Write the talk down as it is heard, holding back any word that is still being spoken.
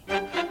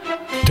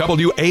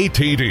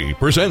WATD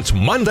presents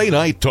Monday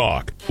Night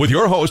Talk with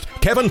your host,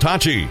 Kevin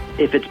Tachi.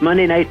 If it's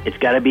Monday night, it's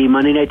got to be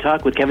Monday Night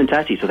Talk with Kevin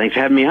Tachi, so thanks for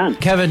having me on.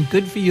 Kevin,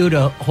 good for you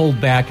to hold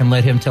back and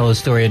let him tell his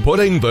story.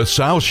 Putting the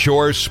South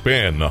Shore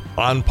spin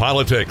on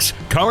politics,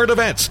 current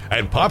events,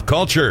 and pop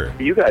culture.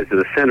 You guys are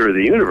the center of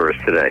the universe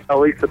today, at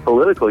least the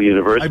political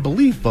universe. I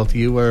believe both of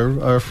you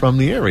are from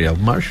the area.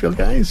 Marshfield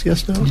guys,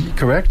 yes, no?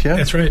 Correct, yeah?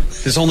 That's right.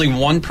 There's only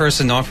one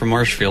person not from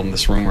Marshfield in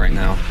this room right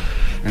now,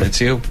 and it's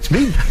you. It's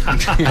me.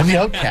 I'm the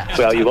outcast.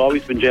 Well, you've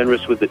always been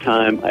generous with the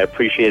time. I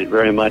appreciate it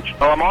very much.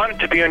 Well, I'm honored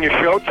to be on your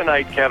show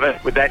tonight, Kevin,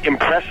 with that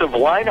impressive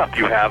lineup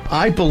you have.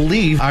 I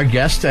believe our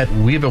guest that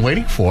we've been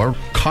waiting for,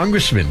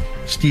 Congressman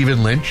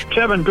Stephen Lynch.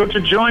 Kevin, good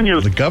to join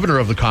you. The governor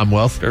of the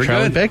Commonwealth,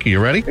 Charlie Baker. You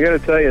ready? I got to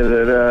tell you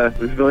that it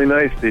was really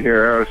nice to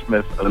hear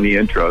Aerosmith on the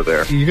intro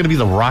there. You're going to be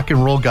the rock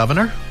and roll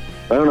governor?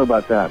 I don't know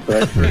about that,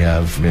 but we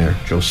have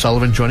Joe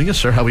Sullivan joining us.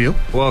 Sir, how are you?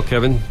 Well,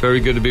 Kevin, very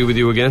good to be with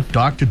you again.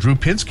 Dr. Drew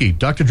Pinsky.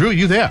 Dr. Drew, are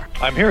you there?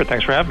 I'm here.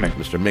 Thanks for having me.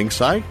 Mr. Ming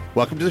Tsai,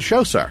 welcome to the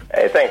show, sir.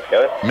 Hey, thanks,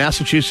 Kevin.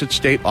 Massachusetts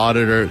State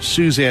Auditor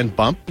Suzanne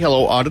Bump.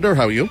 Hello, Auditor.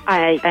 How are you?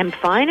 I am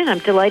fine, and I'm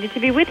delighted to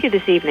be with you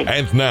this evening.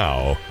 And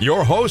now,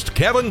 your host,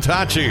 Kevin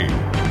Tachi.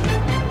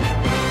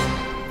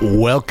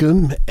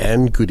 Welcome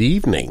and good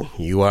evening.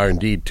 You are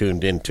indeed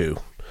tuned into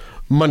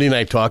Monday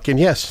Night Talk, and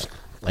yes,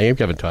 I am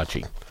Kevin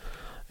Tachi.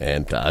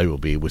 And I will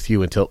be with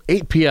you until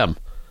 8 p.m.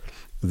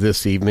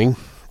 this evening.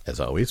 As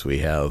always, we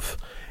have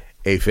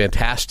a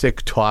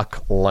fantastic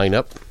talk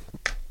lineup.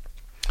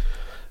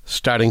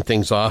 Starting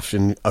things off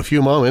in a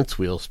few moments,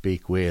 we'll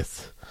speak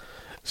with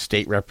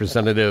State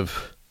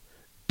Representative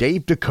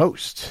Dave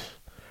DeCoste,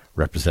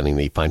 representing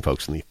the fine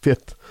folks in the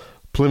 5th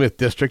Plymouth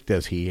District,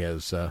 as he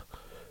has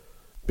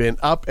been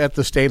up at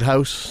the State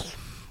House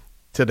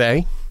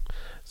today.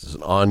 This is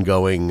an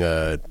ongoing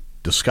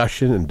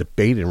discussion and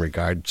debate in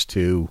regards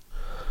to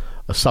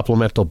a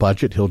supplemental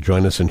budget. He'll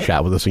join us and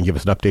chat with us and give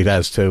us an update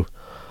as to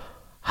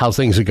how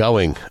things are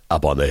going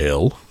up on the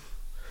Hill.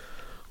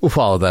 We'll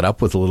follow that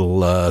up with a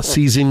little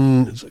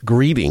season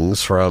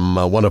greetings from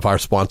one of our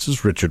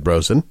sponsors, Richard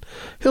Rosen.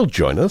 He'll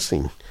join us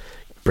and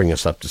bring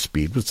us up to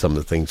speed with some of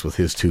the things with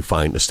his two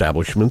fine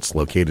establishments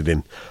located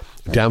in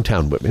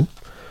downtown Whitman.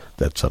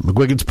 That's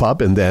McGuigan's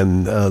Pub and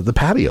then the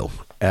patio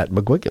at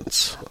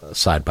McGuigan's,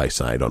 side by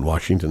side on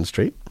Washington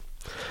Street.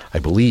 I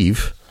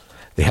believe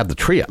they have the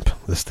tree up,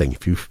 this thing.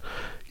 If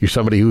you're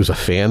somebody who's a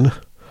fan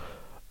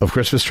of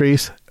Christmas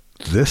trees,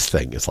 this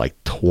thing is like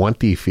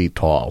 20 feet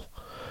tall.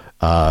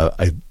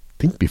 I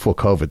think before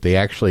COVID, they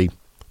actually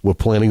were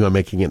planning on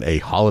making it a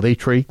holiday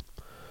tree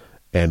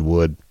and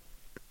would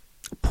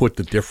put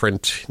the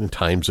different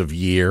times of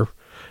year,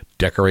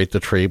 decorate the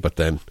tree, but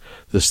then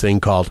this thing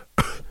called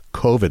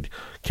COVID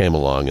came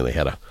along and they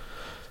had to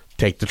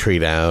take the tree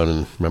down.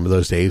 And remember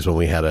those days when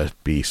we had to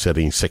be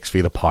sitting 6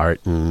 feet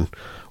apart and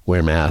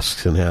wear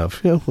masks and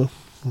have, I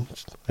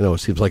know it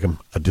seems like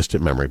a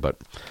distant memory, but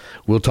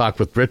we'll talk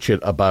with Richard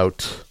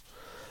about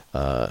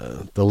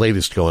the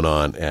latest going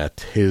on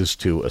at his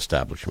two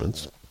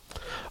establishments.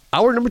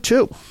 Hour number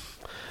 2,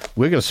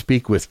 we're going to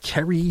speak with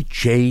Kerry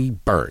J.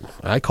 Byrne.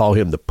 I call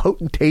him the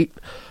potentate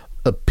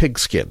of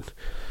pigskin.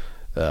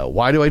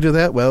 Why do I do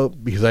that? Well,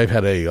 because I've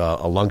had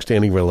a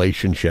long-standing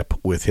relationship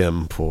with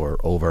him for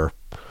over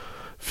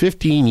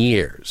 15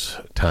 years,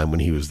 time when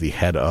he was the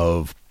head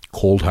of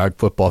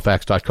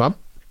coldhardfootballfacts.com.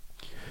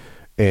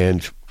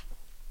 And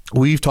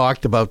we've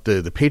talked about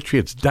the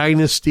Patriots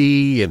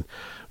dynasty, and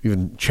we've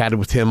even chatted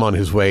with him on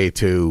his way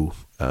to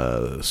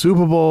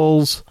Super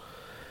Bowls.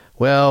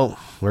 Well,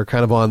 we're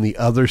kind of on the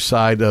other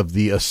side of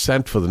the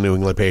ascent for the New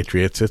England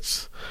Patriots.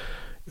 It's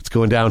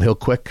going downhill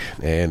quick,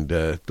 and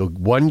the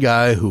one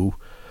guy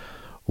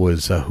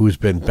who's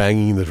been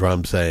banging the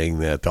drum saying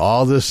that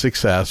all this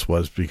success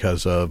was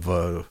because of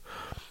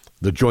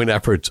the joint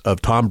efforts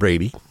of Tom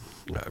Brady,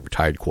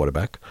 retired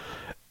quarterback,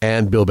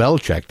 and Bill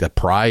Belichick, that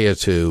prior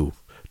to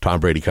Tom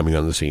Brady coming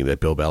on the scene, that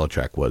Bill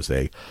Belichick was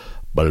a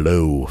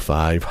below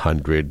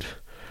 500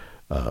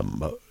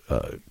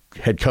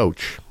 head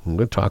coach. I'm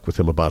going to talk with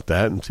him about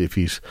that and see if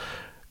he's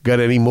got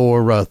any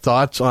more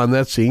thoughts on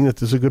that, seeing that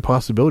there's a good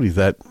possibility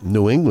that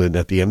New England,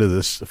 at the end of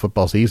this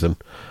football season,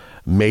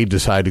 may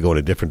decide to go in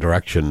a different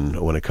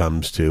direction when it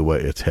comes to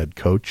its head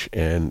coach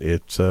and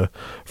its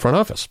front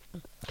office.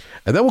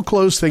 And then we'll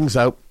close things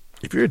out.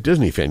 If you're a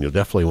Disney fan, you'll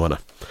definitely want to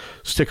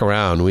stick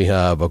around. We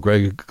have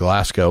Greg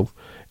Glasgow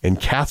and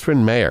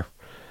Catherine Mayer,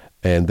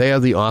 and they are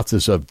the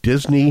authors of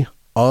Disney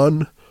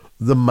on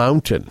the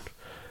Mountain.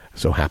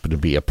 So happened to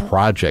be a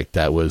project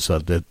that was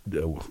that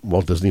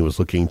Walt Disney was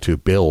looking to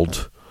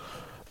build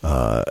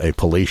a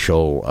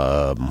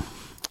palatial,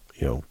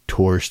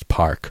 tourist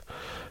park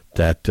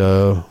that,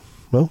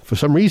 for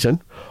some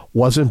reason,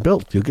 wasn't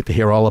built. You'll get to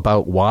hear all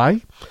about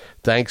why,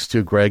 thanks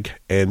to Greg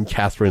and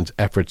Catherine's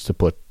efforts to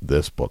put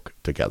this book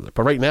together.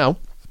 But right now,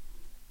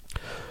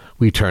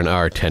 we turn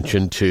our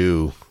attention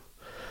to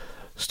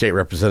State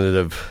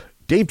Representative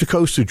Dave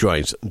DeCoste, who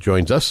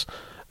joins us,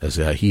 as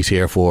he's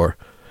here for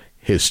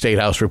his State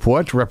House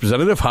report.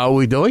 Representative, how are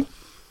we doing?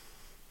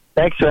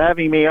 Thanks for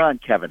having me on,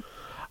 Kevin.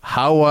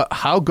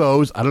 How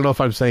goes, I don't know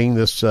if I'm saying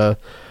this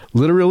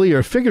literally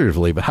or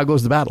figuratively, but how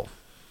goes the battle?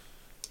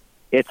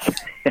 It's,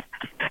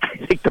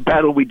 I think the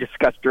battle we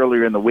discussed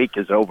earlier in the week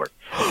is over.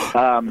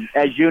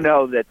 As you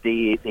know, that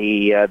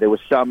there was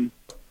some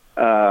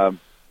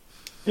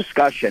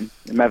discussion.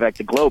 As a matter of fact,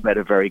 the Globe had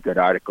a very good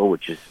article,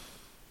 which is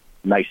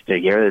nice to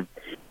hear,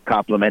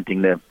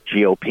 complimenting the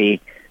GOP.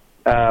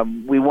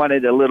 We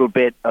wanted a little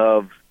bit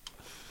of,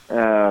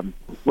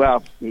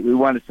 we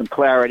wanted some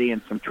clarity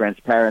and some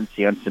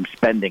transparency on some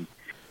spending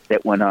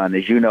that went on.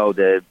 As you know,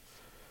 there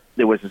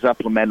was a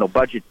supplemental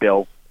budget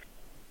bill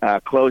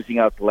closing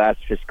out the last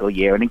fiscal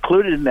year, and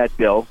included in that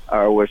bill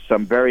were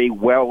some very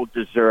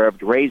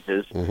well-deserved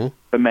raises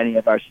for many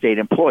of our state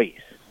employees.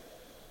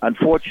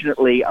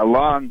 Unfortunately,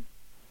 along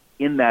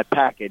in that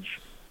package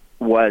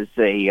was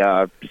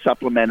a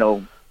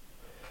supplemental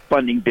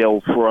funding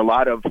bill for a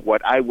lot of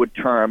what I would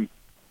term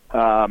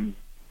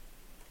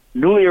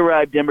newly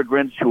arrived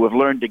immigrants who have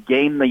learned to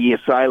game the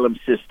asylum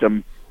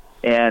system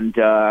and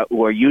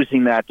who are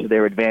using that to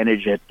their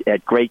advantage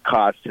at great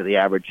cost to the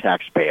average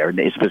taxpayer. And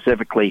they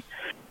specifically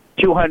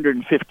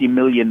 $250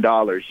 million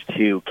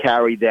to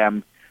carry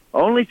them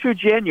only through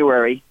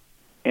January,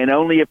 and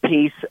only a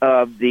piece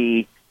of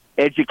the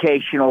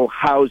educational,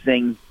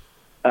 housing,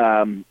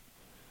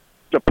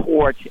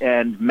 support,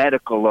 and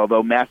medical,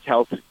 although Mass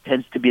Health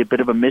tends to be a bit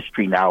of a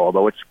mystery now,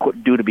 although it's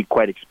due to be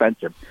quite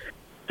expensive.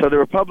 So the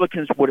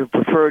Republicans would have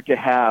preferred to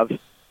have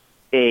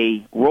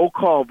a roll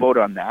call vote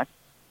on that.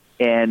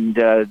 And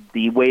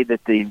the way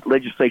that the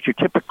legislature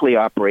typically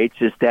operates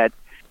is that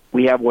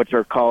we have what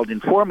are called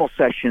informal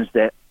sessions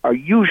that are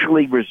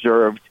usually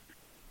reserved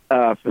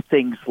for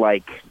things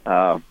like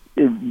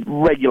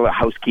regular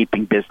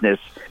housekeeping business,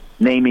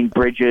 naming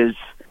bridges,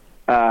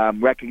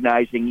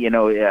 recognizing,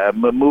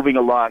 moving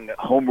along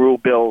home rule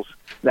bills,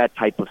 that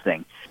type of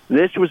thing.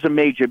 This was a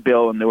major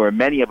bill, and there were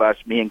many of us,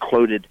 me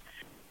included,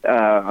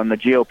 on the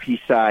GOP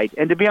side.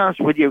 And to be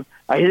honest with you,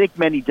 I think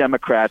many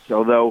Democrats,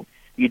 although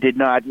you did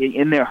not,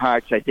 in their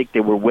hearts, I think they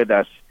were with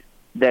us,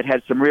 that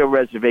had some real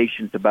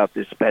reservations about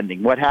this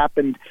spending. What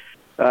happened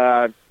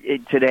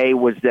today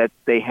was that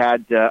they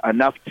had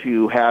enough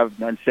to have,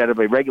 instead of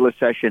a regular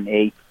session,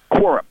 a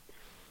quorum,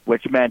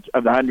 which meant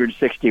of the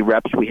 160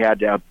 reps, we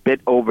had a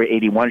bit over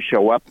 81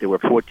 show up. There were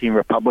 14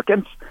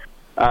 Republicans.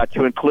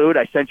 To include,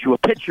 I sent you a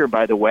picture,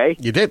 by the way.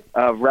 You did.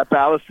 Of Rep.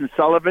 Allison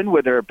Sullivan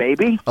with her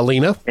baby.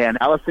 Alina. And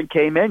Allison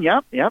came in,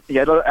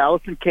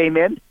 Allison came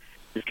in.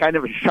 It's kind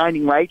of a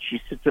shining light.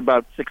 She sits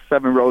about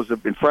 6-7 rows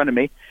in front of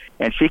me.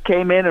 And she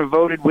came in and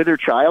voted with her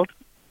child.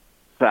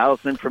 So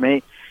Allison, for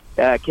me,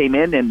 came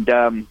in, and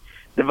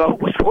the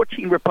vote was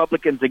 14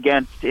 Republicans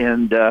against,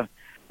 and our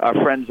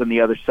friends on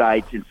the other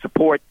side in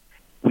support.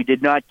 We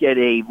did not get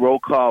a roll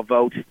call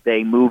vote.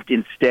 They moved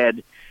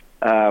instead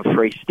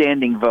for a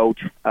standing vote,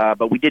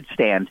 but we did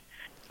stand.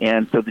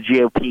 And so the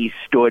GOP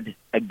stood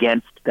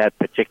against that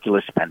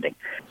particular spending.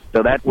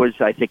 So that was,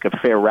 I think, a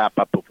fair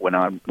wrap-up of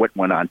what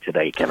went on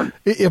today, Kevin.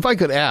 If I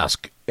could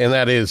ask, and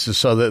that is,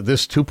 so that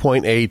this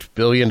 $2.8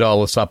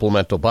 billion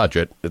supplemental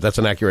budget, that's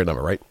an accurate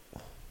number, right?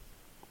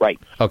 Right.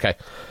 Okay.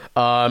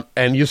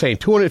 And you're saying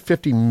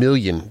 $250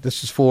 million.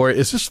 Is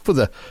this for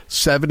the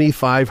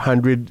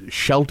 7,500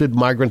 sheltered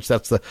migrants?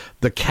 That's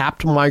the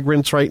capped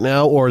migrants right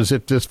now, or is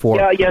it just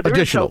for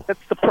additional?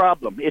 That's the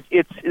problem.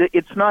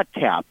 It's not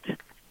capped.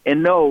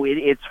 And no,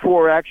 it's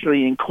for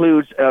actually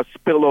includes a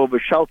spillover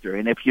shelter.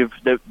 And if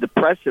the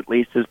press at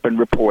least has been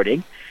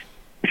reporting,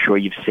 I'm sure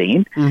you've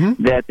seen,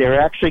 that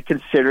they're actually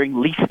considering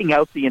leasing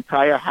out the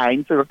entire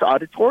Heinz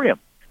Auditorium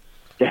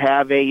to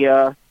have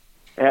a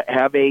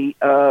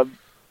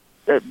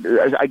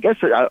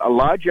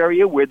large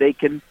area where they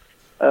can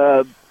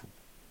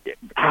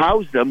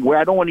house them. Where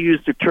I don't want to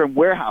use the term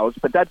warehouse,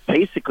 but that's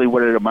basically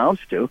what it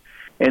amounts to.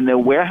 And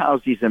they'll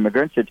warehouse these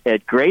immigrants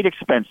at great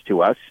expense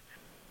to us,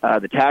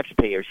 the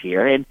taxpayers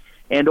here. And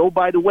oh,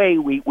 by the way,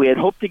 we had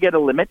hoped to get a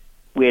limit.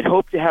 We had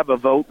hoped to have a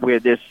vote where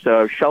this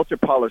shelter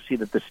policy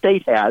that the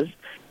state has,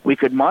 we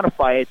could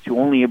modify it to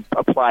only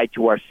apply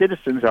to our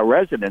citizens, our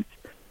residents.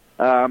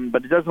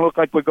 But it doesn't look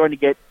like we're going to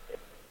get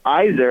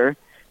either.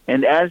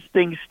 And as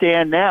things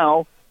stand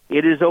now,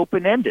 it is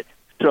open-ended.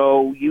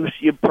 So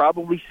you've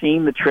probably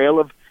seen the trail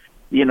of,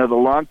 the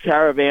long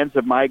caravans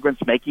of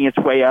migrants making its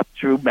way up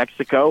through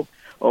Mexico,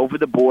 over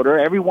the border.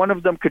 Every one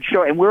of them could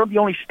show, and we're the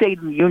only state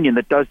in the union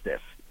that does this.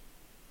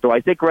 So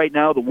I think right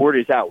now the word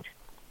is out.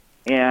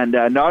 And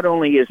not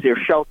only is there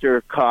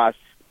shelter costs,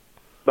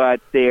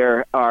 but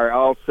there are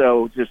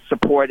also just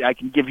support. I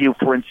can give you,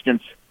 for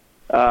instance,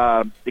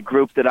 the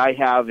group that I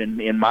have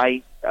in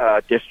my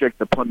district,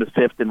 the Plymouth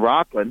Fifth in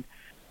Rockland.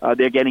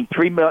 They're getting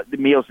 3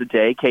 meals a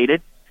day,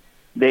 catered.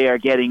 They are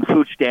getting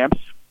food stamps.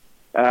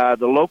 The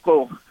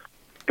local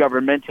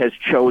government has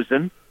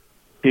chosen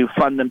to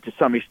fund them to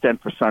some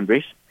extent for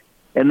sundries.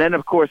 And then,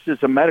 of course,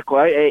 there's a medical.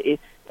 I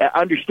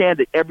understand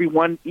that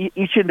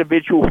each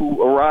individual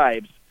who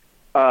arrives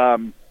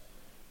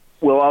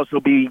will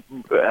also be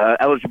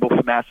eligible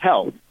for Mass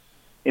Health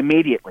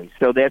immediately.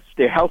 So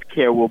their health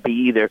care will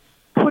be either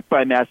put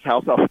by Mass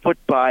Health or put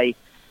by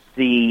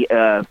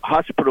the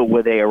hospital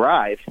where they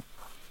arrived,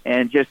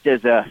 and just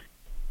as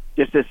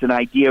an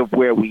idea of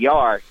where we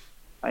are,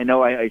 I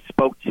know I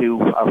spoke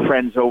to our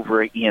friends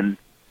over in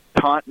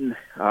Taunton,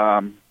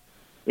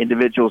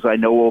 individuals I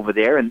know over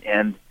there,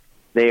 and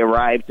they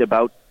arrived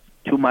about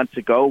 2 months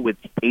ago with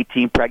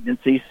 18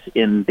 pregnancies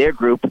in their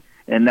group,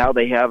 and now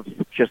they have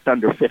just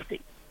under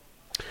 50.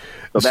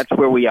 So that's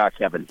where we are,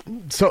 Kevin.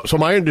 So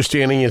my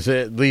understanding is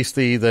that at least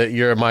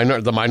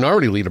the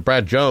minority leader,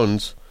 Brad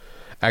Jones,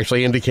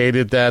 actually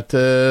indicated that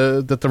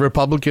the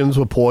Republicans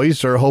were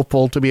poised or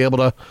hopeful to be able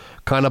to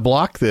kind of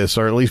block this,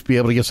 or at least be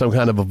able to get some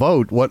kind of a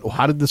vote.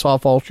 How did this all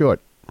fall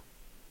short?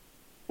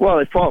 Well,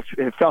 it fell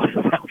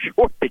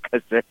short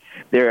because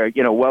there are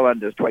well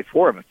under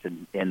 24 of us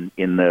in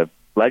the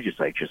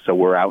legislature, so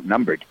we're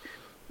outnumbered.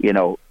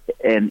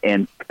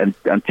 And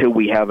until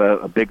we have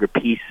a bigger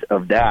piece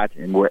of that,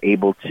 and we're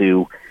able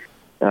to,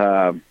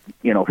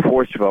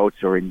 force votes,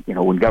 or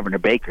when Governor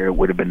Baker, it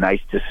would have been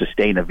nice to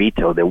sustain a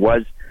veto. There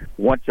was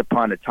once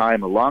upon a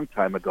time, a long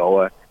time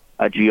ago,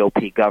 a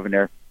GOP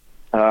governor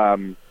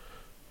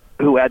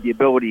who had the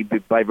ability,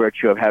 by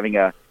virtue of having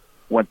a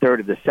 1/3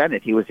 of the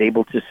Senate, he was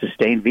able to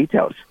sustain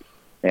vetoes.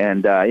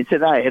 And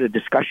I had a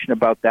discussion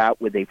about that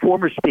with a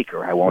former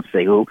speaker, I won't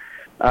say who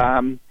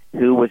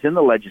was in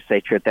the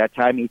legislature at that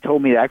time. He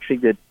told me actually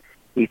that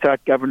he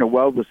thought Governor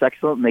Weld was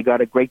excellent, and they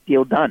got a great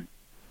deal done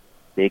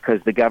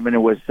because the governor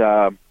was,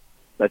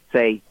 let's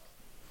say,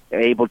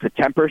 able to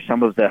temper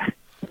some of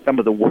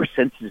the worst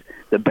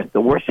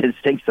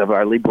instincts of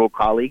our liberal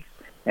colleagues,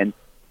 and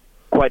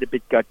quite a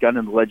bit got done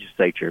in the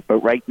legislature.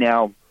 But right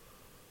now,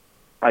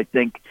 I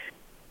think,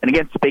 and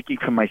again, speaking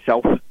for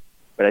myself,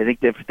 but I think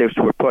if this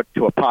were put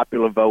to a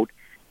popular vote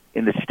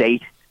in the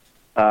state,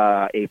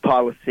 a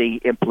policy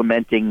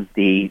implementing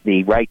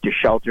the right to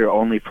shelter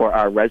only for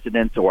our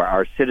residents or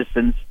our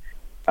citizens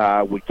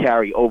would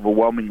carry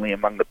overwhelmingly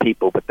among the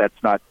people, but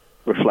that's not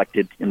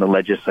reflected in the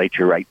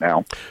legislature right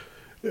now.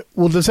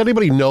 Well, does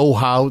anybody know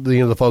how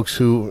the folks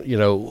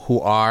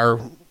who are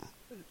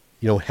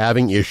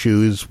having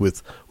issues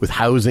with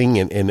housing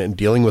and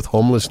dealing with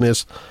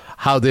homelessness,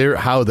 how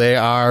they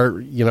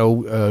are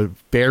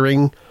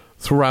faring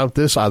throughout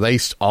this? Are they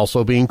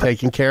also being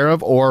taken care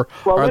of, or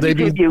are they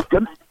being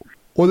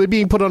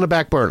put on a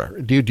back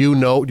burner? Do you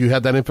know? Do you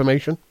have that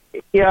information?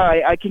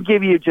 Yeah, I can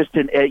give you just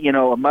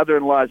a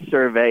mother-in-law's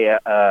survey,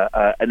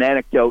 an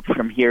anecdote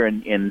from here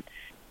in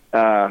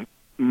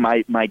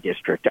my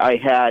district. I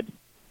had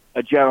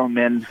a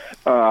gentleman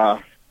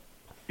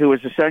who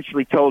was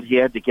essentially told he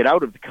had to get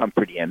out of the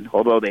Comfort Inn,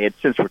 although they had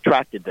since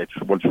retracted that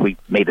once we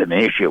made it an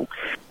issue.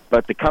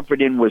 But the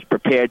Comfort Inn was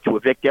prepared to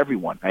evict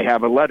everyone. I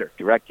have a letter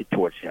directed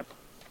towards him.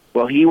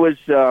 Well, he was,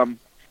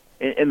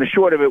 in the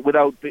short of it,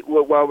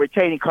 while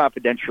retaining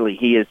confidentially,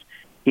 he is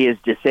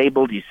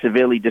disabled. He's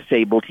severely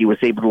disabled. He was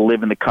able to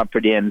live in the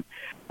Comfort Inn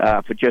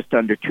for just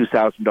under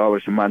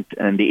 $2,000 a month,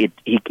 and he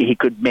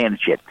could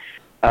manage it.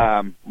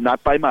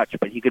 Not by much,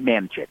 but he could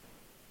manage it.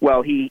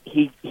 Well, he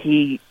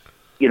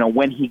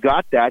when he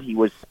got that, he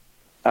was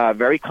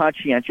very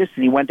conscientious,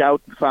 and he went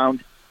out and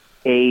found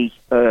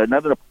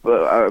another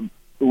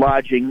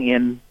lodging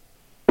in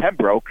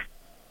Pembroke,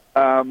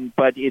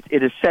 but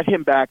it has set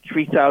him back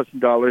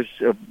 $3,000,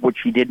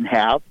 which he didn't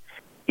have.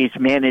 He's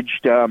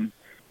managed to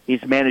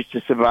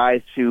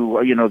survive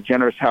through the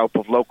generous help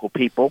of local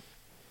people,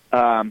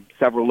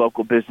 several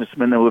local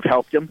businessmen who have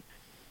helped him.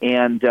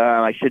 And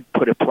I should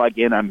put a plug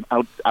in. I'm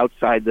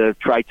outside the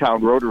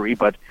Tri-Town Rotary,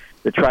 but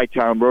the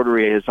Tri-Town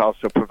Rotary has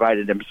also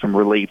provided him some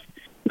relief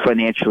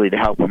financially to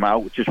help him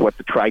out, which is what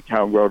the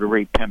Tri-Town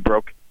Rotary,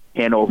 Pembroke,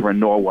 Hanover,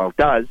 and Norwell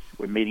does.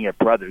 We're meeting at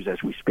Brothers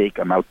as we speak.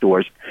 I'm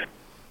outdoors.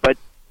 But,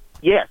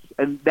 yes,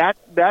 and that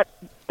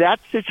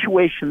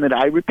situation that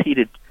I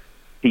repeated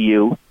to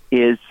you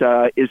is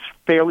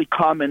fairly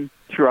common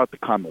throughout the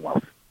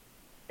Commonwealth.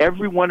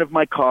 Every one of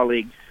my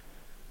colleagues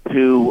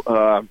who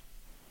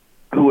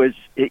has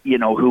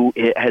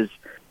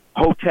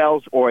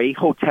hotels or a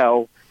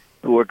hotel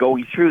who are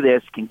going through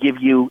this can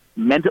give you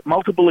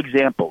multiple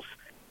examples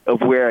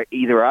of where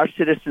either our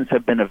citizens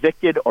have been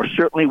evicted or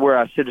certainly where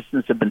our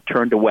citizens have been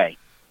turned away.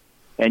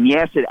 And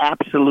yes, it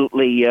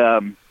absolutely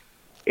is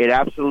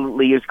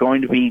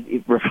going to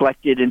be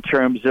reflected in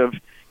terms of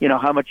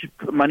how much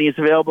money is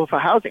available for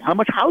housing, how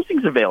much housing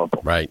is available.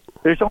 Right.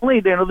 There's a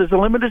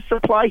limited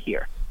supply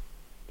here,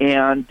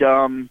 and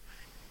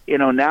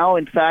now,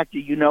 in fact,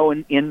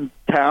 in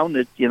town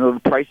that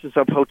the prices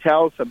of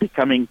hotels are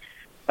becoming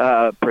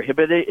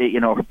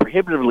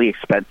prohibitively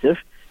expensive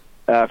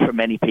for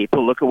many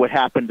people. Look at what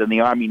happened in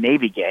the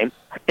Army-Navy game.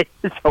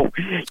 So,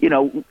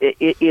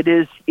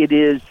 it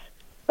is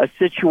a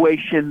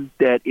situation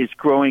that is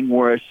growing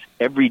worse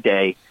every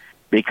day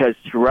because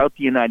throughout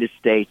the United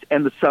States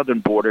and the southern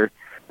border,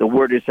 the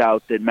word is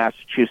out that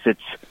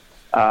Massachusetts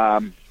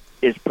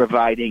is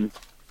providing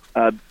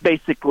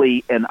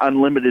basically an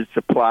unlimited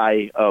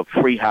supply of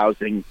free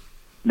housing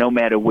no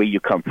matter where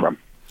you come from.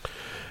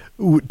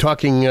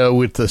 Talking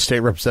with the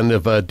state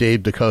representative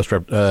Dave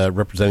DeCoste,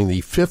 representing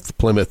the 5th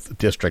Plymouth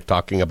District,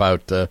 talking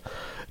about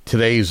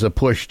today's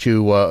push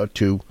to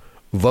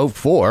vote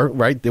for,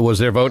 right? Was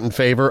there a vote in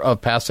favor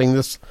of passing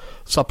this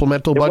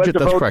supplemental budget?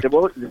 That's correct.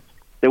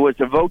 There was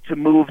a vote to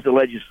move the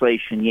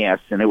legislation, yes,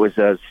 and it was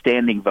a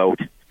standing vote.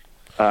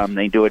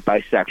 They do it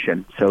by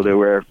section. So there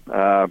were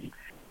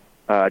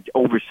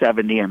over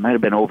 70, it might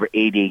have been over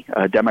 80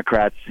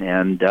 Democrats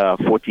and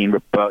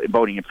 14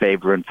 voting in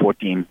favor and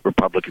 14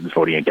 Republicans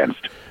voting against.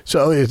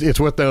 So it's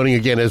worth noting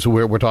again, as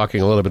we're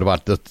talking a little bit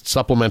about the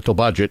supplemental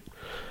budget,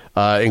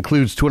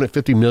 includes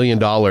 $250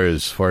 million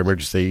for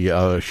emergency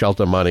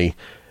shelter money,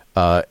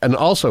 and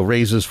also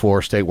raises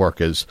for state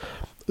workers.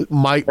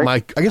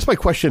 I guess my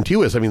question to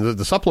you is, I mean,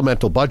 the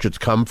supplemental budgets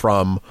come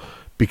from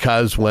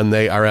because when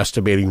they are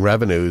estimating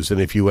revenues,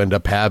 and if you end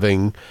up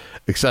having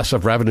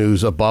excessive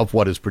revenues above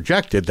what is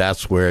projected,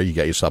 that's where you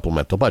get your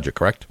supplemental budget,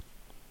 correct?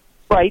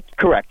 Right,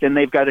 correct. And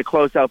they've got a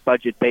closeout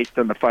budget based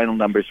on the final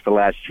numbers for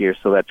last year,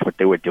 so that's what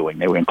they were doing.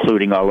 They were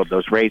including all of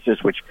those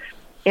raises, which,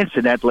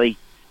 incidentally,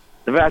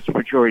 the vast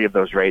majority of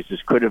those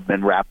raises could have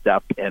been wrapped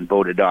up and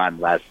voted on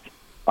last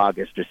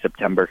August or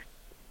September.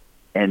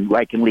 And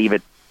I can leave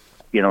it,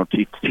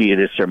 to you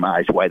to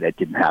surmise why that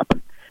didn't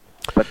happen.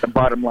 But the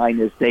bottom line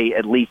is, they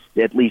at least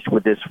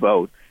with this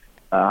vote,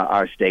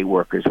 our state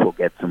workers will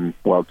get some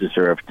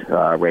well-deserved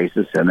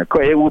raises, and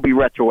it will be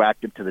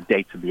retroactive to the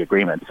dates of the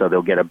agreement, so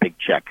they'll get a big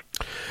check.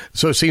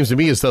 So it seems to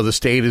me as though the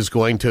state is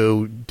going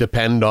to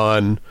depend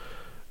on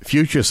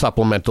future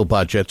supplemental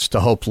budgets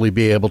to hopefully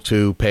be able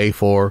to pay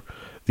for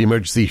the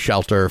emergency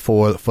shelter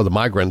for the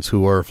migrants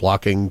who are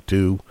flocking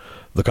to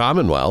the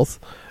Commonwealth.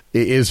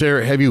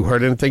 Have you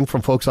heard anything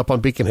from folks up on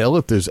Beacon Hill,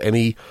 if there's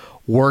any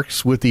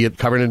works with the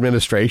current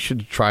administration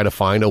to try to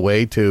find a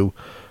way to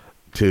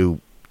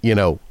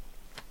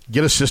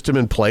get a system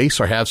in place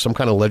or have some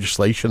kind of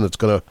legislation that's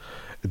going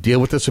to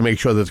deal with this and make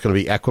sure that it's going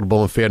to be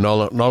equitable and fair,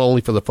 not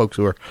only for the folks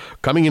who are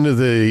coming into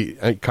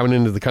the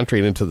country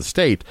and into the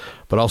state,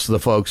 but also the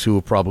folks who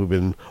have probably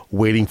been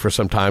waiting for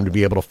some time to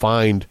be able to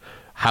find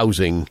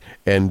housing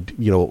and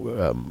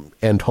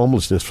end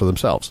homelessness for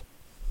themselves.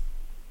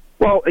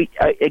 Well,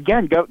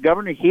 again,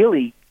 Governor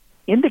Healy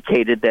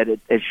indicated that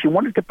she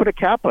wanted to put a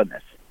cap on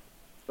this,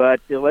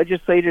 but the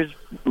legislators'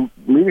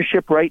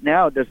 leadership right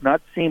now does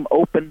not seem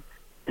open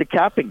to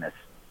capping this.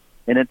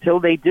 And until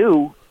they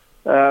do,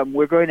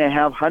 we're going to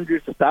have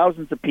hundreds of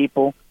thousands of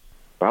people,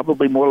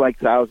 probably more like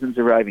thousands,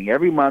 arriving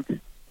every month,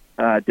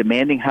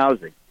 demanding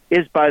housing. Which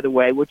is,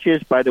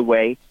 by the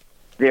way,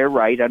 their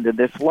right under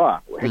this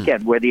law.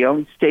 Again, we're the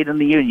only state in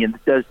the union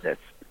that does this.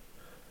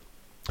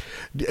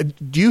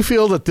 Do you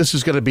feel that this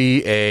is going to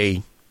be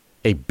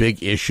a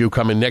big issue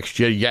coming next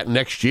year? Yet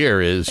next year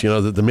is the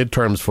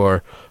midterms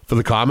for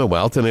the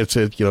Commonwealth, and it's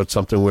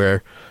something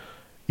where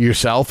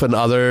yourself and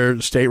other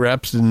state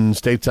reps and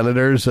state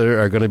senators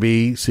are going to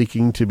be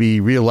seeking to be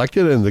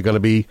reelected, and they're going to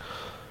be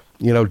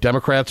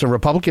Democrats and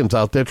Republicans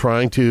out there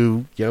trying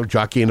to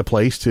jockey into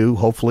place to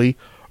hopefully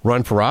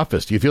run for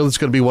office. Do you feel it's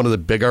going to be one of the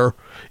bigger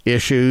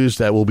issues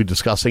that we'll be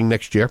discussing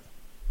next year?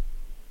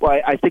 Well,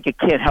 I think it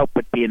can't help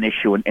but be an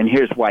issue, and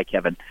here's why,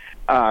 Kevin.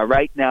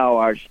 Right now,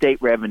 our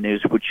state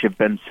revenues, which have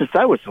been since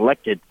I was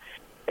elected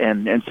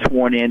and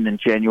sworn in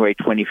January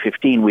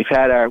 2015, we've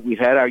had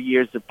our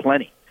years of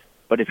plenty.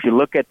 But if you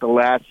look at the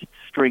last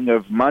string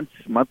of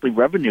monthly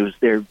revenues,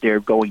 they're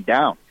going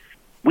down.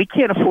 We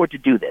can't afford to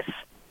do this.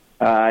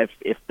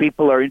 If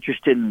people are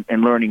interested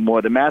in learning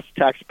more, the Mass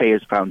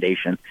Taxpayers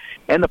Foundation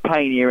and the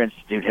Pioneer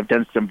Institute have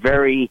done some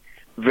very,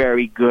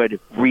 very good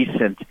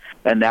recent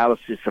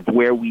analysis of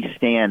where we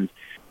stand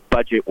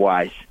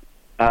budget-wise.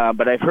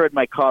 But I've heard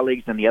my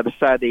colleagues on the other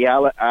side of the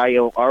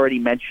aisle already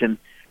mention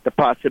the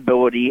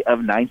possibility of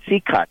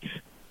 9C cuts.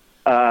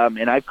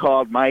 And I've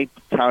called my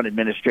town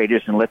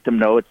administrators and let them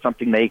know it's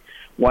something they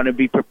want to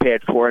be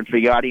prepared for. And for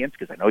the audience,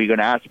 because I know you're going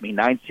to ask me,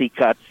 9C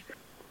cuts,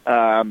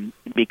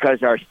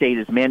 because our state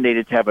is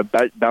mandated to have a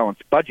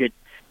balanced budget,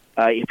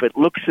 if it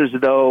looks as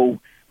though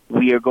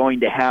we are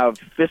going to have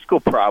fiscal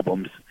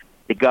problems,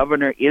 the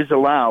governor is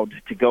allowed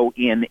to go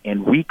in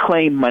and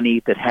reclaim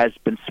money that has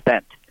been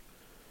spent.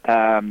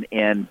 So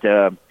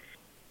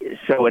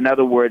in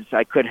other words,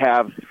 I could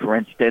have, for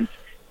instance,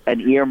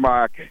 an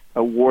earmark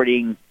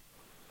awarding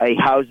a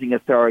housing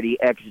authority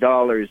X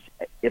dollars.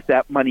 If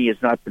that money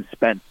has not been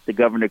spent, the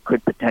governor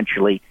could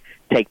potentially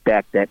take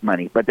back that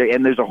money. But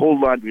there's a whole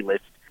laundry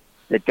list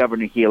that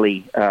Governor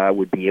Healy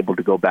would be able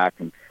to go back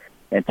and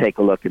take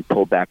a look and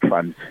pull back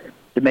funds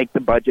to make the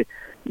budget,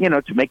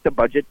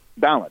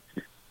 balanced.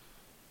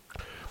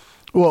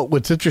 Well,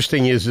 what's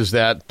interesting is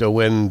that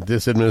when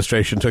this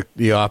administration took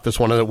the office,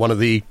 one of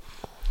the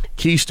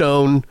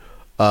keystone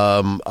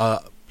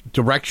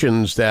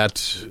directions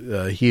that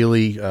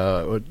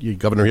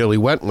Governor Healy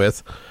went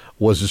with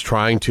was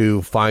trying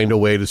to find a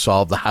way to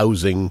solve the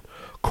housing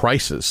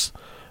crisis.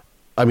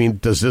 I mean,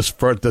 does this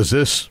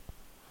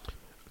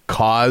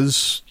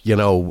cause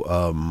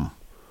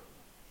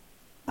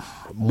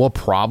more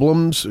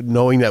problems,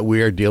 knowing that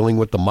we are dealing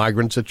with the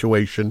migrant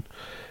situation?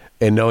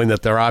 And knowing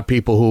that there are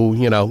people who,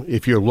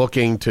 if you're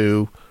looking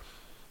to,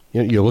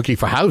 you're looking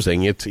for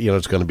housing, it's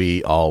going to be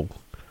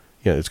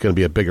it's going to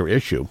be a bigger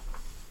issue.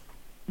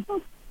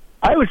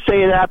 I would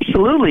say it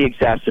absolutely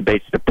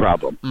exacerbates the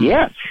problem.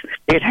 Yes,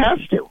 it has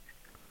to.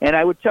 And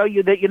I would tell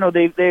you that,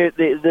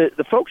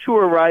 the folks who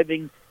are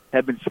arriving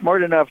have been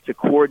smart enough to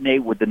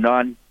coordinate with the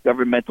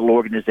non-governmental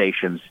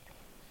organizations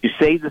to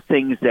say the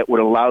things that would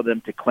allow them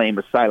to claim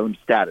asylum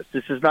status.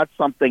 This is not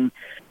something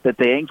that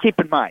and keep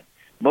in mind,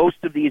 most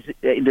of these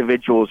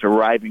individuals are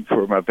arriving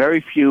from a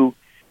very few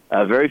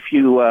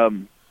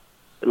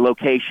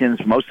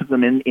locations, most of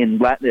them in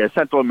Latin,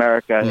 Central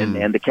America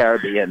and the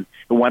Caribbean,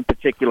 one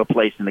particular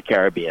place in the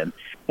Caribbean.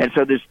 And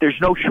so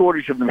there's no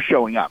shortage of them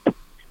showing up.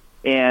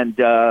 And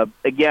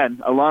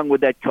again, along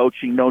with that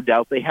coaching, no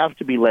doubt, they have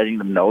to be letting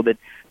them know that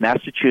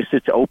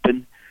Massachusetts has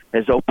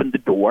opened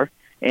the door.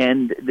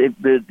 And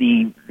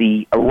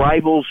the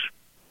arrivals,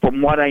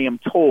 from what I am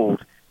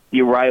told,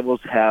 the arrivals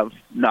have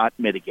not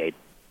mitigated.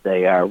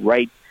 They are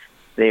right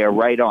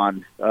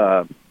on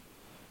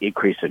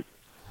increasing.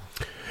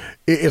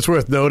 It's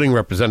worth noting,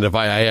 Representative,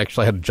 I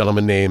actually had a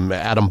gentleman named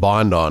Adam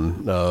Bond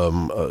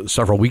on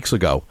several weeks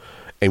ago,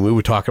 and we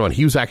were talking about,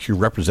 he was actually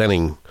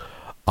representing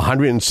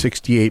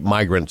 168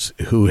 migrants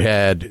who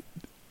had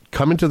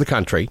come into the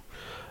country,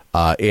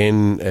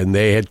 and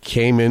they had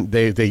came in.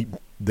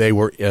 They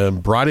were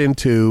brought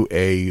into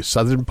a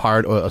southern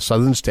part, or a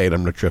southern state.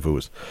 I'm not sure if it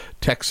was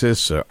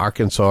Texas or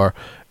Arkansas,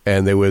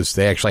 and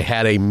they actually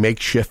had a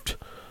makeshift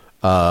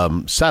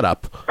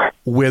setup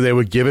where they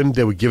were given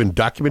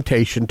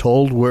documentation,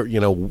 told where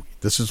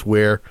this is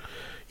where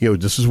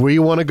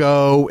you want to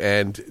go,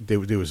 and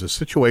there was a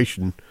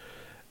situation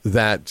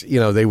that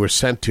they were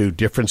sent to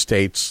different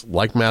states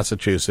like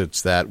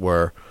Massachusetts that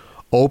were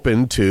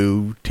open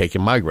to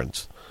taking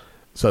migrants.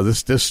 So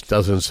this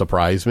doesn't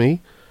surprise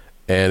me,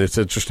 and it's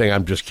interesting.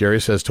 I'm just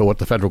curious as to what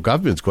the federal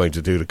government's going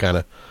to do to kind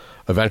of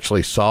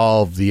eventually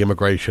solve the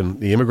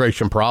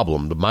immigration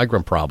problem, the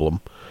migrant problem,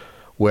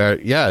 where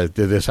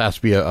this has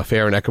to be a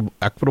fair and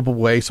equitable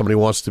way. Somebody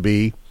wants to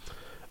be,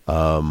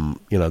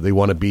 they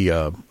want to be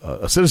a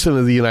citizen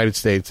of the United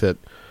States. That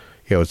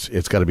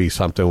it's got to be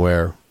something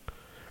where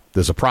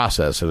there's a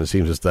process, and it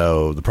seems as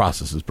though the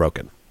process is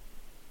broken.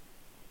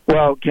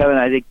 Well, Kevin,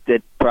 I think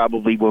that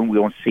probably we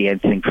won't see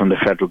anything from the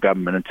federal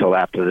government until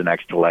after the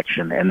next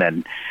election, and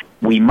then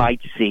we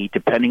might see,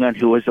 depending on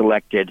who is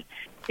elected,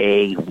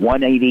 a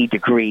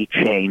 180-degree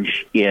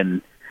change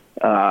in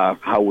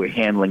how we're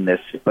handling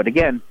this. But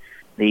again,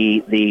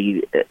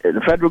 the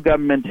federal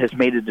government has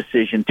made a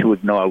decision to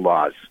ignore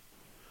laws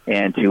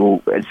and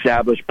to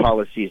establish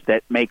policies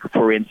that make,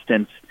 for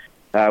instance,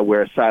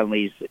 where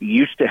asylees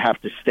used to have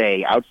to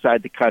stay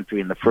outside the country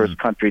in the first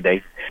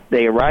country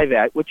they arrive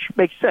at, which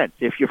makes sense.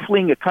 If you're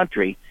fleeing a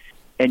country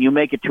and you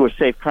make it to a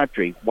safe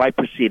country, why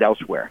proceed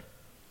elsewhere?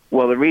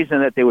 Well, the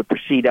reason that they would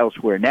proceed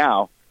elsewhere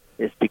now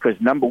is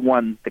because, number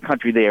one, the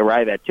country they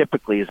arrive at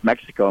typically is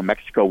Mexico, and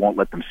Mexico won't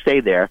let them stay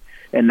there.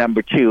 And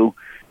number two,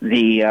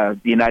 the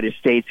United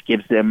States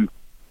gives them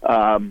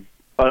an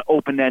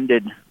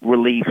open-ended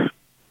relief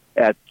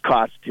at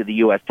cost to the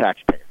U.S.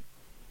 taxpayer.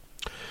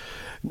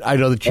 I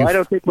know that I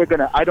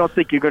don't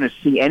think you're gonna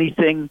see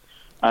anything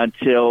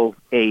until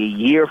a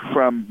year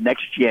from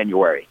next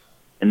January,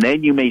 and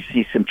then you may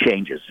see some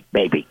changes,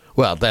 maybe.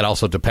 Well, that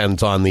also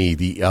depends on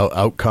the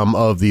outcome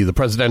of the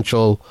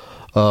presidential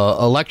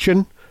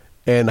election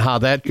and how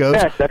that goes.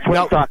 Yes, that's what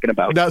I'm talking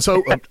about.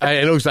 So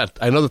I know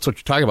that's what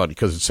you're talking about,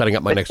 because it's setting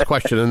up my next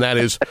question, and that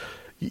is,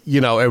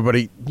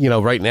 everybody,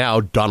 right now,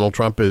 Donald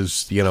Trump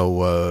is,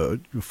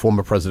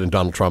 former President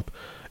Donald Trump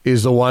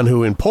is the one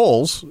who in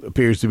polls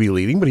appears to be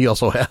leading, but he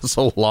also has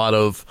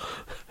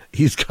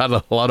he's got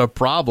a lot of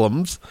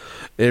problems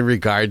in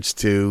regards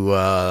to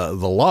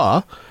the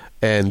law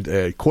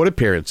and court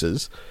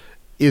appearances.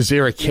 Is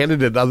there a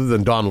candidate other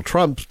than Donald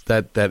Trump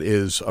that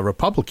is a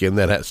Republican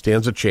that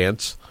stands a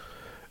chance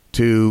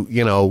to,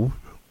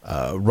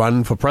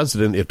 run for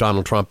president if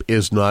Donald Trump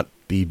is not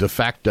the de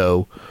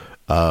facto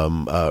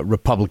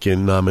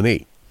Republican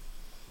nominee?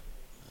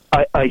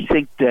 I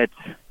think that,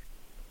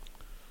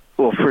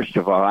 well, first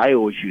of all, I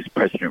always use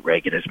President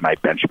Reagan as my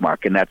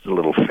benchmark, and that's a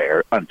little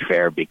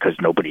unfair because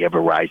nobody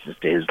ever rises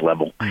to his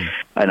level.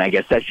 And I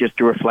guess that's just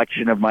a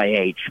reflection of my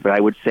age. But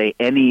I would say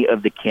any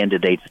of the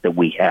candidates that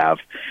we have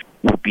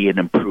would be an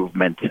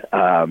improvement.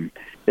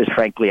 As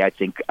frankly, I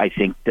think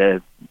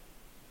the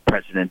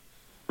President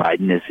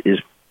Biden is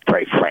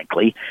very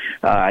frankly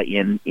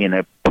in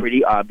a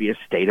pretty obvious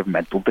state of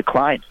mental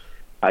decline.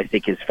 I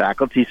think his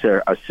faculties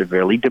are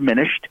severely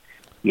diminished.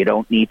 You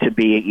don't need to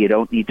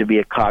be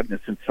a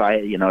cognizant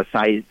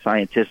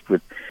scientist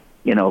with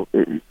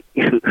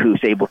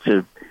who's able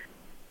to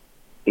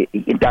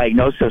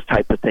diagnose those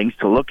type of things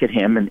to look at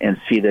him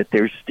and see that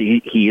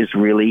he is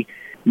really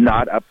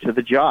not up to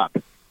the job.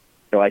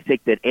 So I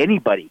think that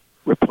anybody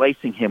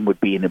replacing him would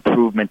be an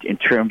improvement in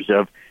terms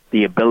of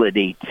the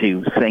ability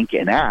to think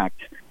and act.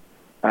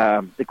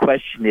 The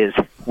question is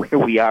where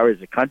we are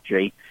as a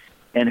country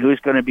and who's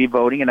going to be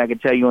voting. And I can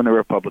tell you on the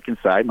Republican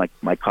side,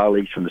 my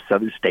colleagues from the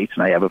southern states,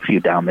 and I have a few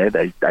down there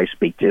that I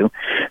speak to,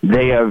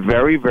 they are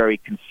very, very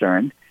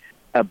concerned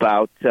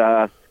about,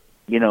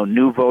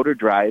 new voter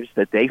drives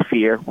that they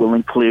fear will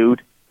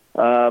include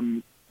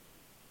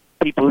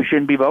people who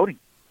shouldn't be voting.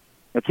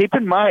 Now, keep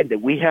in mind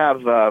that we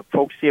have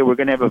folks here, we're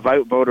going to have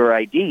a voter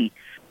ID,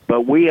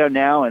 but we are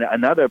now, and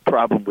another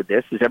problem with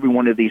this is every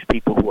one of these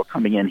people who are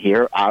coming in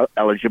here are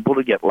eligible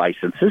to get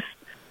licenses.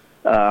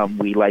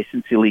 We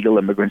license illegal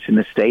immigrants in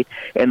the state,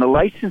 and the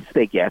license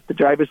they get, the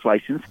driver's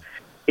license,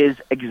 is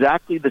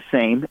exactly the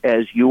same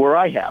as you or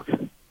I have.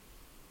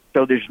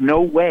 So there's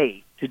no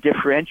way to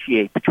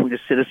differentiate between a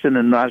citizen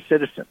and not a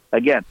citizen.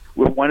 Again,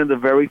 we're one of the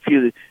very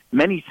few,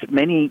 many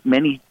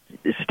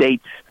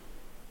states,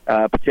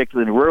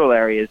 particularly in rural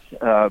areas,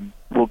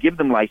 will give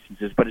them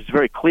licenses, but it's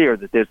very clear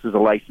that this is a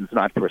license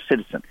not for a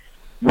citizen.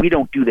 We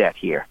don't do that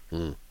here.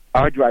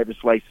 Our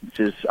driver's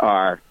licenses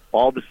are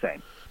all the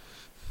same.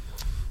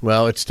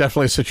 Well, it's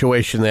definitely a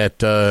situation that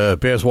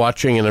bears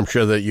watching, and I'm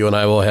sure that you and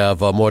I will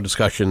have more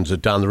discussions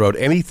down the road.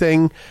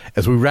 Anything,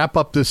 as we wrap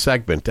up this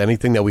segment,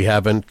 anything that we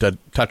haven't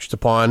touched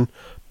upon,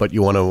 but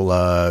you want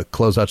to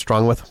close out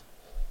strong with?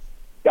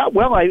 Yeah,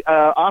 well,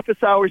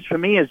 office hours for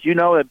me, as you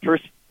know, the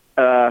first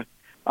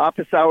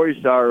office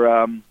hours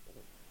are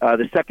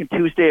the second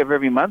Tuesday of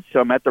every month, so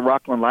I'm at the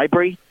Rockland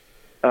Library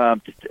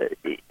at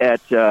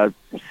 6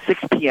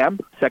 p.m.,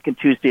 second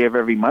Tuesday of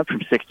every month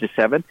from 6 to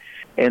 7.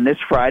 And this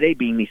Friday,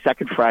 being the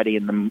second Friday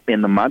in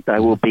the month, I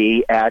will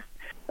be at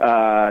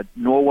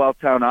Norwell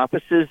Town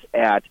offices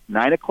at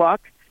 9 o'clock,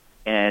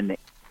 and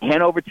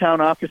Hanover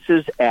Town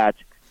offices at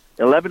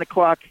 11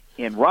 o'clock,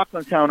 and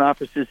Rockland Town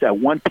offices at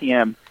 1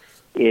 p.m.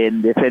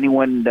 And if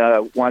anyone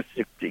wants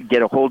to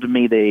get a hold of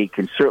me, they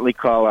can certainly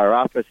call our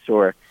office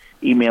or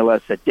email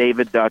us at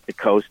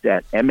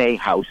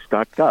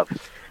david.decoste@mahouse.gov.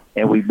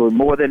 And we'd be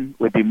more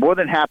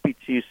than happy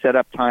to set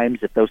up times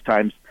if those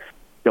times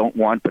don't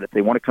want, but if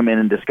they want to come in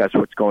and discuss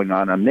what's going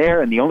on, I'm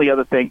there. And the only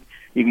other thing,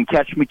 you can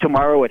catch me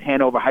tomorrow at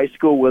Hanover High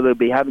School, where they'll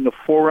be having a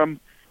forum.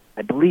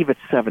 I believe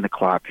it's 7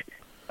 o'clock,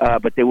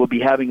 but they will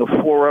be having a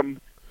forum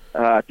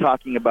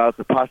talking about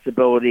the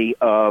possibility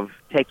of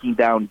taking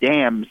down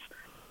dams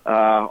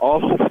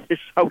all over the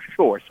South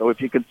Shore. So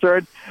if you're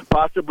concerned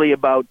possibly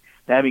about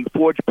having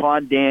Forge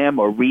Pond Dam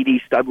or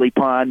Reedy Studley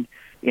Pond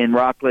in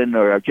Rockland,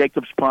 or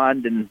Jacobs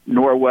Pond in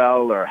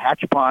Norwell, or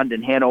Hatch Pond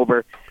in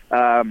Hanover,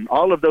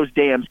 all of those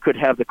dams could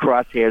have the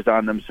crosshairs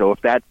on them. So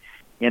if that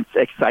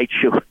excites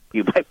you,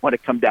 you might want to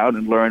come down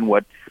and learn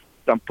what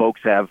some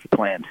folks have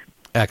planned.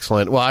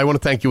 Excellent. Well, I want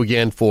to thank you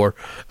again for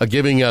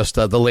giving us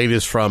the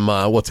latest from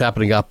what's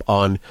happening up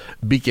on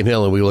Beacon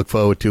Hill, and we look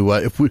forward to,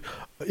 if we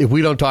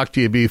don't talk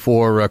to you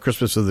before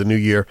Christmas or the New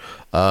Year,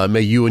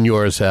 may you and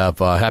yours have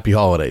happy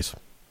holidays.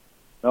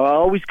 Well,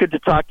 always good to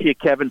talk to you,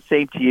 Kevin.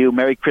 Same to you.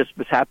 Merry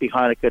Christmas, Happy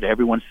Hanukkah to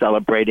everyone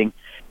celebrating.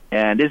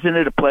 And isn't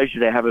it a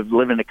pleasure to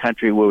live in a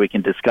country where we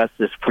can discuss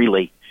this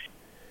freely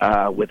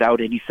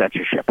without any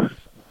censorship?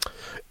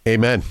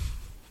 Amen.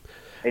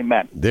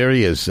 Amen. There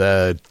he is,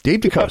 Dave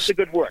DeCoste. That's the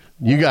good work.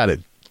 You got it.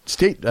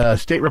 State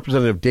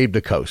Representative Dave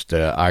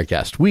DeCoste, our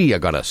guest. We are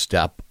going to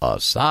step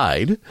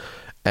aside,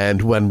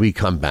 and when we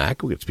come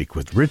back, we're going to speak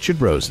with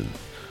Richard Rosen.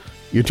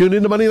 You're tuned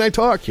into Monday Night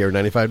Talk here at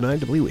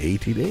 95.9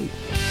 WATD.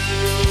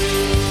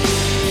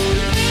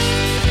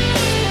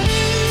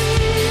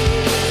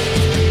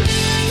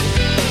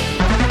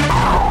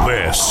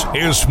 This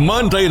is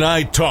Monday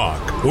Night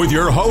Talk with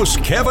your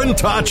host, Kevin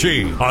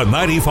Tachi, on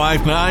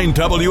 95.9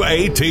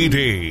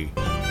 WATD.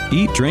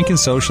 Eat, drink, and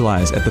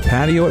socialize at the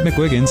patio at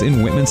McWiggins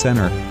in Whitman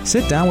Center.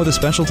 Sit down with a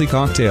specialty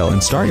cocktail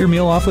and start your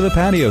meal off with a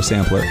patio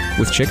sampler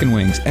with chicken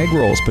wings, egg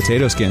rolls,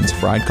 potato skins,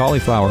 fried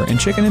cauliflower, and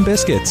chicken and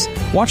biscuits.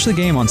 Watch the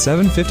game on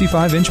 7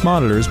 55-inch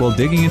monitors while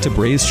digging into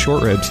braised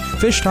short ribs,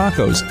 fish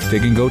tacos,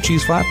 pig and goat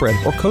cheese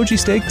flatbread, or koji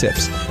steak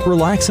tips.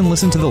 Relax and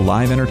listen to the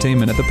live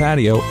entertainment at the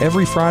patio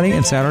every Friday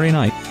and Saturday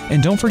night.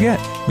 And don't forget,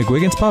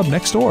 McWiggins Pub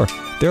next door.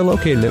 They're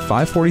located at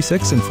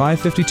 546 and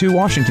 552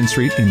 Washington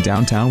Street in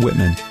downtown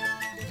Whitman.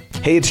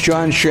 Hey, it's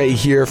John Shea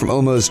here from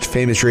Almost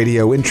Famous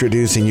Radio,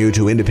 introducing you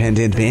to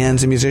independent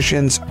bands and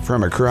musicians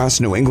from across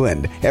New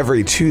England.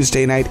 Every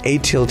Tuesday night,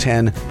 8 till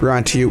 10,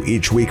 brought to you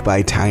each week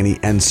by Tiny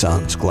and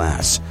Sons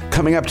Glass.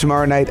 Coming up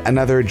tomorrow night,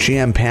 another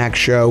jam-packed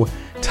show,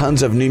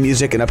 tons of new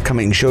music and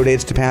upcoming show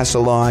dates to pass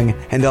along,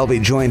 and I'll be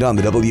joined on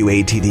the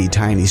WATD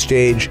Tiny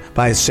Stage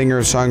by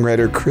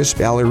singer-songwriter Chris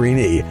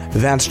Ballerini.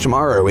 That's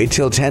tomorrow, 8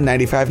 till 10,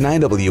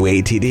 95.9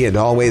 WATD, and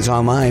always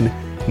online,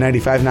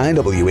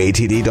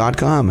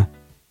 95.9WATD.com.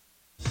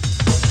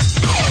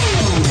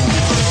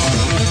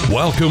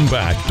 Welcome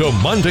back to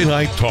Monday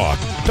Night Talk.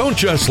 Don't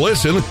just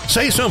listen,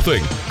 say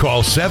something.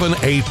 Call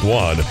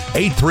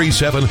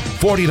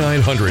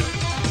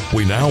 781-837-4900.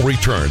 We now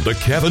return to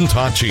Kevin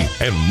Tachi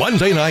and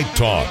Monday Night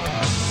Talk.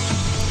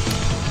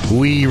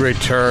 We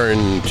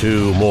return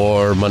to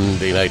more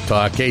Monday Night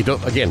Talk. Hey,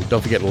 don't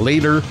forget,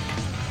 later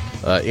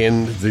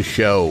in the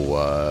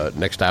show,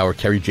 next hour,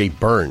 Kerry J.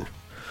 Byrne,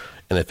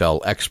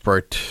 NFL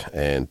expert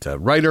and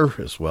writer,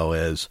 as well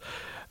as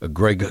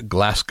Greg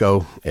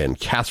Glasgow and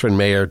Catherine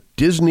Mayer,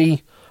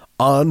 Disney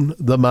on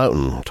the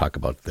Mountain. We'll talk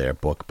about their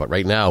book. But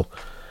right now,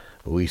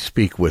 we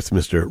speak with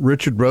Mr.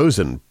 Richard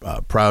Rosen,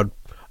 proud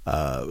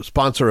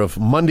sponsor of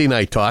Monday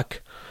Night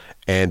Talk,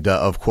 and,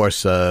 of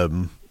course, a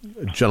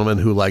gentleman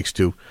who likes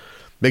to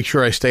make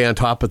sure I stay on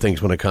top of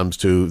things when it comes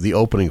to the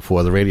opening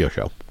for the radio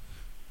show.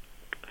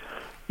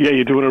 Yeah,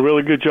 you're doing a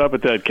really good job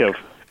at that, Kev.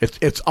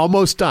 It's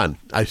almost done.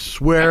 I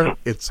swear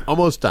it's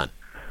almost done.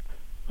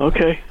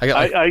 Okay.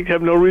 I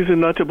have no reason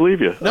not to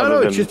believe you.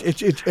 No,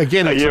 it's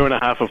again, a year and a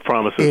half of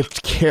promises.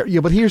 Yeah,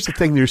 but here's the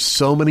thing. There's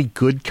so many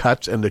good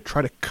cuts, and to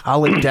try to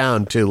cull it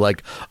down to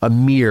like a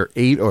mere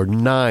 8 or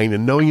 9,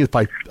 and knowing if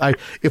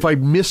I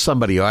miss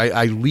somebody or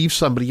I leave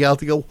somebody out,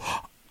 they go,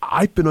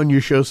 I've been on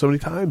your show so many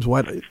times.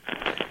 What?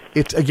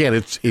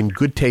 It's in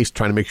good taste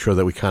trying to make sure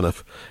that we kind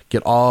of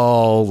get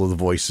all of the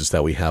voices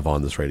that we have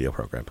on this radio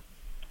program.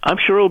 I'm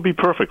sure it'll be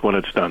perfect when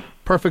it's done.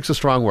 Perfect's a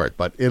strong word,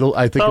 but it'll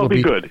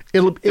be good.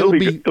 It'll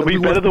be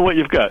better than what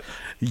you've got.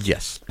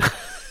 Yes.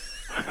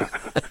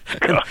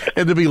 And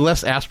there'll be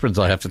less aspirins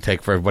I'll have to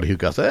take for everybody who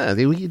goes, what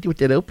do you do with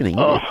that opening?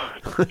 Oh,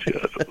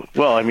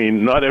 well, I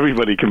mean, not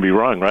everybody can be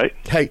wrong, right?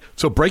 Hey,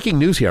 so breaking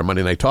news here on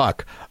Monday Night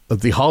Talk.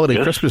 The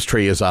holiday Christmas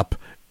tree is up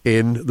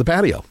in the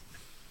patio.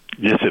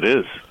 Yes, it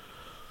is.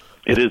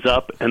 It is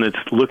up, and it's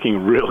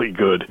looking really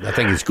good. I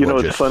think it's gorgeous. You know,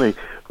 it's funny.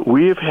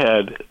 We've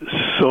had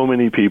so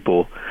many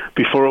people,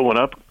 before it went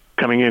up,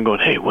 coming in going,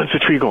 hey, when's the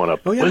tree going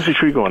up? Oh, yeah. When's the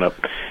tree going up?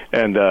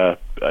 And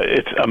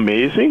it's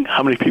amazing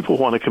how many people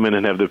want to come in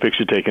and have their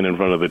picture taken in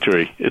front of the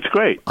tree. It's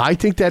great. I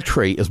think that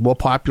tree is more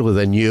popular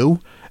than you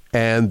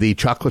and the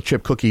chocolate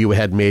chip cookie you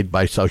had made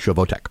by Social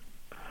Votech.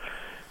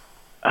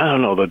 I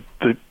don't know.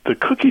 The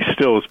cookie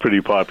still is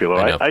pretty popular.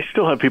 I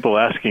still have people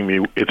asking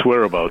me its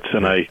whereabouts,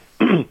 and I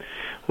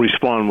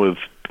respond with,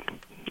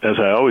 as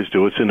I always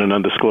do, it's in an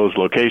undisclosed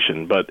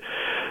location. But,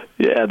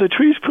 yeah, the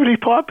tree's pretty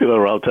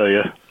popular, I'll tell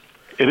you.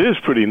 It is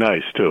pretty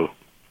nice, too.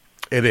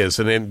 It is,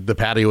 and then the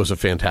patio is a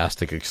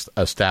fantastic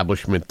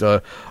establishment.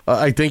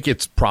 I think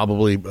it's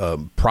probably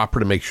proper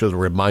to make sure to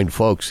remind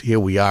folks, here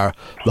we are,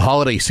 the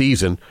holiday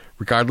season,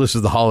 regardless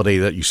of the holiday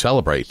that you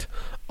celebrate.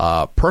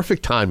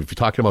 Perfect time, if you're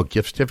talking about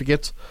gift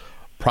certificates,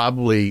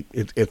 probably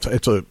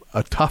it's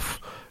a tough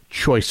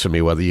choice for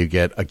me whether you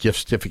get a gift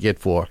certificate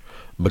for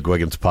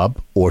McGuigan's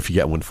Pub or if you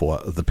get one for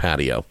the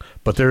patio.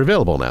 But they're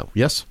available now,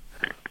 yes?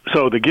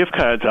 So the gift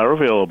cards are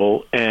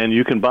available, and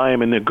you can buy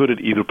them, and they're good at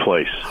either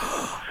place.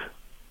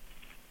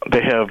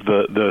 They have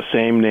the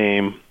same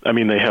name. I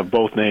mean, they have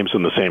both names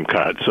on the same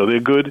card. So they're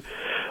good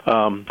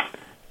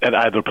at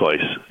either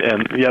place.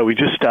 And, yeah, we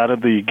just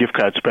started the gift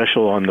card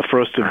special on the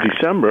 1st of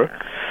December.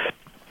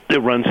 It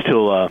runs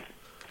till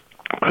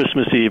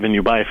Christmas Eve, and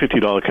you buy a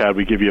 $50 card,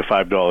 we give you a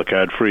 $5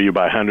 card free. You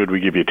buy 100, we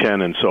give you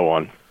 10, and so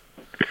on.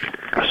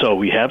 So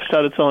we have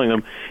started selling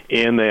them,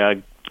 and they are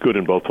good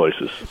in both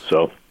places.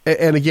 So,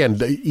 and again,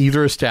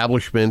 either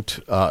establishment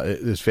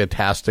is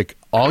fantastic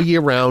all year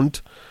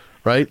round,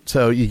 right?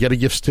 So you get a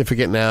gift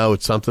certificate now.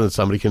 It's something that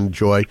somebody can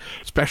enjoy,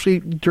 especially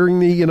during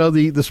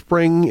the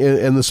spring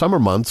and the summer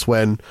months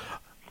when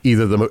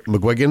either the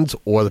McGuigan's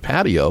or the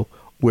patio,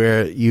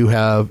 where you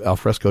have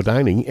alfresco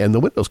dining and the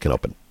windows can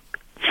open.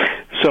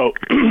 So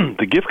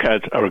the gift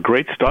cards are a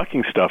great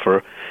stocking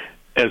stuffer,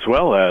 as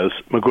well as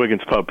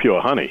McGuigan's Pub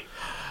Pure Honey.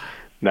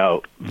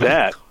 Now,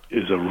 that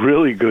is a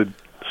really good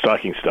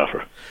stocking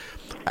stuffer.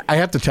 I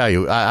have to tell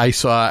you, I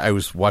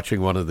was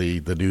watching one of the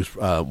news,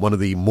 one of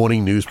the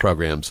morning news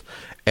programs,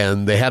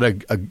 and they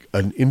had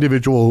an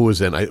individual who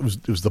was in. It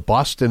was the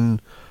Boston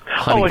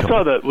Honey Company.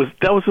 Saw that.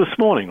 That was this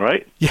morning,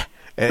 right? Yeah,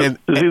 and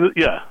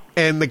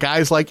the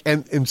guy's like,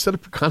 and instead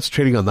of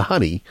concentrating on the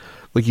honey,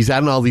 like he's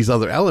adding all these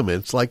other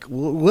elements. Like,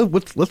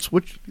 let's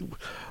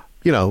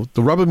the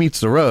rubber meets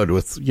the road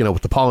with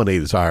what the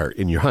pollinators are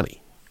in your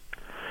honey.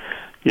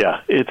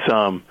 Yeah, it's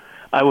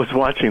I was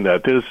watching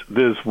that.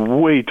 There's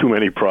way too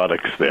many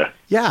products there.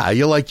 Yeah,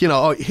 you're like,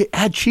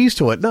 add cheese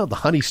to it. No, the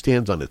honey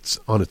stands on its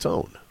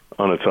own.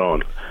 On its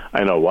own.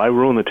 I know. Why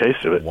ruin the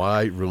taste of it?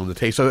 Why ruin the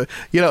taste? So,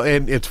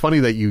 and it's funny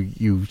that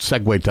you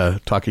segued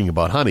to talking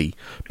about honey,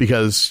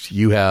 because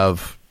you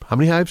have how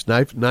many hives?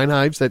 9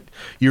 hives that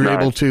you're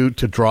able to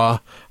draw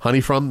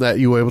honey from, that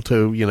you were able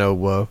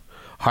to,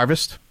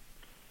 harvest?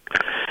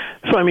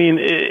 So, I mean,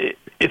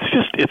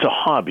 it's a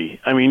hobby.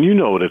 I mean, you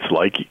know what it's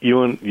like.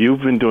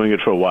 You've been doing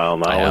it for a while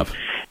now. I have.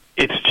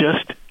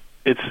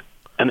 It's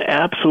an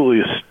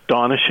absolutely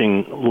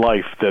astonishing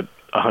life that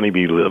a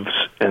honeybee lives,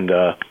 and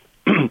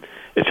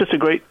it's just a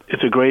great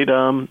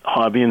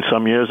hobby. In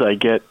some years, I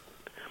get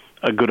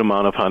a good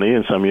amount of honey,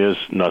 and some years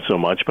not so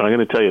much. But I'm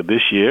going to tell you,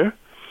 this year,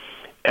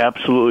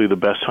 absolutely the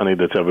best honey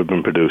that's ever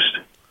been produced.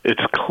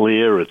 It's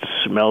clear. It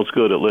smells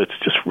good. It's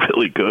just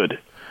really good.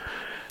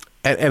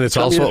 And it's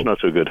also not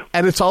so good.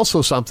 And it's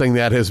also something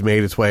that has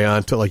made its way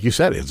onto, like you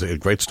said, it's a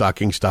great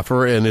stocking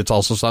stuffer, and it's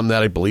also something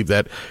that I believe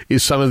that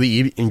is some of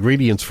the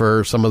ingredients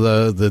for some of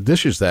the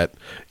dishes that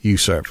you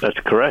serve. That's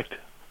correct.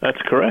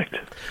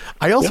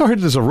 I also heard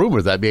there's a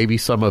rumor that maybe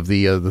some of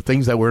the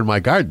things that were in my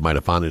garden might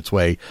have found its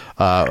way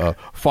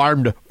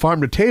farm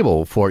to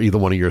table for either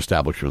one of your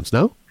establishments.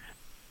 No?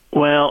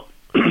 Well,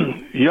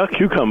 your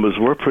cucumbers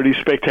were pretty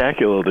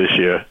spectacular this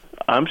year.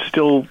 I'm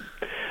still.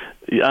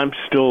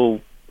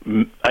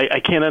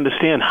 I can't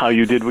understand how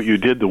you did what you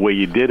did the way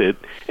you did it,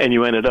 and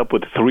you ended up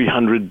with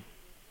 300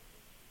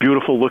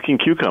 beautiful-looking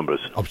cucumbers.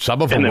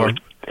 Some of them were.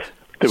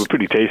 They were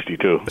pretty tasty,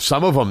 too.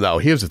 Some of them, though,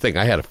 here's the thing.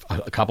 I had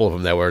a couple of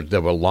them that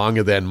were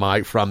longer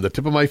than from the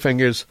tip of my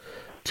fingers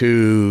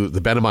to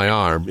the bend of my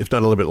arm, if not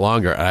a little bit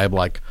longer. And I'm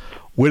like,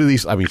 where do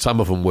these, I mean,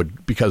 some of them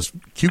would, because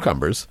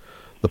cucumbers,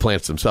 the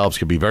plants themselves,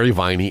 can be very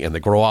viney, and they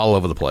grow all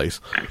over the place.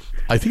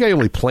 I think I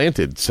only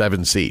planted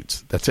 7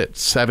 seeds. That's it,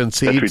 7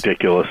 seeds. That's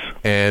ridiculous.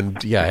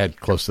 And, yeah, I had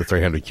close to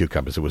 300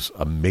 cucumbers. It was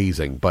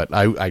amazing. But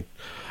I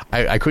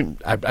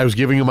couldn't, I was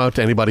giving them out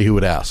to anybody who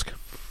would ask.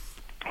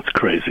 It's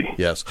crazy.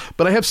 Yes.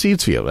 But I have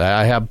seeds for you.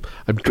 I'm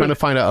trying to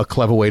find a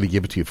clever way to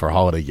give it to you for a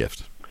holiday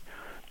gift.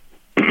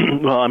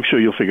 Well, I'm sure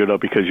you'll figure it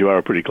out because you are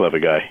a pretty clever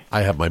guy.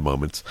 I have my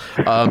moments.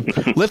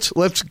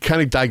 Let's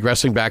kind of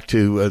digressing back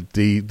to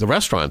the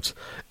restaurants.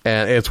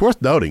 And it's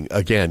worth noting,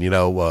 again,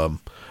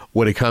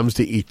 when it comes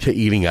to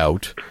eating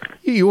out,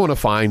 you want to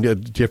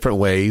find different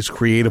ways,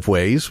 creative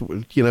ways,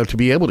 to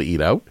be able to eat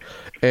out.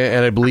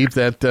 And I believe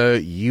that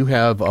you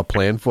have a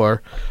plan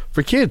for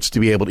kids to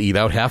be able to eat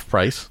out half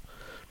price.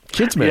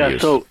 Kids menus. Yeah,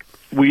 so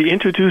we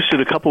introduced it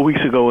a couple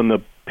weeks ago in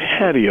the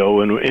patio,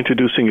 and we're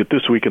introducing it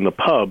this week in the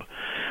pub.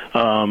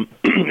 And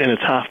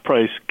it's half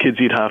price. Kids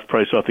eat half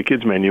price off the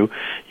kids menu,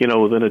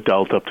 with an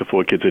adult up to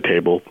 4 kids a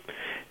table.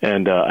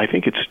 And I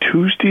think it's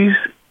Tuesdays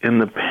in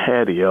the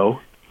patio,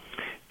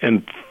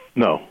 Tuesdays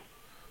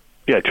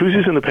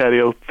in the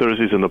patio,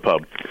 Thursdays in the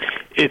pub.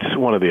 It's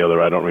one or the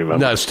other. I don't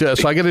remember. No,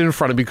 so I get it in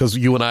front of me because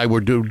you and I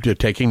were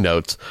taking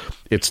notes.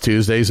 It's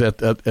Tuesdays at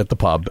the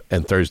pub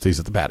and Thursdays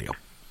at the patio.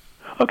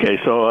 Okay,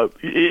 so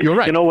you're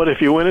right. You know what? If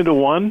you went into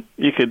one,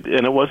 you could,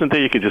 and it wasn't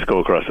there, you could just go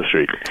across the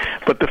street.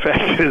 But the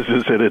fact is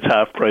that it's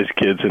half price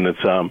kids, and it's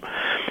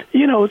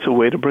it's a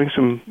way to bring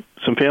some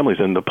families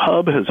in. The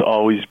pub has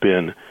always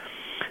been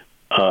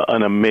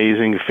an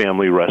amazing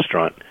family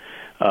restaurant.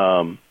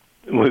 We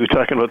were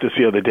talking about this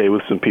the other day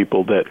with some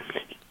people that,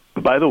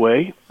 by the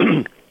way,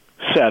 this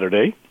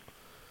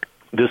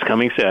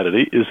coming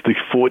Saturday, is the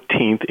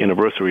 14th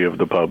anniversary of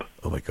the pub.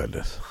 Oh, my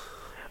goodness.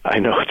 I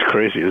know, it's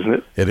crazy, isn't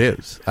it? It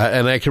is.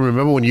 And I can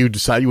remember when you were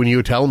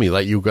telling me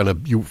that you were going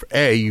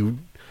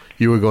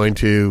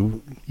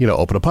to,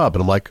 open a pub.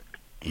 And I'm like,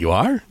 you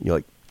are? You're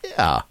like,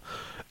 yeah.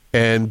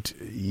 And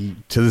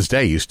to this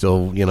day, you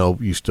still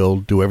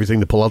do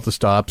everything to pull out the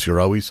stops. You're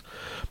always,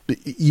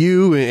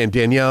 you and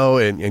Danielle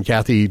and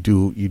Kathy, you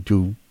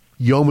do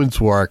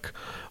yeoman's work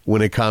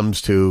when it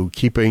comes to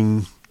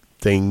keeping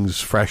things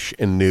fresh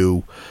and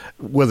new,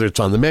 whether it's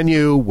on the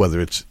menu,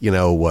 whether it's,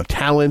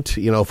 talent,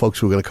 folks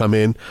who are going to come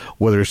in,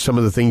 whether it's some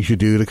of the things you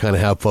do to kind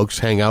of have folks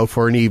hang out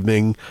for an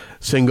evening,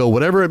 single,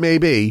 whatever it may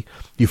be,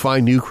 you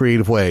find new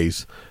creative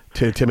ways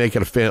to make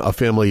it a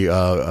family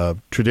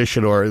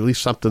tradition, or at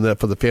least something that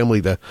for the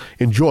family to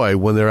enjoy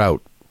when they're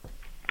out.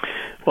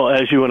 Well,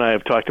 as you and I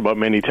have talked about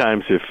many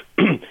times, if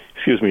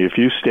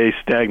you stay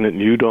stagnant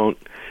and you don't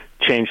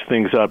change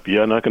things up,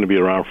 you're not going to be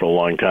around for a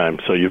long time.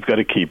 So you've got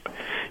to keep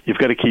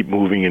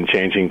moving and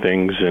changing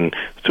things, and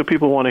so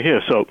people want to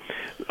hear. So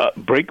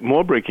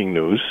more breaking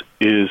news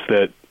is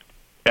that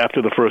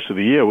after the first of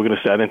the year, we're going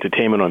to start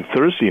entertainment on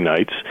Thursday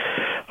nights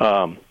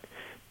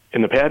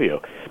in the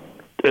patio,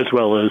 as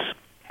well as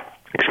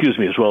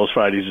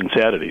Fridays and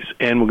Saturdays.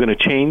 And we're going to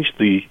change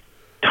the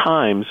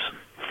times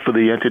for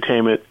the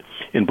entertainment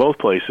in both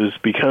places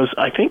because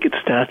I think it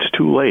starts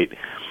too late.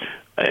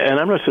 And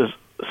I'm not just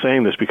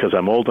saying this because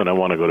I'm old and I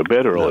want to go to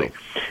bed early. No.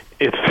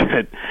 It's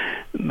that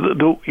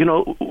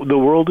the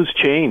world has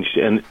changed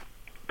and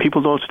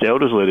people don't stay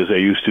out as late as they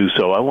used to.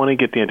 So I want to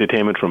get the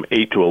entertainment from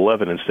 8 to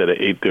 11 instead of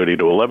 8:30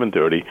 to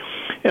 11:30,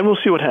 and we'll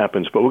see what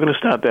happens. But we're going to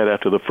start that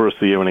after the first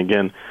of the year, and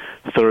again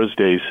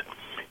Thursdays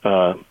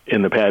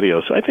in the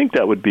patio. So I think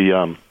that would be it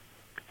would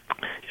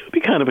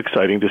be kind of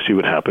exciting to see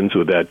what happens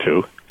with that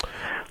too.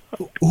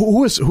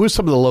 Who is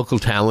some of the local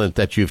talent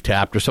that you've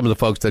tapped, or some of the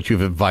folks that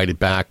you've invited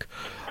back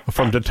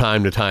from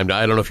time to time?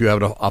 I don't know if you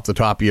have it off the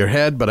top of your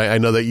head, but I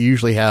know that you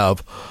usually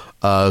have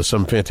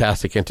some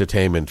fantastic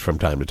entertainment from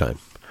time to time.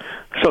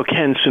 So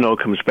Ken Snow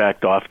comes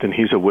back often.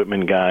 He's a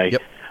Whitman guy.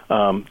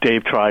 Yep.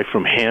 Dave Try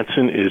from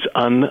Hanson is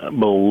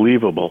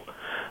unbelievable.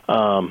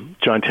 John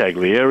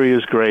Taglieri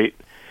is great.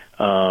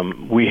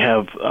 We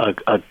have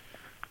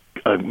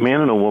a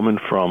man and a woman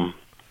from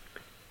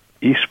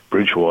East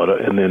Bridgewater,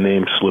 and their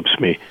name slips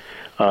me.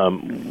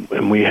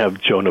 And we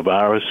have Joe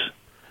Navarez.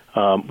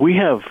 We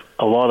have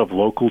a lot of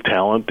local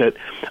talent that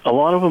a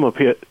lot of them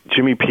appear.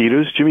 Jimmy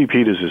Peters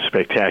is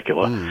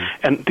spectacular.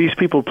 And these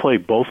people play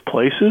both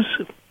places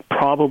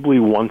probably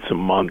once a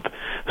month.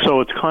 So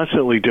it's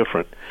constantly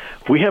different.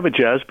 We have a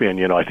jazz band,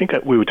 I think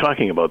we were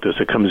talking about this.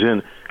 It comes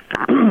in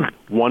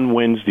one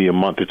Wednesday a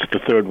month. It's the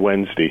third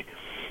Wednesday.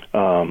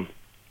 And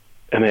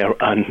they are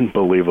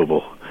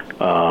unbelievable.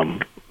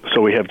 So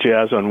we have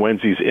jazz on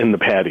Wednesdays in the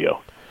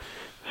patio.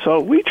 So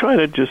we try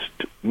to just,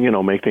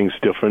 make things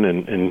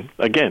different and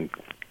again,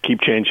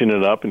 keep changing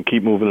it up and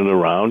keep moving it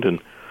around and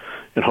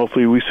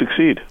hopefully we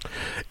succeed.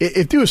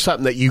 If there was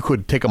something that you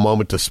could take a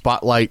moment to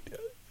spotlight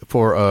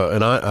for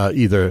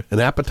either an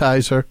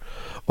appetizer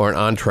or an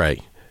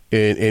entree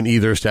in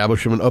either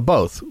establishment or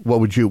both, what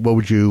would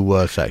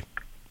you say?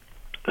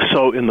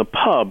 So in the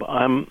pub,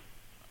 I'm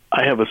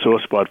I have a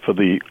sore spot for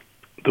the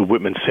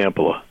Whitman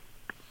sampler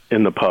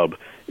in the pub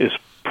is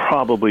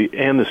probably,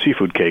 and the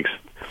seafood cakes.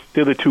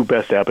 They're the two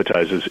best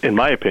appetizers, in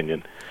my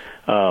opinion,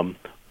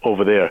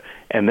 over there.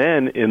 And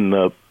then in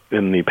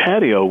the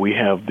patio, we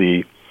have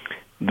the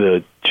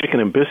chicken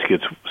and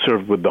biscuits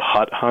served with the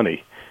hot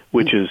honey,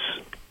 which is,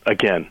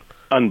 again,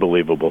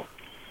 unbelievable.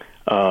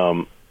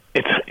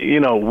 It's,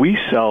 we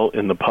sell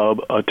in the pub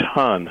a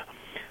ton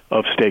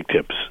of steak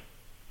tips.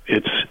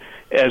 It's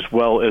as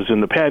well as in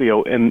the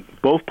patio, and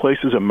both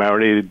places are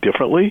marinated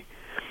differently,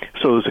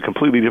 so there's a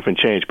completely different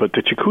change. But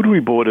the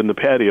charcuterie board in the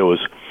patio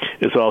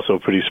is also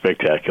pretty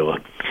spectacular.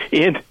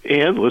 And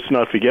let's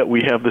not forget,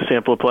 we have the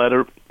sampler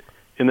platter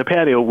in the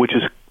patio, which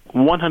is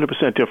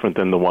 100% different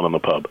than the one on the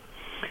pub.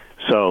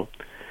 So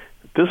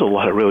there's a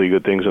lot of really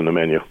good things on the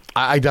menu.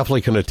 I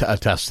definitely can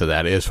attest to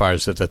that as far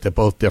as that they're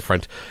both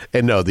different.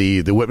 And no,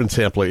 the Whitman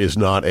sampler is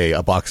not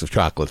a box of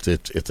chocolates.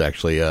 It's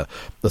actually,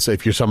 let's say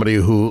if you're somebody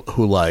who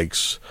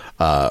likes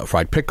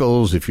fried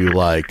pickles, if you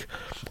like,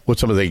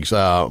 what's some of the things,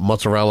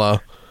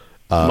 mozzarella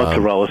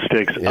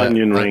sticks,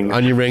 onion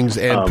rings,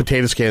 and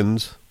potato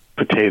skins.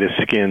 Potato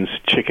skins,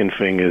 chicken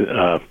fingers,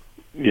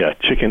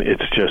 chicken.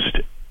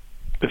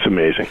 It's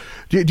amazing.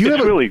 Do you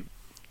have really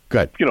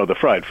good? The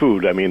fried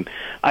food. I mean,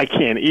 I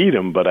can't eat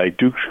them, but I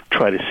do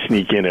try to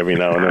sneak in every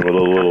now and then with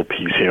a little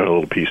piece here and a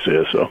little piece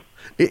there. So,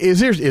 is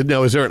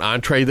there an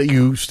entree that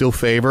you still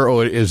favor,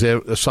 or is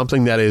there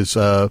something that is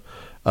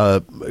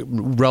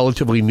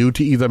relatively new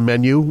to either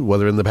menu,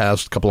 whether in the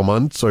past couple of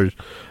months or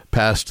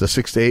past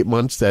 6 to 8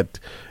 months that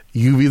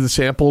you've either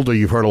sampled or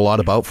you've heard a lot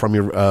about from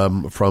your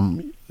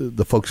from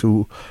the folks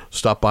who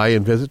stop by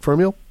and visit for a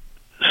meal?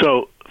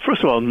 So,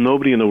 first of all,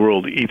 nobody in the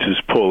world eats as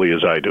poorly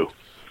as I do,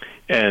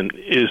 and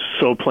is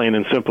so plain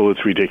and simple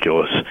it's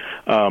ridiculous.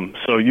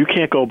 So you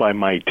can't go by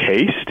my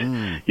taste.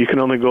 You can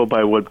only go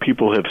by what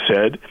people have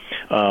said.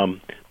 The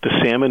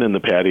salmon in the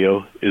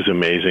patio is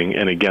amazing,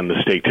 and again,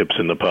 the steak tips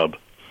in the pub.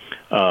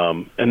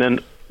 And then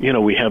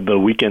we have the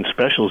weekend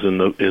specials in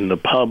the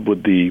pub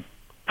with the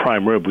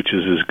prime rib, which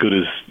is as good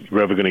as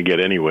you're ever going to get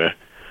anywhere.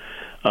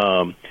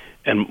 And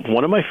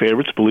one of my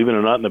favorites, believe it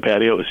or not, in the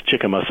patio is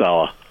chicken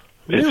masala.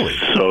 Really?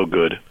 It's so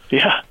good.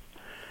 Yeah,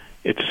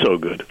 it's so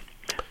good.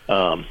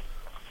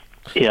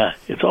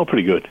 It's all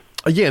pretty good.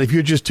 Again, if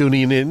you're just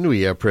tuning in,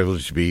 we are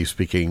privileged to be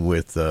speaking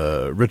with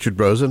Richard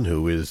Rosen,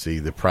 who is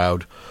the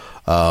proud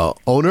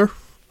owner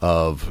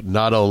of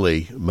not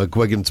only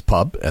McGuigan's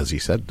Pub, as he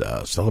said,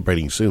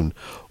 celebrating soon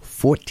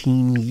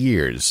 14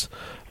 years,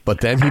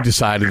 but then he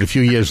decided a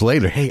few years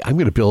later, hey, I'm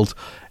going to build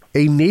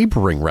a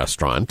neighboring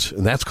restaurant,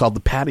 and that's called the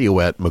Patio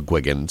at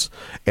McGuigan's,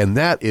 and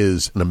that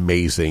is an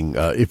amazing,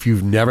 if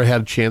you've never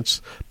had a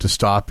chance to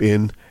stop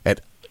in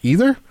at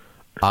either,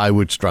 I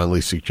would strongly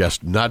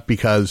suggest, not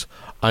because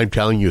I'm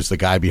telling you as the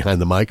guy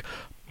behind the mic,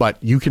 but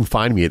you can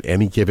find me at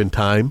any given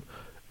time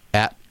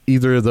at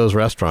either of those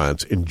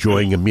restaurants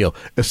enjoying a meal,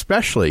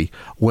 especially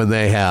when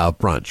they have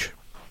brunch.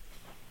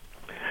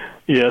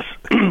 Yes,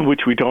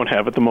 which we don't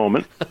have at the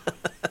moment.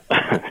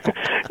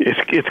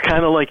 It's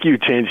kind of like you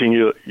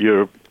changing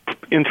your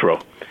intro.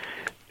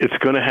 It's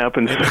going to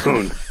happen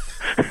soon.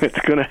 It's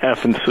going to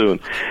happen soon.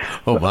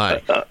 Oh,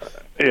 my.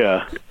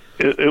 Yeah,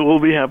 it will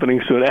be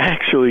happening soon.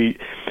 Actually,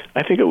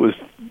 I think it was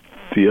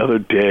the other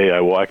day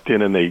I walked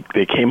in and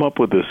they came up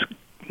with this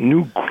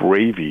new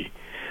gravy,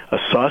 a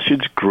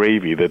sausage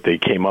gravy that they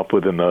came up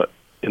with in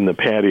the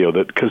patio,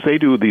 that because they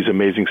do these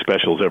amazing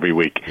specials every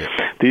week. Yeah.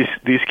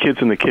 These kids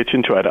in the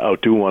kitchen try to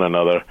outdo one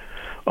another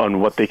on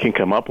what they can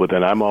come up with,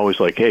 and I'm always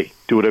like, hey,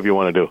 do whatever you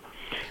want to do.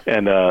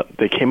 And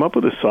they came up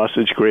with a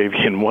sausage gravy,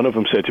 and one of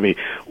them said to me,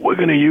 we're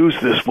going to use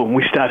this when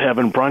we start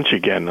having brunch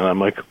again. And I'm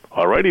like,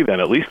 all righty then.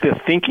 At least they're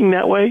thinking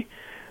that way.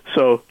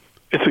 So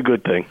it's a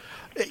good thing.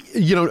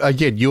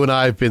 Again, you and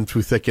I have been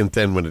through thick and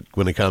thin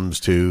when it comes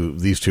to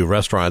these two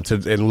restaurants,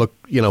 and look,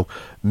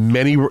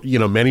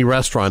 many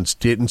restaurants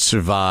didn't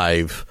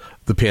survive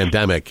the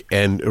pandemic,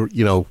 and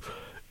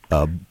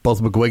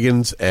both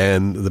McGuigan's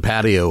and the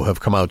Patio have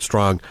come out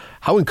strong.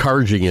 How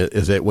encouraging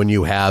is it when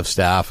you have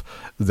staff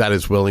that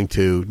is willing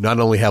to not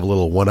only have a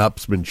little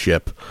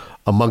one-upsmanship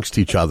amongst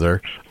each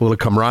other, a little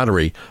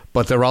camaraderie,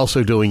 but they're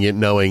also doing it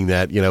knowing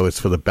that it's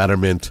for the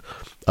betterment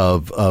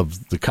of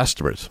the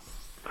customers.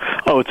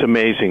 Oh, it's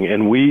amazing,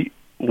 and we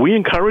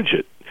encourage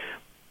it.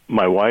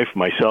 My wife,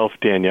 myself,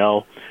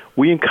 Danielle,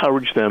 we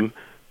encourage them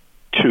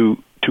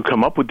to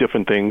come up with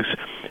different things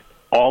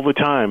all the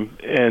time.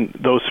 And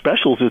those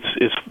specials,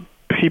 it's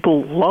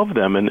people love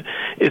them, and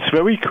it's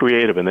very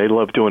creative, and they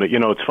love doing it.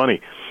 It's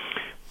funny.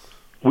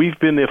 We've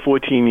been there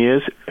 14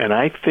 years, and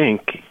I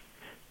think,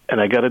 and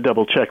I got to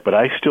double check, but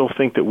I still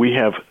think that we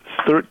have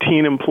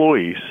 13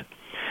 employees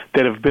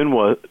that have been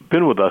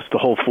with us the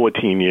whole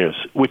 14 years,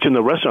 which in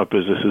the restaurant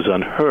business is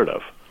unheard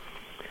of.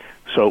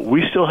 So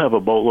we still have a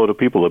boatload of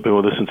people that have been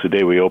with us since the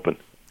day we opened.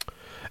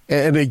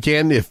 And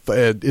again, if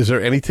is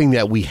there anything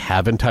that we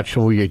haven't touched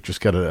on? We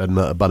just got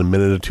about a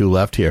minute or two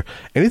left here.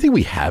 Anything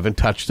we haven't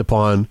touched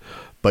upon,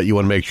 but you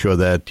want to make sure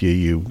that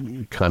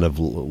you kind of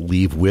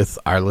leave with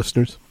our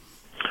listeners?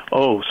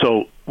 Oh,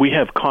 so we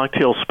have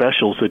cocktail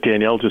specials that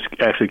Danielle just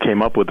actually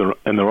came up with,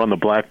 and they're on the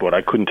blackboard.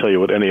 I couldn't tell you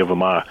what any of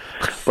them are,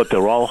 but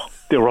they're all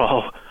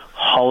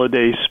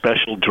holiday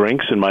special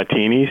drinks and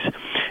martinis,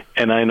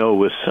 and I know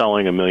we're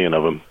selling 1 million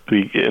of them,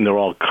 and they're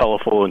all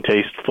colorful and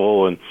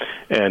tasteful, and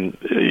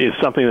it's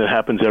something that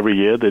happens every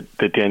year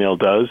that Danielle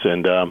does,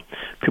 and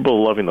people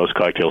are loving those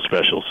cocktail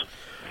specials.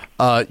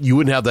 You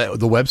wouldn't have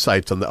the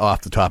websites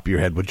off the top of your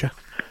head, would you?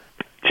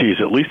 Geez,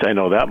 at least I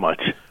know that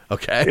much.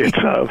 Okay.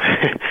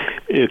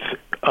 It's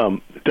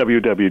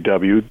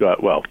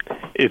www.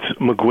 It's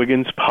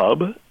McGuigan's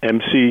Pub,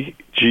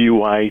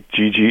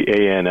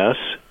 McGuiggans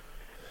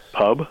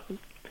Pub,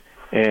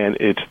 and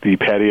it's the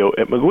patio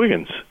at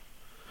McGuigan's.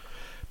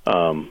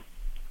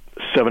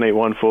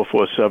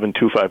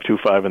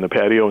 781-447-2525 in the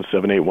patio, and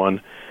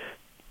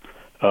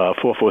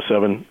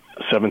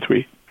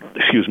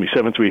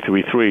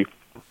 747-7333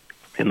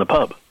 in the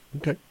pub.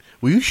 Okay.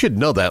 Well, you should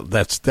know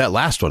that's that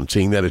last one,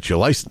 seeing that it's your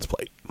license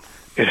plate.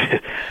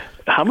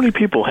 How many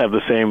people have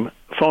the same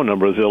phone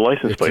number as their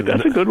license plate?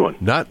 That's a good one.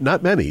 Not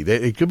many.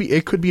 It could be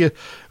a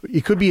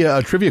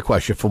trivia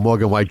question for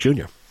Morgan White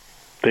Jr.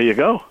 There you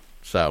go.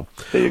 So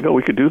there you go.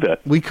 We could do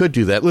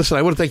that. Listen,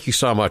 I want to thank you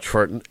so much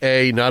for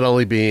not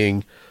only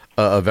being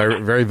a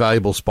very, very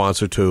valuable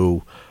sponsor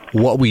to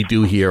what we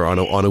do here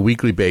on a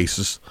weekly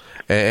basis,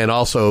 and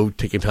also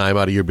taking time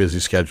out of your busy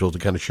schedule to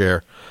kind of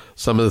share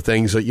some of the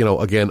things that,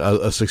 again,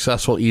 a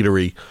successful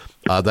eatery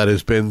that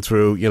has been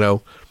through,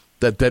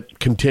 that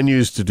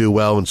continues to do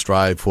well and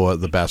strive for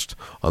the best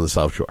on the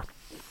South Shore.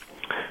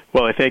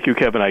 Well, I thank you,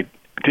 Kevin. I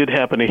did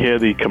happen to hear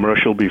the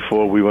commercial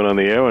before we went on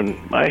the air, and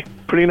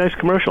pretty nice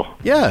commercial.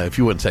 Yeah, if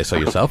you wouldn't say so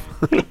yourself.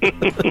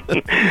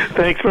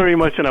 Thanks very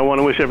much, and I want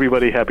to wish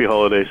everybody happy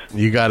holidays.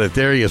 You got it.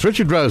 There he is,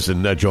 Richard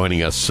Rosen,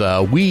 joining us.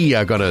 We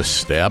are going to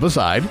step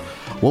aside.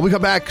 When we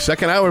come back,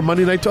 second hour,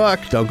 Monday Night Talk.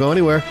 Don't go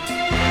anywhere.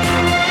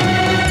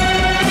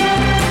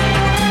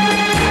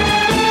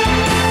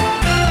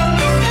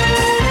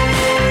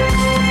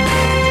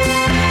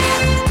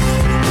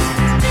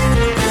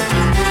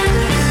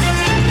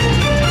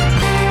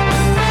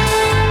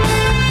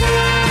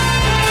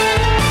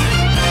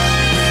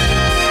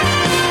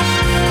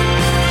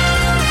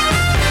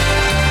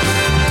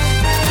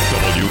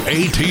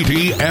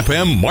 WATD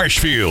FM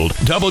Marshfield,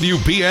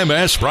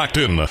 WBMS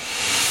Brockton.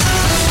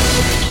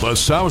 The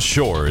South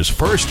Shore's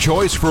first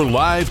choice for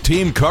live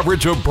team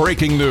coverage of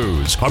breaking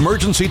news,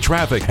 emergency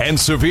traffic, and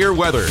severe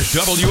weather.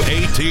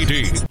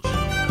 WATD.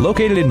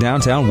 Located in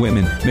downtown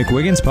Whitman,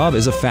 McGuigan's Pub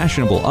is a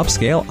fashionable,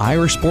 upscale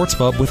Irish sports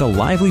pub with a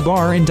lively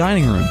bar and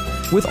dining room.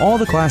 With all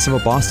the class of a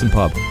Boston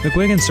pub,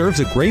 McGuigan's serves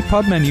a great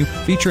pub menu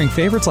featuring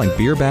favorites like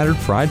beer-battered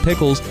fried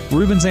pickles,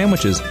 Reuben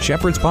sandwiches,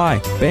 shepherd's pie,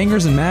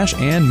 bangers and mash,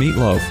 and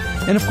meatloaf.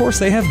 And of course,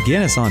 they have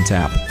Guinness on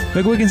tap.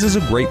 McGuigan's is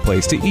a great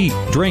place to eat,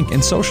 drink,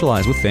 and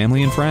socialize with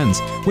family and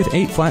friends. With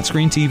 8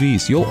 flat-screen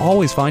TVs, you'll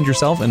always find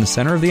yourself in the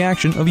center of the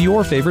action of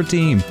your favorite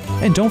team.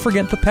 And don't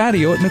forget the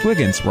patio at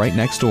McGuigan's right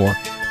next door.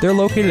 They're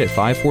located at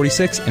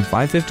 546 and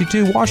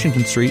 552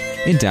 Washington Street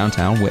in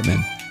downtown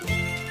Whitman.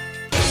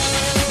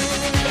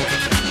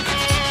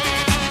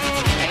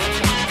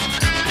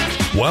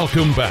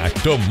 Welcome back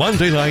to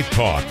Monday Night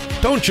Talk.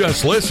 Don't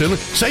just listen,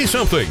 say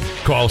something.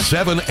 Call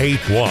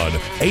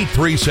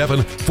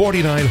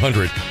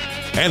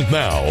 781-837-4900. And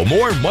now,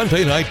 more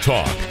Monday Night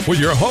Talk with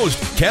your host,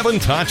 Kevin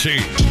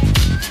Tocci.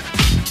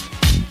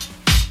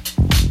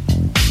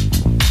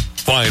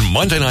 Find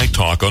Monday Night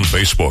Talk on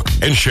Facebook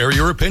and share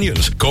your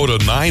opinions. Go to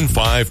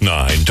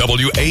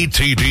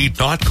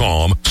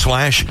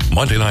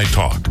 959watd.com/Monday Night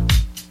Talk.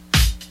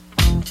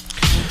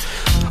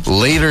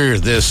 Later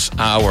this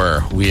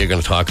hour, we are going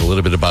to talk a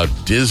little bit about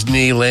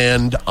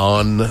Disneyland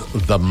on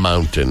the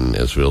Mountain,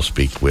 as we'll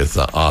speak with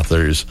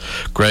authors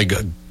Greg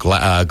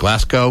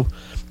Glasgow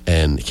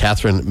and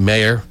Catherine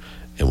Mayer,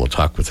 and we'll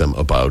talk with them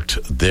about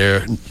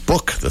their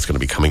book that's going to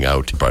be coming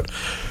out. But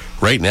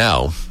right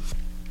now,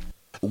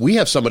 we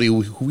have somebody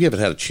who we haven't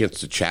had a chance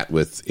to chat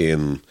with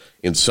in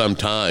some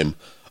time,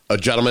 a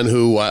gentleman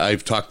who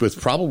I've talked with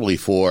probably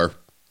for,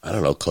 I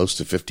don't know, close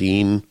to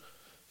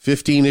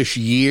 15-ish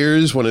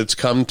years when it's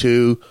come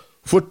to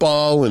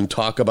football, and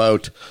talk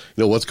about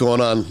what's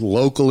going on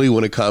locally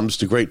when it comes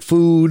to great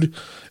food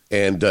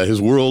and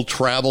his world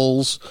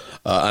travels.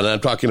 And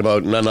I'm talking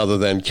about none other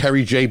than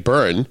Kerry J.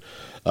 Byrne.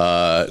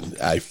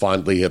 I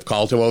fondly have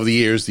called him over the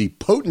years the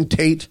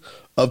potentate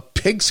of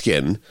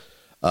pigskin.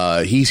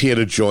 He's here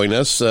to join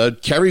us.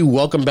 Kerry,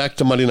 welcome back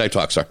to Monday Night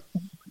Talk, sir.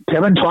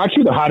 Kevin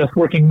Tocci, the hottest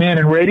working man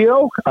in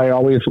radio. I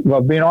always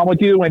love being on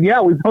with you. And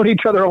yeah, we've known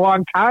each other a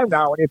long time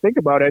now when you think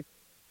about it.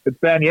 It's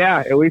been,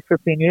 at least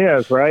 15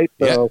 years, right?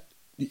 So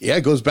yeah,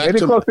 it goes back maybe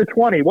to close to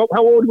 20.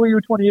 How old were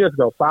you 20 years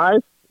ago?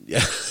 5?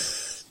 Yeah,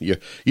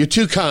 you're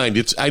too kind.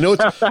 I know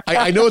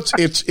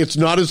it's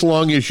not as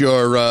long as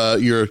your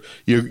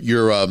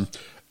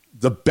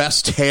the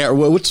best hair.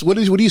 What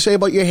do you say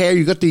about your hair?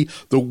 You got the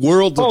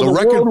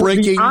record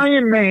breaking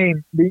Iron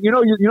Man. You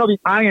know the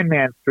Iron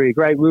Man streak,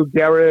 right? Luke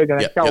Gehrig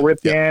and Cal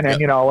Ripken and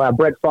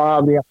Brett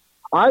Favre.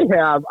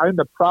 I'm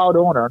the proud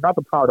owner, not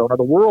the proud owner.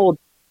 The world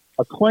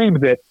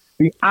acclaims it.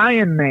 The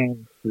Iron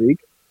Man streak.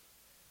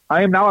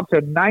 I am now up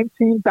to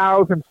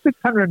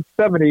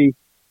 19,670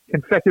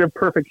 consecutive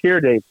perfect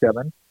hair days,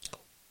 Kevin.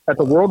 That's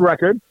a world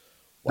record.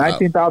 Wow.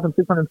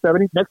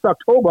 19,670. Next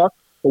October,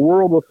 the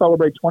world will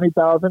celebrate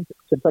 20,000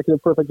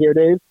 consecutive perfect hair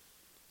days,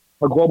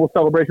 a global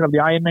celebration of the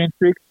Ironman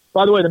streak.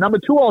 By the way, the number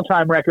 2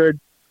 all-time record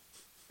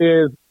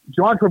is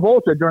John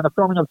Travolta during the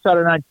filming of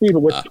Saturday Night Fever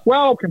with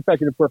 12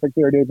 consecutive perfect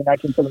hair days in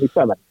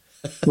 1977.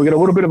 We get a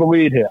little bit of a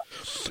lead here.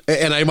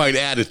 And I might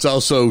add, it's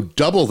also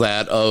double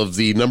that of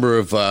the number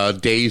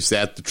of days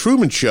that The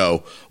Truman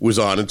Show was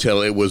on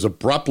until it was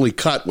abruptly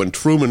cut when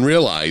Truman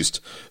realized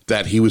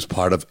that he was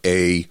part of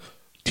a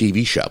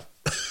TV show.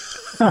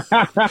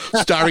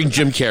 Starring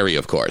Jim Carrey,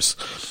 of course.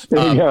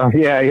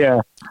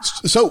 Yeah.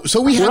 So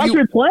we have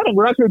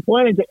We're actually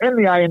planning to end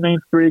the Ironman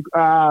streak.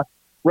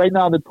 Right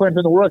now, the plans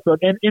in the works. But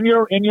in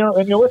your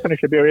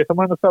listenership area,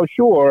 somewhere on the South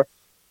Shore,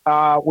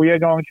 we are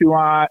going to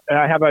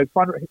have a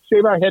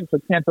shave our heads for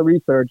cancer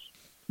research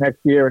next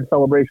year in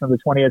celebration of the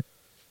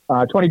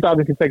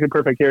 20,000 consecutive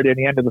perfect hair day at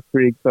the end of the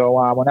streak. So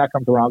when that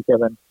comes around,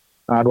 Kevin,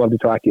 I'd love to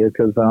talk to you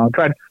because I'm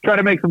trying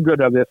to make some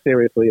good of this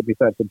seriously,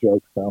 besides the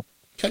joke. So.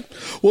 Okay.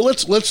 Well,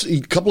 let's a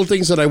couple of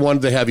things that I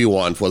wanted to have you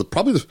on for.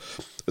 Probably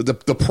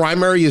the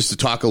primary is to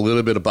talk a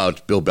little bit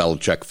about Bill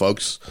Belichick,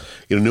 folks.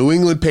 New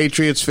England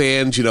Patriots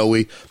fans.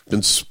 We've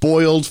been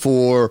spoiled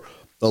for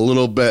a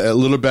little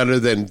better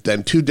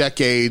than 2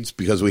 decades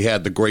because we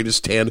had the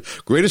greatest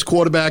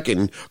quarterback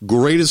and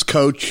greatest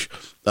coach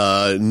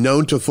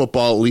known to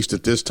football, at least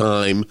at this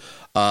time.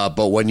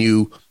 But when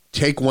you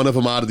take one of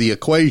them out of the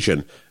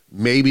equation,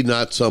 maybe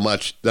not so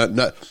much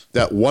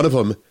that one of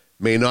them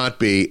may not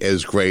be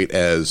as great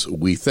as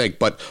we think.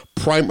 But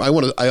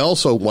I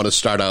also want to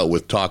start out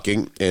with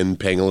talking and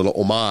paying a little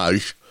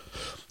homage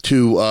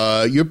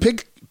to your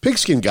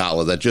pigskin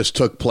gala that just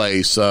took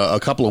place a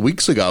couple of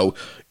weeks ago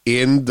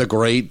in the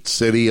great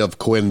city of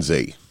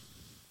Quincy.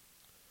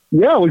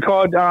 Yeah, we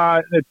call it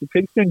it's the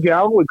Pigskin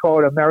Gala. We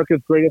call it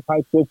America's greatest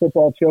high school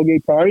football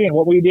tailgate party. And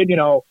what we did,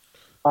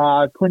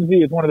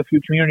 Quincy is one of the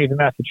few communities in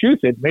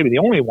Massachusetts, maybe the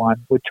only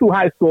one, with 2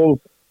 high schools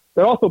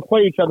that also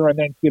play each other on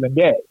Thanksgiving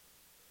Day.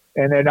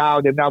 And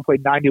they've now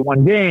played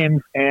 91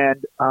 games,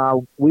 and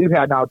we've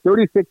had now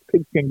 36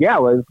 Pigskin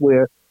Galas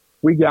where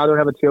we gather and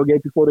have a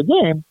tailgate before the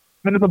game.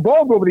 And it's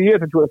evolved over the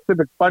years into a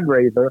civic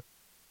fundraiser.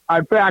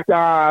 In fact,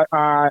 I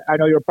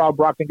know you're a proud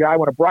Brockton guy.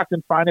 One of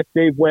Brockton's finest,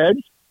 Dave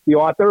Wedge, the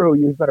author, who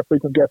you've been a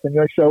frequent guest on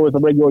your show, is a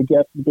regular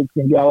guest in the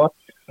Pigskin Gala.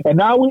 And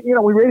now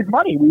we raise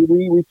money. We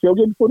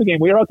tailgate before the game.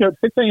 We are out there at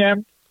 6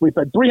 a.m. We've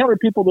had 300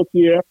 people this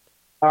year.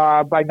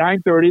 By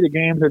 9:30, the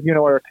games,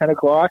 are at 10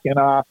 o'clock,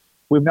 and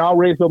we've now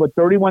raised over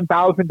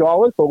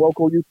 $31,000 for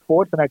local youth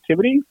sports and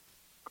activities.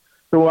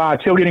 So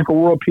tailgating for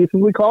world peace,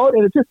 as we call it,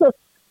 and it's just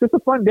a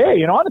fun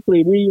day. And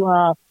honestly, we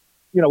now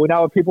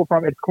have people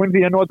from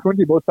Quincy and North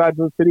Quincy, both sides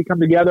of the city, come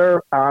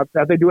together as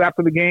they do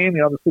after the game.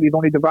 The city's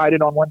only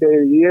divided on one day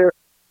a year.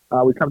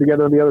 We come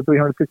together on the other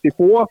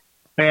 364,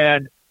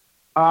 and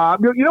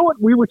you know what?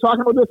 We were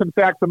talking about this. In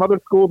fact, some other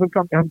schools have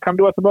come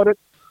to us about it.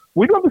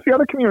 We'd love to see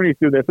other communities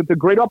do this. It's a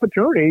great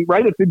opportunity,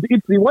 right? It's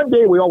the one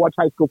day we all watch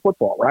high school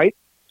football, right?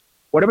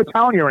 Whatever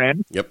town you're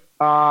in, yep.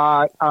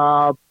 That's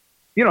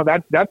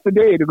the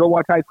day to go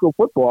watch high school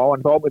football,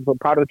 and it's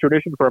part of the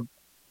tradition for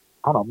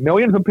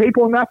millions of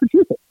people in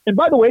Massachusetts. And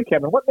by the way,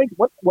 Kevin, what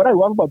I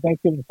love about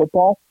Thanksgiving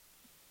football,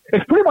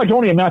 it's pretty much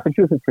only a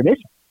Massachusetts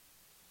tradition.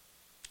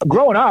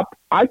 Growing up,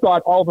 I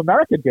thought all of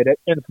America did it,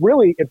 and it's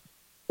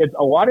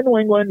a lot in New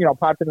England,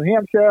 parts of New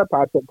Hampshire,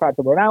 parts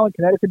of Rhode Island,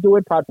 Connecticut do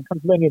it, parts of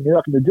Pennsylvania, New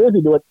York, and New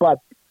Jersey do it, but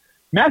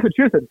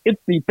Massachusetts,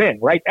 it's the thing,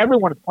 right?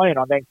 Everyone is playing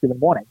on Thanksgiving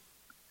morning.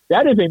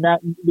 That is a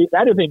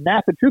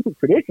Massachusetts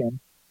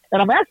tradition,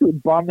 and I'm actually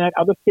bummed that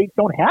other states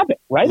don't have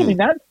it, right? I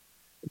mean,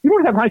 if you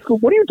don't have high school,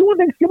 what are you doing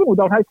Thanksgiving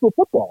without high school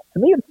football?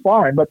 To me, it's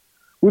foreign, but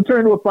we've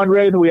turned into a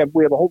fundraiser. We have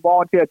a whole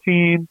volunteer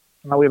team.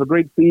 We have a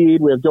great feed.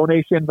 We have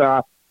donations.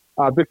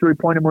 Victory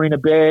Point in Marina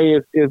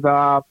Bay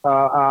provides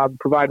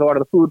a lot of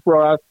the food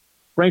for us.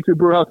 Braintree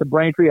Brewhouse in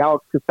Braintree,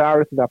 Alex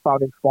Casares is our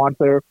founding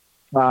sponsor.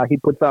 He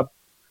puts up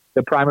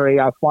the primary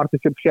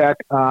sponsorship check.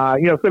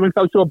 Civic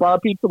South Shore Bar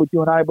Pizza, which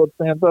you and I are both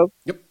fans of.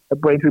 Yep. At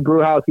Braintree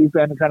Brewhouse, he's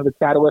been kind of the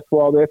catalyst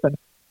for all this. And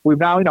we've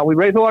now, we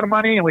raise a lot of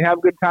money and we have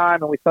a good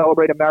time and we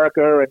celebrate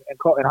America and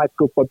high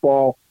school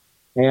football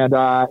and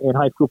in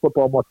high school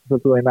football, more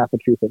specifically in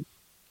Massachusetts.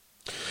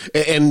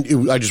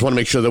 And I just want to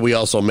make sure that we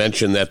also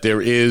mention that there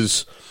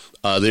is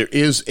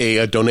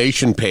a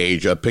donation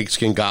page, a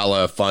Pigskin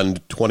Gala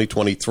Fund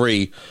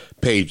 2023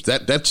 page.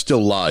 That's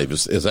still live.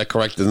 Is that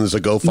correct? And there's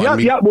a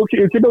GoFundMe? Yeah, we'll keep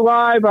it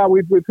live.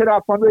 We've hit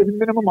our fundraising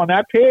minimum on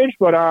that page,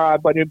 but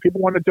if people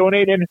want to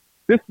donate, and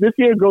this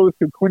year goes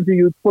to Quincy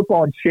Youth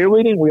Football and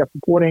Cheerleading. We are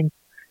supporting,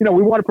 we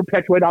want to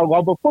perpetuate our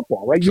love of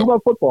football, right? Sure. You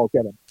love football,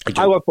 Kevin.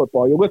 I love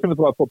football. Your listeners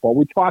love football.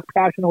 We talk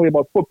passionately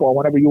about football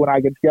whenever you and I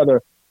get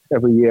together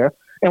every year,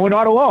 and we're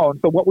not alone.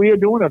 So what we are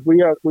doing is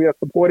we are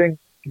supporting,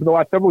 for the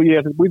last several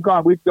years, we've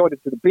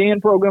donated to the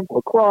band program,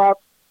 lacrosse,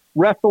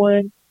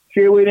 wrestling,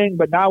 cheerleading,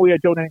 but now we are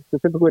donating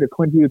specifically to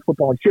Quincy Youth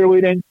Football and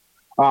Cheerleading.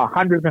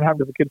 hundreds and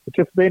hundreds of kids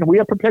participate, and we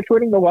are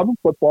perpetuating the love of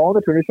football,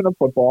 the tradition of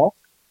football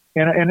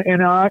in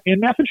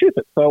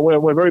Massachusetts. So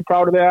we're very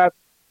proud of that.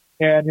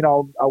 And, you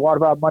know, a lot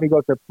of our money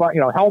goes to,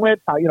 you know,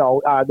 helmets,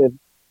 there's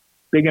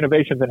big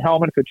innovations in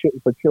helmets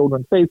for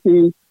children's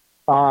safety.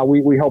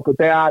 We help with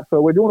that.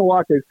 So we're doing a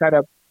lot to kind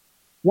of,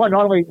 not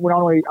only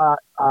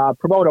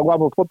promote a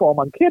love of football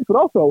among kids, but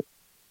also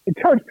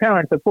encourage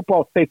parents that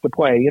football is safe to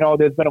play. You know,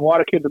 there's been a lot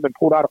of kids that have been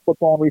pulled out of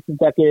football in recent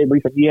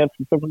years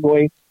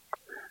specifically.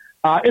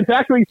 It's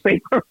actually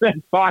safer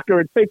than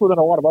soccer. It's safer than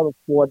a lot of other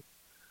sports.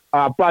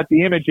 But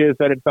the image is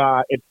that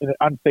it's an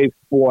unsafe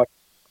sport.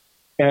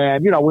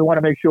 And, you know, we want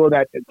to make sure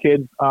that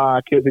kids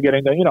are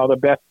getting the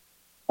best,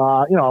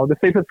 the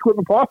safest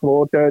equipment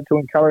possible to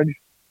encourage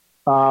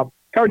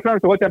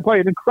parents to let them play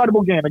an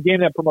incredible game, a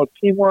game that promotes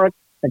teamwork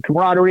and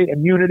camaraderie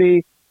and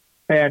unity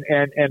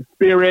and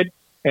spirit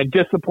and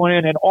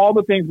discipline and all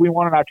the things we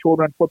want in our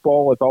children.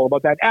 Football is all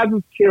about that. As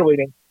is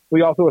cheerleading.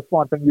 We also are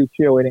sponsoring youth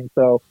cheerleading.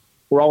 So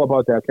we're all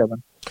about that,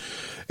 Kevin.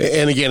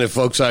 And again, if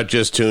folks are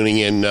just tuning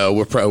in,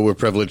 we're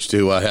privileged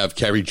to have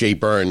Kerry J.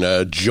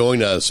 Byrne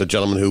join us, a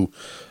gentleman who,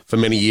 for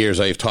many years,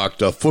 I've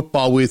talked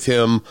football with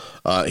him.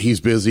 He's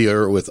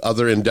busier with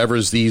other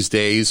endeavors these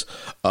days.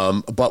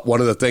 But one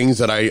of the things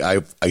that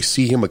I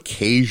see him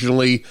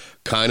occasionally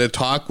kind of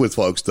talk with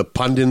folks, the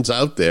pundits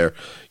out there,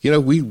 you know,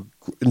 we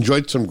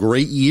enjoyed some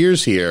great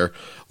years here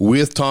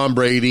with Tom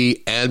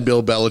Brady and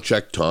Bill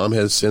Belichick. Tom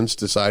has since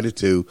decided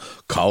to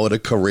call it a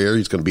career.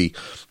 He's going to be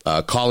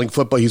calling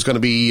football. He's going to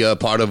be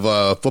part of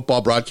a football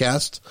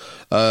broadcast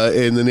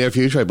in the near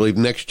future, I believe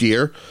next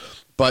year.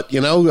 But,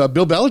 you know,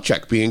 Bill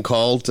Belichick being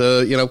called,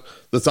 the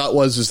thought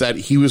was that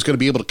he was going to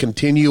be able to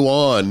continue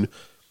on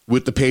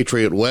with the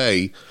Patriot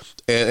way.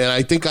 And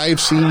I think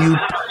I've seen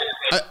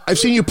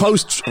you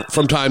post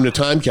from time to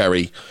time,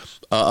 Kerry,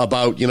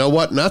 about, you know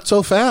what, not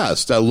so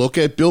fast. Look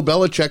at Bill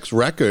Belichick's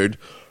record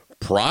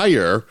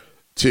prior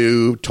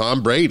to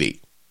Tom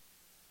Brady.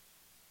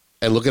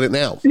 And look at it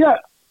now. Yeah.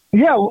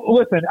 Yeah,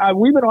 listen,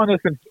 we've been on this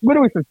since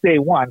day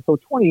one. So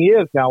 20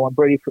 years now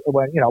more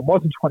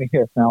than 20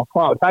 years now.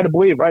 Wow, it's hard to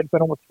believe, right? It's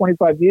been almost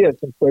 25 years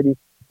since Brady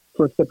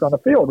first stepped on the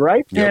field,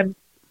 right? Yep. And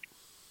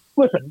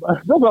listen,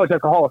 Bill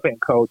Belichick's a Hall of Fame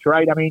coach,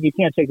 right? I mean, you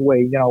can't take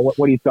away,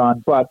 what he's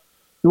done. But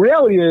the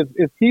reality is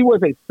he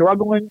was a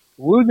struggling,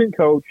 losing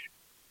coach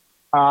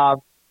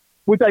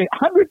with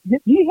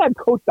he had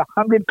coached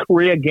 100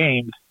 career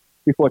games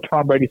before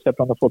Tom Brady stepped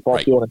on the football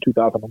field in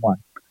 2001.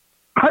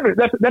 100.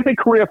 That's a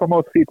career for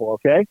most people,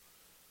 okay?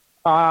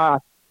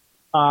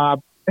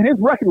 And his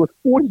record was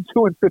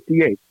 42-58.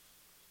 It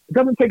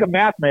doesn't take a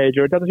math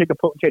major. It doesn't take a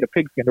potato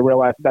pigskin to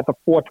realize that's a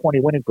 420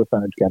 winning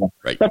percentage, Kevin.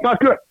 Right. That's not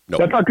good. Nope.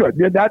 That's not good.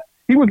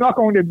 He was not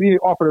going to be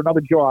offered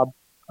another job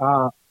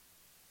as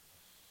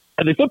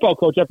a football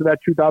coach after that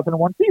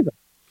 2001 season.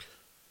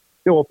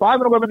 They were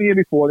 5-11 the year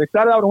before. They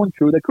started out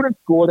 0-2. They couldn't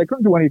score. They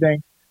couldn't do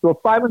anything. They were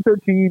 5-13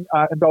 in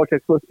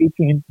Belichick's first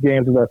 18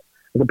 games as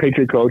a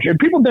Patriot coach. And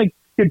people think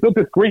he built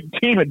this great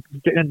team in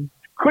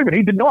Cleveland.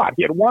 He did not.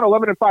 He had won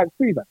 11-5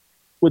 season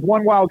with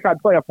one wild card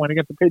playoff win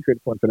against the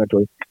Patriots,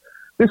 coincidentally.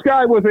 This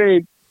guy was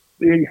kind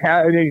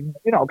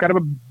of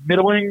a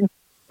middling,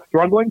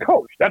 struggling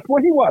coach. That's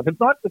what he was. It's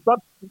not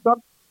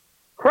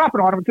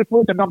crapping on him. Just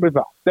look the numbers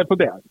up. That's what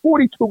they are.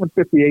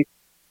 42-58,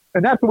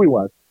 and that's what he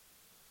was.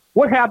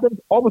 What happened?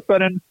 All of a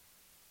sudden,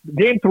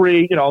 game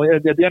 3. at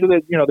the end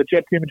of the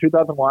Jet team in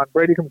 2001,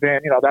 Brady comes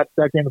in.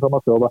 That game is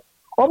almost over.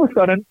 All of a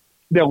sudden,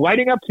 they're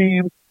lighting up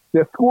teams.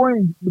 They're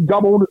scoring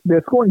doubled.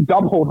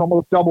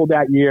 Almost doubled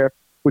that year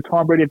with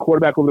Tom Brady at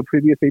quarterback over the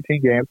previous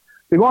 18 games.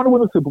 They go on to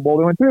win the Super Bowl.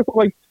 They went through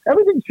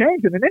everything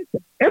changed in an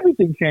instant.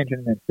 Everything changed in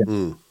an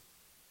instant,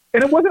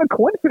 and it wasn't a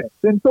coincidence.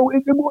 And so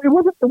it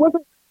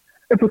wasn't.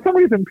 And for some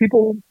reason,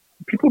 people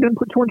didn't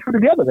put 2 and 2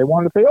 together. They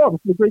wanted to say, "Oh, this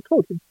is a great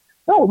coach."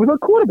 No, it was a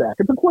quarterback.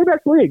 It's a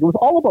quarterback league. It was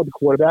all about the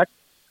quarterback.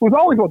 It was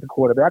always about the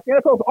quarterback. The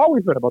NFL's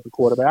always been about the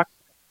quarterback.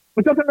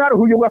 It doesn't matter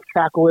who your left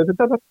tackle is.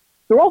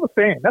 They're all the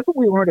same. That's what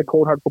we learned in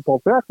cold hard football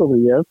facts over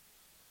the years.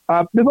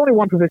 There's only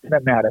one position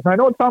that matters. And I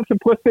know it sounds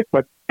simplistic,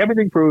 but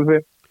everything proves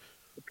it.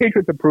 The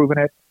Patriots have proven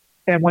it.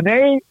 And when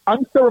they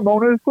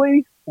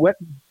unceremoniously let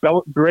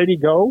Brady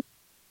go,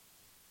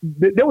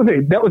 that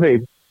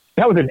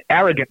was an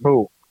arrogant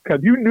move,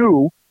 because you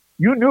knew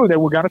they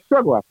were going to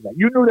struggle after that.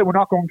 You knew they were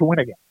not going to win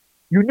again.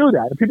 You knew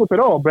that. And people said,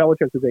 "Oh,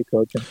 Belichick's a great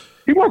coach." And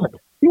he wasn't.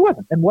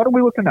 And what are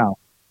we looking now?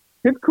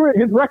 His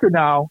record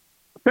now,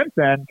 since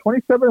then,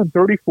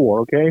 27-34,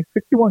 okay,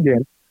 61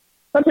 games.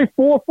 That's a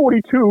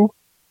 442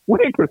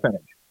 winning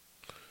percentage.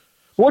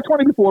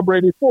 420 before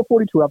Brady,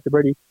 442 after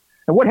Brady.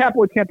 And what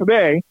happened with Tampa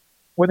Bay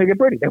when they get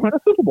Brady? They win a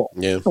Super Bowl.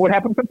 Yeah. So what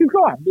happened since he's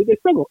gone? They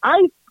struggled. I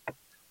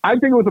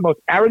think it was the most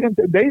arrogant.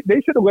 They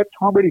should have let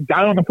Tom Brady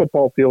die on the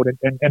football field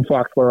in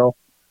Foxborough.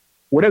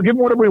 Give him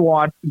whatever he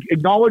wants.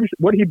 Acknowledge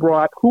what he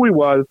brought, who he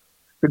was,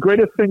 the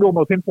greatest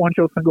most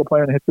influential single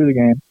player in the history of the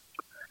game.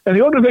 And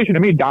the organization, to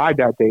me, died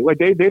that day.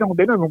 They don't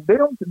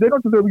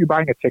deserve you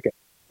buying a ticket.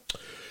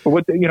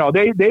 But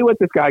they let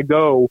this guy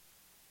go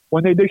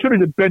when they should have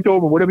just bent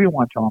over. Whatever you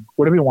want, Tom.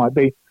 Whatever you want.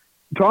 They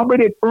Tom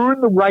Brady had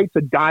earned the right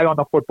to die on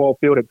the football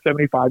field at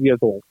 75 years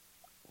old.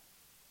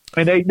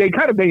 And they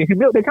kind of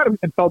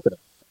insulted him.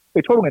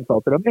 They totally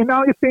insulted him. And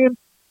now you're seeing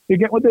they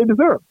get what they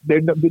deserve. They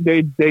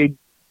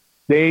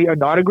are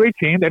not a great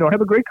team. They don't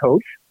have a great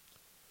coach.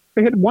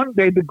 They had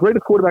the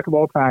greatest quarterback of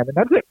all time, and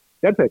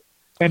that's it.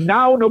 And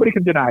now nobody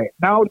can deny it.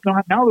 Now it's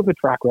not. Now there's a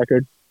track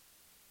record,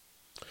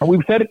 and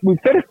we've said it since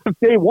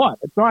day one.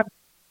 It's not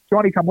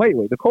Johnny come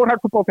lately. The Cold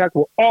Hard Football Facts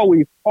were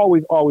always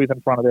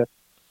in front of this,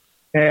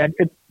 and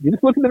you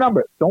just look at the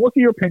numbers. Don't look at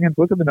your opinions.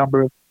 Look at the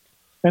numbers,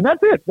 and that's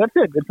it.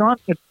 It's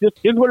not. It's just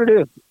is what it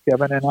is,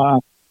 Kevin. And I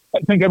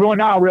think everyone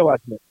now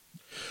realizes it.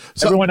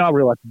 So I want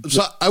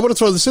to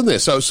throw this in there.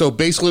 So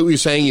basically what you're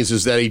saying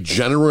is that a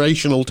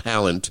generational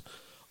talent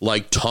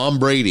like Tom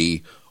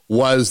Brady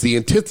was the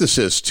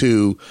antithesis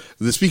to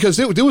this, because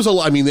there was a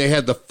lot. I mean, they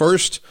had the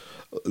first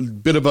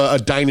bit of a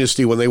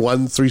dynasty when they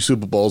won 3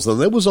 Super Bowls, then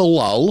there was a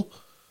lull,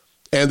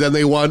 and then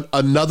they won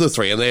another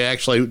 3, and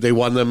they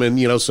won them in,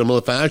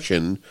 similar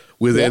fashion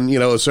within,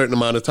 a certain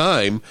amount of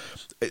time.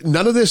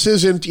 None of this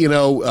isn't,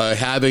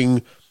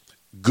 having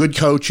good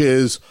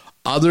coaches,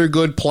 other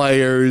good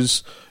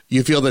players.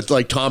 You feel that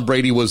like Tom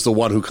Brady was the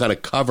one who kind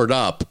of covered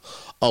up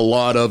a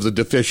lot of the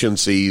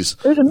deficiencies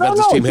that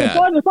this team had.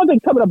 It's not they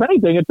covered up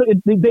anything.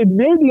 They've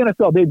made the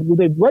NFL.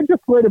 They've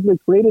legislatively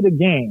created a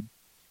game.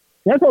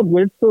 The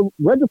NFL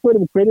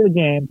legislatively created a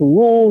game through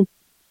rules,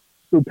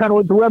 through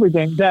penalties, through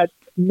everything that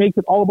makes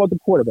it all about the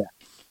quarterback.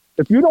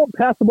 If you don't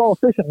pass the ball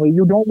efficiently,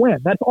 you don't win.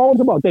 That's all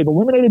it's about. They've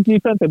eliminated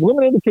defense. They've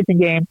eliminated the kicking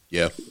game.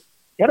 Yeah.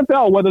 The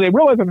NFL, whether they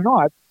realize it or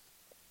not,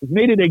 has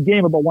made it a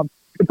game about one.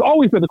 It's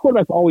always been, the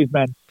quarterback's always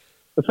been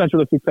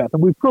essential to success.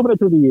 And we've proven it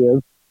through the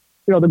years.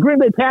 The Green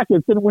Bay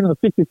Packers didn't win in the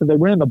 60s because they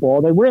ran the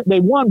ball. They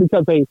won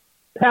because they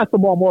passed the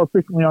ball more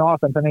efficiently on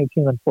offense than any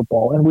team in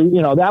football. And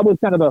that was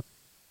kind of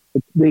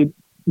the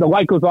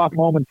light goes off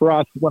moment for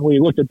us when we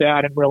looked at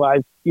that and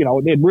realized,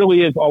 it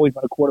really is always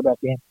been a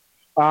quarterback game.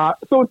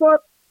 So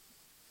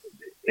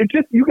it's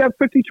just, you got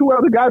 52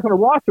 other guys on a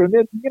roster,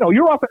 and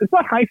your offense, it's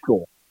not high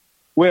school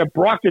where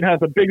Brockton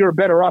has a bigger,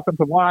 better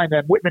offensive line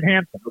than Whitman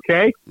Hanson,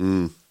 okay?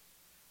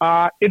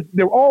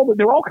 They're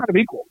all kind of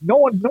equal. No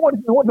one's out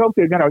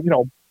there gonna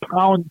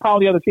pound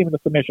the other team into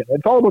submission.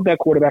 It's all about that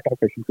quarterback and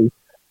efficiency,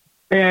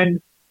 and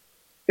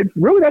it's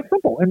really that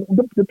simple. And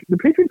the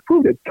Patriots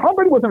proved it. Tom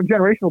Brady wasn't a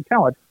generational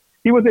talent.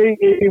 He was a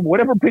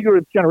whatever bigger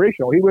it's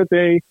generational. He was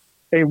a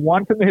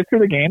once in the history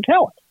of the game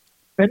talent,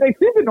 and they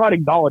seem to not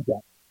acknowledge that.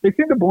 They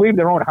seem to believe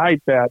their own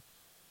hype that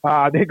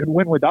they could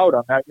win without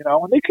him. And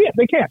they can't.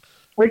 They can't.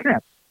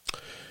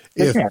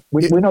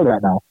 We know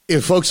that now.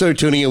 If folks are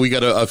tuning in, we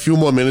got a few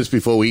more minutes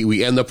before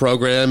we end the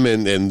program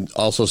and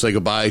also say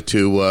goodbye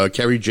to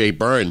Kerry J.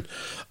 Byrne.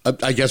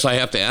 I guess I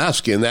have to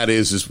ask, and that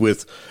is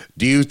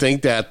do you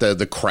think that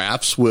the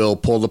Krafts will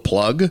pull the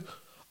plug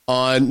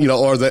on,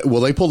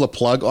 will they pull the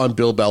plug on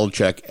Bill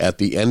Belichick at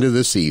the end of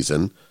the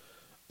season?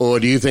 Or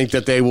do you think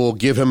that they will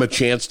give him a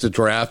chance to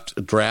draft?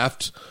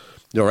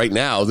 Right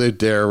now,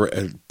 they're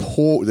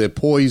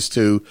poised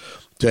to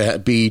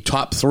be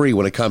top 3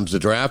 when it comes to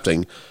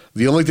drafting.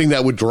 The only thing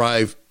that would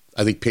drive,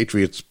 I think,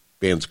 Patriots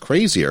fans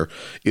crazier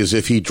is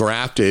if he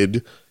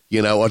drafted,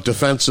 a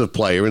defensive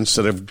player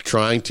instead of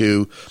trying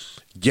to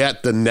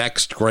get the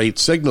next great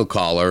signal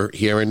caller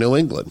here in New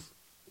England.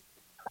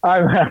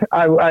 I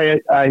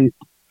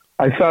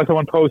saw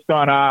someone post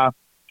on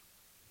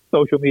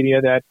social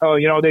media that,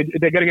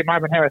 they got to get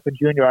Marvin Harrison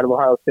Jr. out of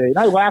Ohio State. And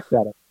I laughed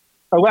at it.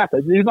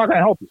 He's not going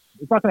to help you.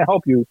 It's not going to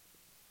help you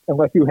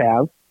unless you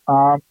have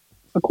a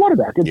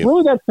quarterback. It's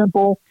really that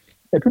simple.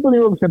 And people need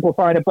to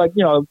simplify it, but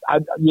you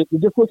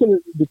just look at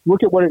it. Just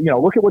look at what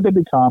they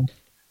become.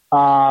 It's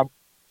a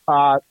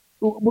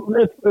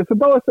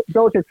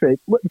Belichick trait.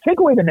 Take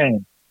away the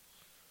name.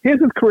 Here's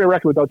his career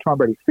record without Tom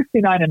Brady: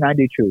 69 and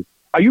 92.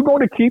 Are you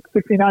going to keep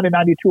 69 and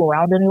 92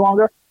 around any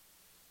longer?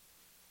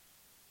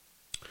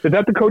 Is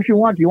that the coach you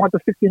want? Do you want the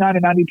 69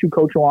 and 92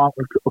 coach along?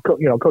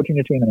 Coaching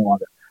your team any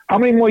longer? How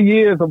many more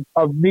years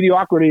of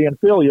mediocrity and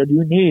failure do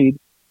you need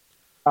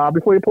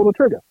before you pull the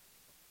trigger?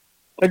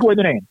 Take away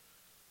the name.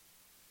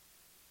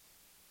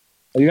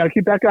 Are you going to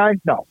keep that guy?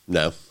 No.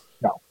 And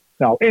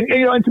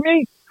to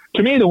me,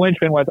 the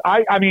linchpin was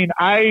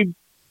I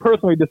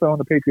personally disowned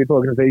the Patriots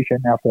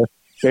organization after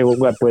they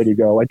let Brady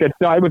go. Like it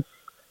was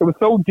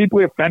so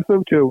deeply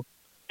offensive to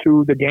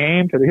the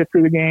game, to the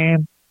history of the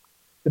game,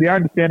 to the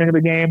understanding of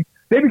the game.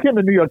 They became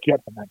the New York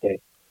Jets in that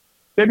day.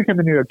 They became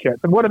the New York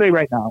Jets. And what are they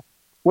right now?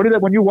 What is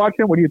it when you watch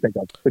them? What do you think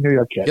of the New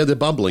York Jets? Yeah, they're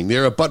bumbling.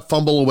 They're a butt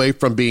fumble away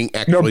from being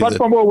actually.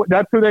 Fumble.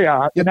 That's who they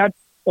are, and that's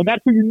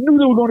who you knew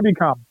they were going to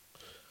become.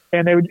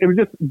 And it was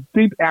just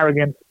deep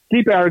arrogance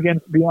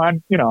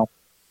beyond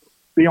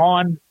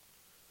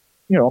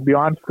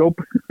scope,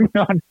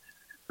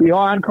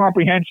 beyond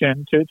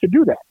comprehension to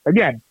do that.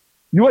 Again,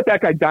 you let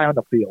that guy die on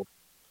the field.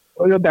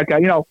 You let that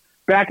guy,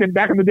 back in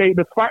the day,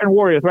 the Spartan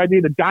warriors, right? They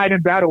either died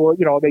in battle or,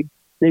 they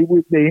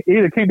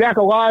either came back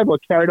alive or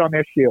carried on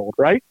their shield,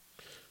 right?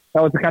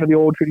 That was kind of the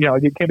old,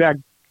 they came back,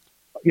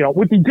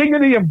 with the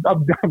dignity of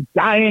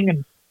dying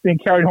and being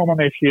carried home on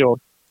their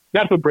shield.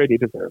 That's what Brady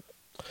deserves.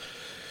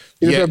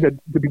 He deserved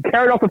to be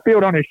carried off the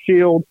field on his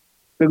shield.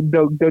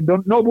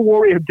 The noble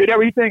warrior who did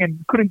everything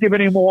and couldn't give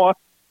any more.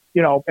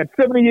 At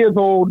 70 years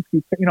old,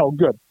 he's,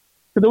 good.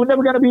 So they were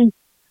never going to be.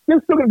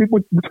 They're still going to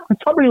be.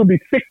 Somebody would be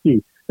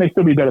 60. They'd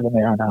still be better than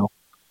they are now.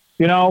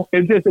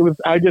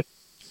 I just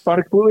thought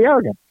it completely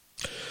arrogant.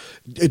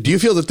 Do you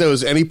feel that there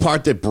was any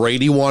part that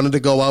Brady wanted to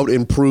go out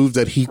and prove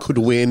that he could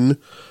win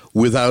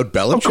without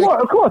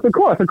Belichick? Of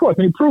course,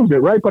 and he proved it,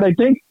 right? But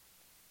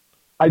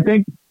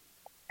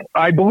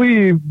I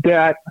believe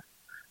that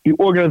the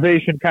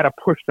organization kind of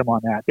pushed him on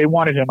that. They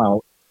wanted him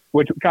out,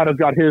 which kind of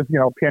got his,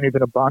 panties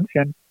in a bunch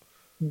and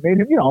made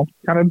him,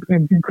 kind of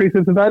increase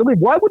his desire to leave.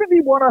 Why wouldn't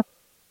he want to,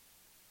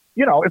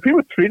 if he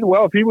was treated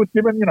well, if he was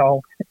given,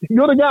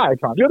 you're the guy,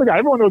 Tom, you're the guy.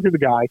 Everyone knows you're the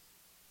guy.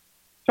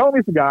 Tell me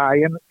he's the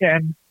guy.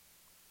 And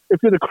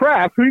if you're the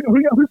craft, whose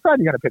side are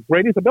you going to pick?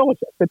 Brady's or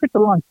Belichick? They picked the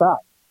wrong side.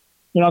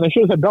 They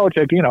should have said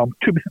Belichick,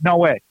 no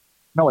way,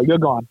 you're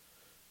gone.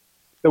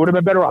 They would have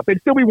been better off.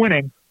 They'd still be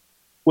winning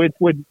with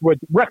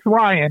Rex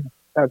Ryan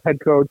as head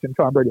coach and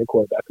Tom Brady at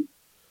quarterback.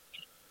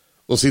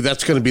 Well, see,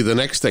 that's going to be the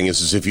next thing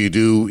is if you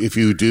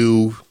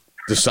do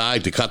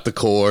decide to cut the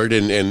cord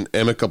and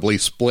amicably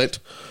split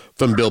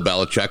from Bill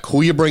Belichick,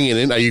 who are you bringing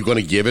in? Are you going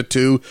to give it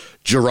to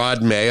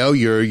Gerard Mayo,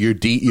 your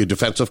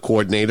defensive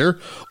coordinator,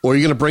 or are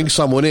you going to bring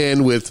someone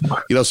in with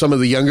some of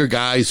the younger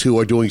guys who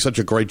are doing such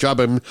a great job?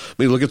 I mean,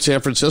 look at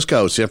San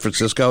Francisco. San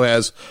Francisco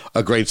has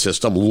a great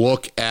system.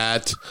 Look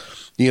at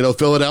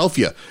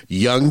Philadelphia,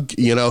 young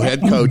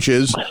head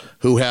coaches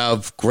who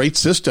have great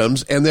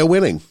systems and they're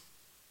winning.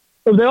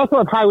 They also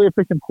have highly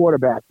efficient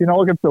quarterbacks.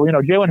 Look at Phil.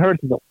 Jalen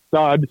Hurts is a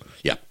stud.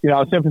 Yeah.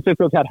 San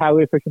Francisco's had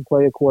highly efficient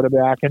play at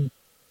quarterback, and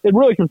it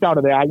really comes down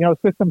to that.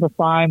 Systems are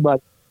fine,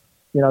 but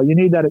you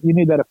need that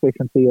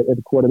efficiency at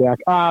the quarterback.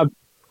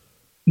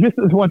 Just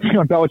as one thing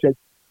on Belichick,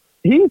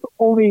 he's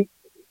only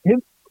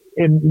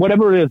in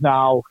whatever it is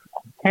now,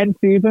 10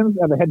 seasons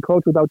as a head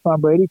coach without Tom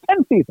Brady.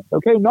 10 seasons,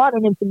 okay, not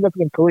an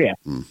insignificant career.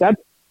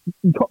 That's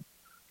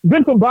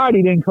Vince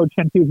Lombardi didn't coach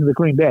 10 seasons at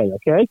Green Bay,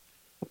 okay.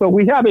 So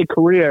we have a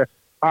career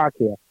arc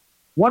here.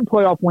 One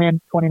playoff win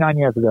 29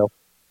 years ago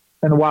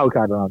in the wild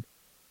card round.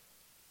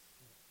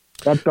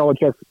 That's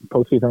Belichick's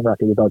postseason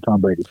record without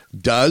Tom Brady.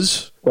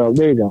 So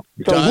there you go.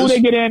 So who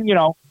they get in,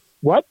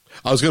 what?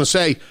 I was going to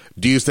say,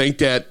 do you think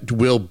that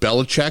will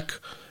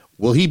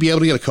he be able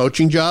to get a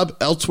coaching job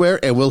elsewhere,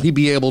 and will he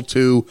be able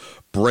to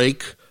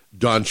break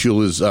Don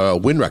Shula's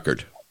win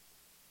record?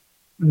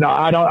 No,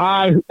 I don't.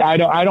 I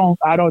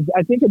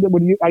think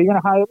that are you going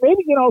to hire?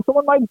 Maybe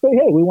someone might say,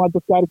 "Hey, we want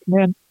this guy to come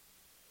in."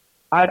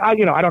 I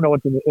don't know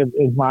what's in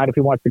his mind if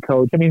he wants to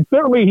coach. I mean,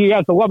 certainly he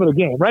has the love of the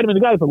game, right? I mean,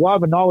 the guy has the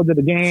love and knowledge of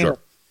the game. Sure.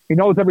 He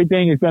knows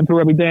everything. He's been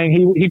through everything.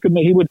 He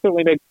would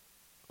certainly make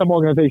some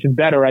organization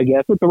better, I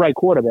guess, with the right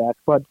quarterback.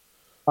 But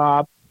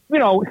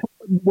when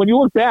you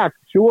look back,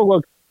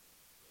 Shula.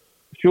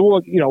 By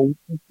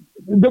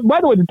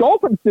the way, the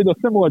Dolphins did a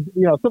similar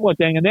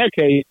thing in their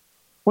case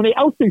when they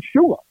ousted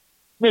Shula. I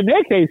mean, in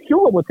their case,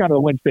 Shula was kind of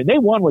the linchpin. They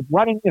won with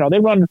running. They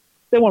won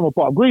with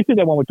Bob Greasy.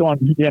 They won with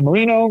Dan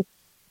Marino.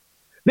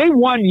 They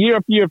won year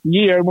after year after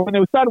year. And when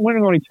they started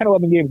winning only 10,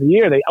 11 games a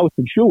year, they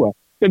ousted Shula.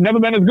 They've never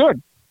been as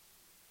good.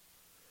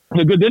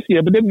 They're good this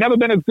year, but they've never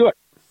been as good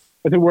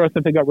as they were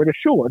since they got rid of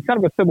Shula. It's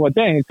kind of a similar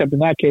thing, except in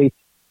that case,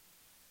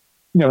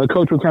 the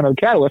coach was kind of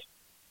the catalyst.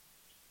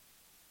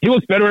 He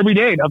looks better every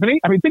day, doesn't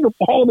he? I mean, think of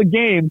all the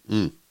games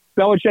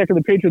Belichick and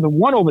the Patriots have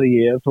won over the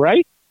years,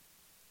 right?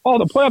 All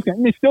the playoff games.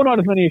 I mean, still not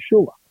as many as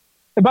Shula.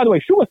 And by the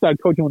way, Shula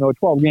started coaching when there were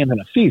 12 games in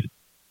a season,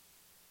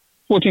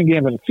 14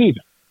 games in a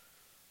season.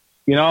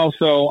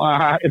 So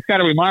it's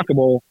kind of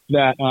remarkable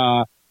that,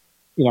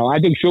 I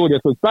think Shula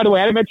just was. By the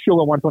way, I met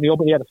Shula once when he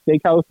opened. He had a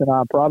steakhouse in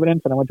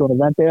Providence, and I went to an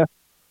event there.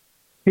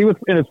 He was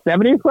in his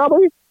 70s,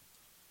 probably.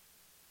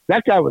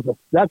 That guy was a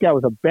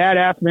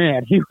badass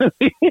man.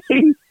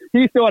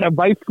 He still had a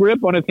vice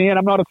grip on his hand.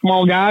 I'm not a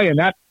small guy, and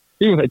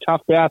he was a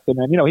tough bastard.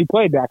 And he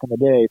played back in the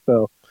day.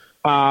 So,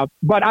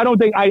 but I don't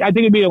think I think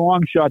it'd be a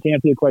long shot to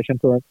answer your question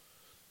for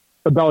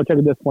Belichick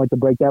at this point to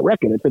break that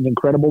record. It's an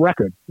incredible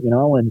record, but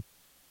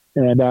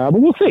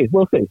we'll see.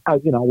 We'll see.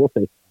 We'll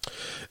see.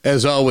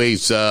 As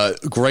always,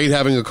 great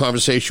having a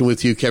conversation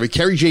with you, Kevin.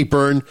 Kerry J.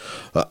 Byrne,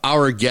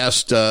 our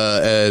guest,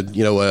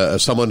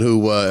 someone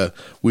who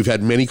we've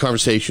had many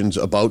conversations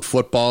about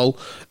football,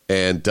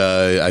 and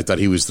I thought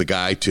he was the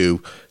guy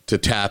to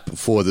tap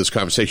for this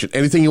conversation.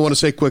 Anything you want to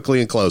say quickly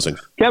in closing?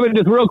 Kevin,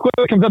 just real quick,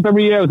 it comes up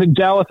every year. I was in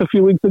Dallas a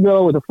few weeks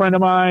ago with a friend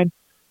of mine,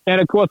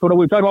 and of course, when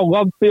we talk about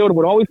Love Field,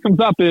 what always comes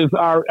up is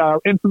our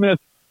infamous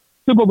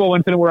Super Bowl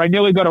incident where I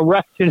nearly got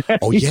arrested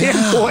at the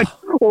airport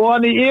or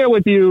on the air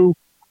with you.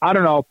 I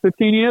don't know,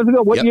 15 years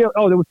ago? What year?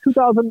 Oh, there was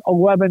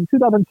 2011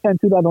 Super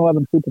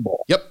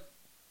Bowl. Yep.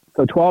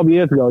 So 12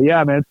 years ago.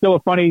 Yeah, man. It's still a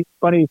funny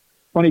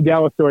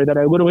Dallas story that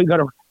I literally got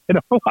on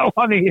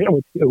the air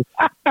with you.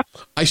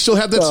 I still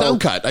have that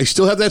sound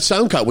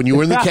cut. When you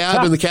were in the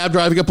cab and the cab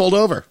driver got pulled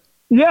over.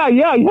 Yeah.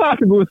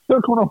 It was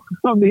circling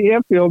around the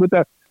airfield with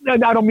I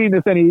don't mean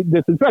this any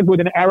disrespect, with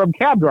an Arab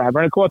cab driver.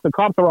 And of course, the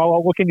cops are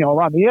all looking,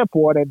 around the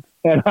airport, and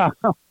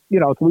so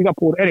we got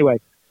pulled. Anyway,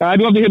 I'd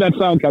love to hear that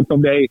sound cut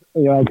someday.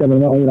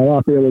 Kevin,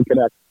 off here we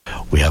connect.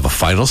 We have a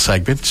final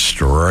segment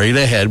straight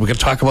ahead. We're going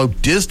to talk about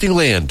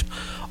Disneyland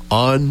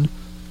on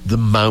the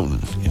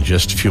mountain in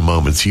just a few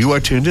moments. You are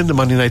tuned in to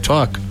Monday Night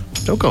Talk.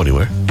 Don't go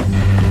anywhere.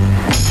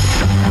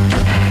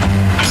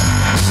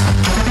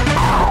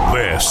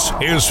 This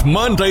is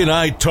Monday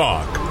Night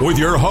Talk with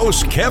your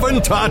host, Kevin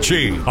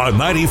Tachi, on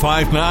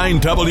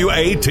 95.9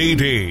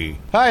 WATD.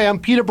 Hi, I'm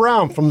Peter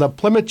Brown from the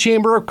Plymouth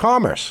Chamber of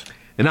Commerce.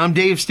 And I'm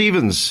Dave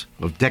Stevens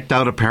of Decked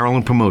Out Apparel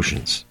and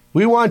Promotions.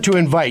 We want to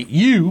invite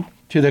you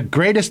to the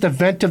greatest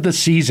event of the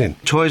season.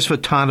 Toys for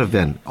Tot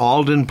event,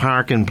 Alden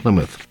Park in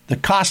Plymouth. The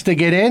cost to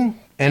get in,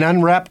 an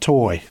unwrapped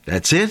toy.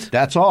 That's it?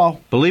 That's all.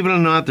 Believe it or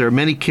not, there are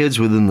many kids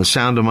within the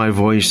sound of my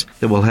voice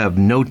that will have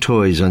no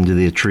toys under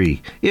their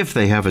tree, if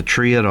they have a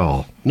tree at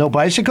all. No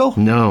bicycle?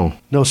 No.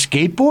 No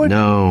skateboard?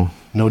 No.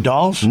 No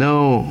dolls?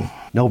 No.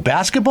 No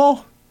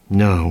basketball?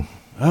 No.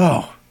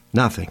 Oh.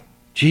 Nothing.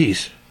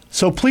 Jeez.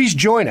 So please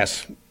join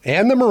us,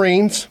 and the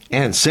Marines,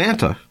 and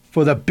Santa,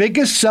 for the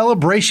biggest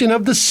celebration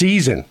of the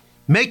season.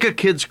 Make a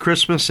kid's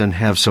Christmas and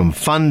have some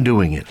fun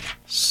doing it.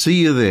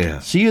 See you there.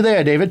 See you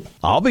there, David.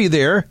 I'll be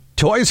there.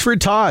 Toys for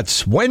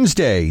Tots,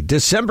 Wednesday,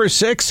 December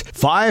 6th,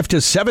 5 to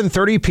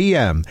 7:30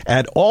 p.m.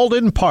 at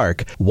Alden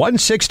Park,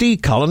 160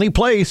 Colony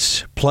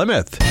Place,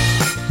 Plymouth.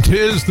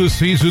 'Tis the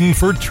season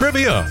for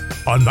trivia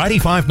on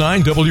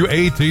 95.9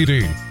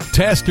 WATD.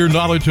 Test your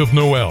knowledge of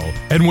Noel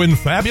and win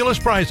fabulous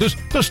prizes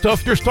to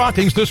stuff your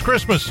stockings this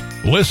Christmas.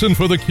 Listen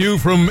for the cue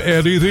from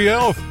Eddie the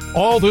Elf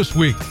all this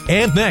week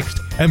and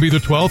next, and be the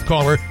 12th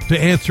caller to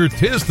answer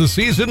 'Tis the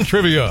Season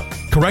trivia.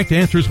 Correct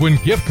answers win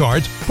gift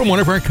cards from one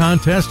of our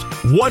contest's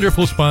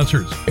wonderful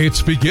sponsors.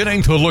 It's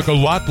beginning to look a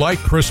lot like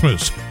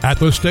Christmas at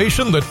the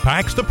station that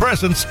packs the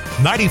presents,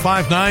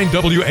 95.9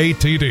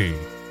 WATD.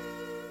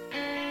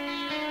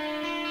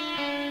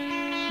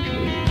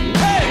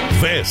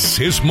 This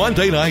is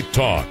Monday Night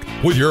Talk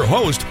with your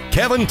host,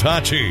 Kevin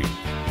Tachi.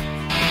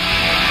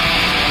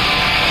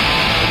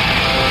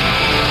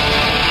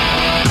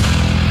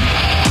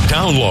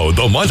 Download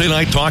the Monday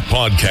Night Talk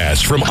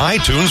podcast from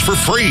iTunes for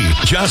free.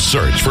 Just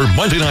search for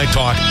Monday Night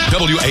Talk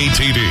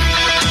WATD.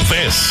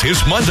 This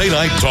is Monday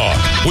Night Talk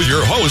with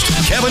your host,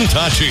 Kevin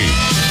Tachi.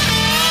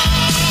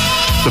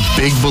 The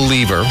big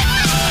believer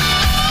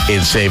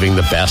in saving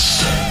the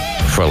best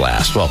for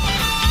last. Well,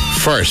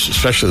 first,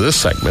 especially this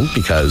segment,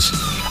 because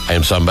I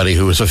am somebody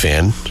who is a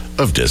fan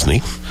of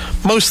Disney.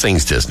 Most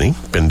things Disney.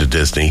 Been to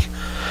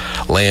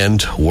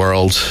Disneyland,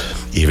 World,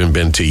 even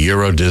been to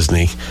Euro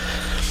Disney.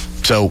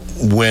 So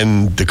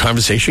when the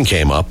conversation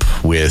came up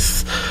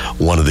with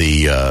one of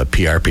the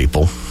PR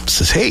people,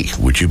 says, hey,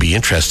 would you be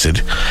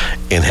interested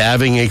in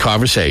having a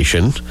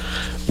conversation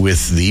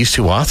with these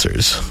two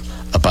authors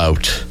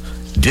about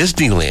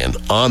Disneyland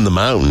on the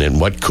mountain and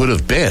what could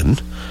have been?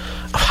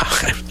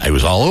 I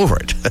was all over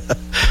it.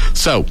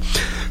 So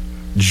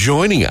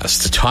joining us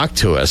to talk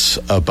to us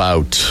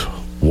about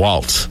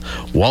Walt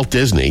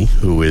Disney,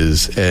 who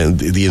is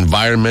the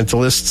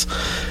environmentalist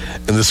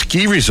and the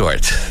ski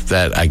resort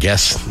that I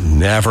guess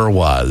never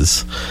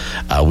was.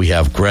 We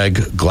have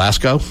Greg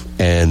Glasgow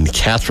and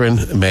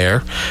Catherine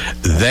Mayer.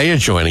 They are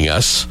joining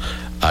us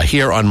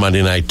here on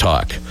Monday Night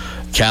Talk.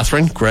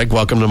 Catherine, Greg,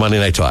 welcome to Monday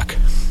Night Talk.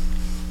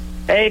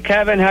 Hey,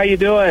 Kevin, how you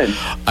doing?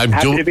 I'm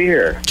happy to be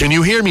here. Can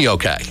you hear me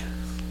okay?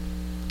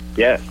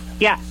 Yes.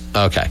 Yeah.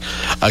 Okay.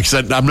 Because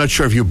I'm not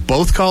sure if you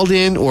both called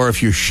in or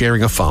if you're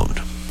sharing a phone.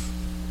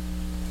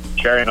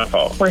 Sharing a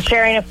phone. We're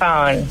sharing a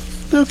phone.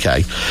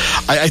 Okay.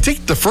 I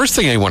think the first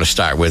thing I want to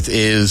start with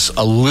is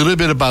a little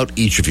bit about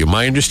each of you.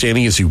 My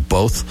understanding is you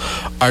both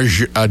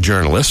are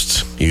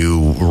journalists.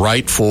 You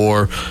write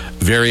for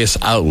various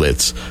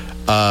outlets.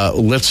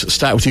 Let's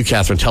start with you,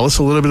 Catherine. Tell us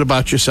a little bit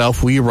about yourself,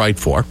 who you write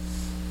for.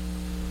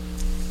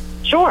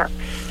 Sure.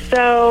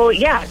 So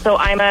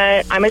I'm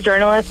a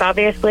journalist,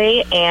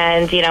 obviously,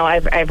 and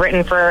I've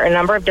written for a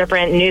number of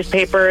different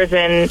newspapers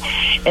and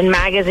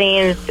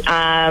magazines.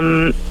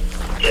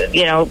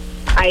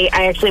 I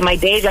actually, my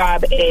day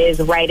job is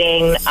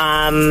writing,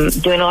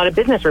 doing a lot of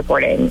business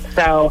reporting.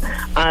 So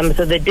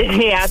the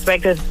Disney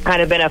aspect has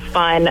kind of been a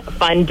fun,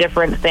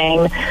 different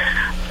thing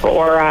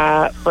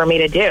for me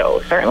to do.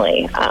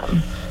 Certainly,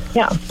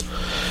 yeah.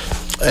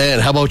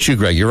 And how about you,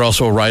 Greg? You're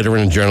also a writer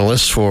and a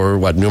journalist for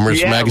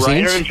numerous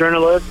magazines? Writer and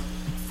journalist.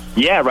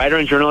 Yeah, writer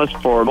and journalist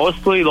for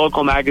mostly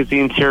local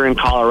magazines here in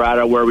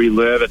Colorado where we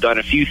live. I've done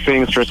a few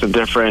things for some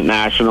different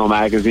national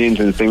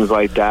magazines and things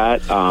like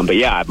that. But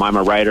yeah, I'm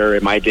a writer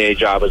in my day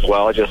job as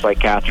well, just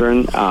like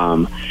Catherine.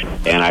 And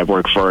I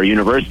work for a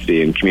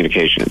university in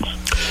communications.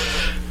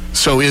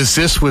 So was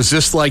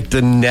this like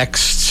the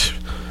next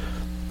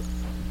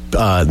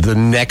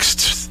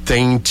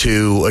thing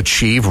to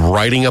achieve,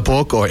 writing a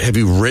book, or have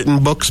you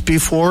written books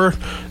before,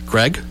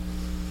 Greg?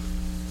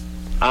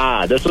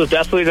 This was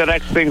definitely the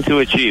next thing to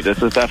achieve.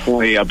 This is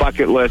definitely a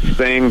bucket list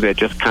thing that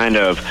just kind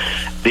of,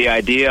 the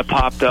idea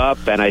popped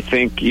up, and I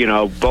think,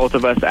 both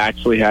of us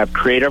actually have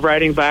creative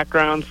writing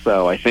backgrounds,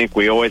 so I think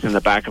we always in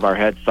the back of our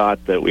heads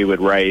thought that we would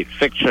write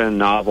fiction,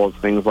 novels,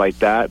 things like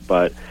that,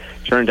 but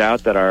turned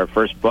out that our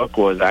first book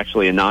was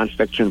actually a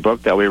nonfiction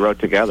book that we wrote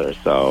together.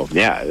 So,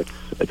 yeah,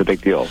 it's a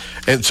big deal.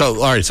 And so,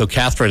 all right, so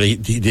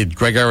Catherine, did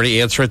Greg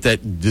already answer it that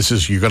this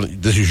is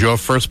your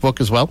first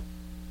book as well?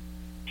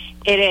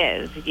 It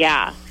is,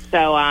 yeah.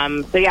 So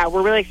yeah,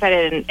 we're really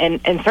excited,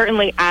 and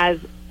certainly as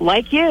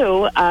like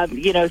you,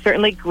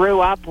 certainly grew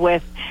up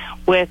with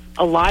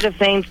a lot of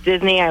things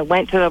Disney. I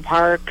went to the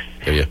parks,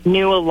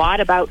 knew a lot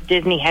about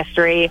Disney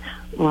history.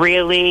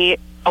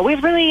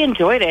 Always really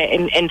enjoyed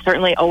it, and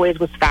certainly always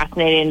was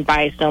fascinated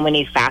by so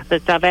many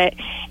facets of it.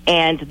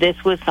 And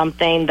this was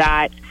something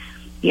that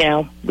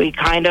we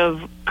kind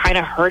of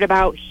heard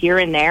about here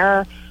and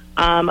there,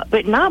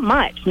 but not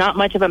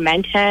much of a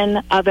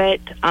mention of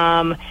it.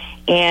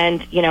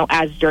 And,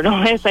 as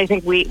journalists, I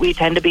think we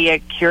tend to be a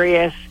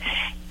curious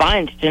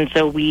bunch. And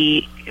so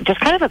we just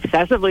kind of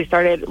obsessively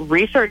started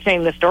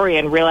researching the story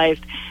and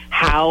realized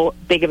how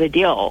big of a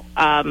deal,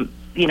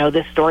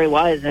 this story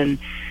was. And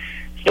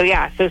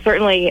so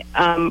certainly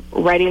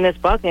writing this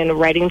book and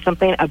writing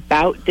something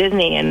about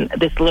Disney and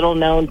this little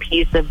known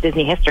piece of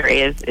Disney history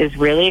is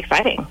really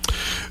exciting.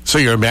 So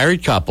you're a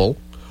married couple.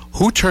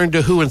 Who turned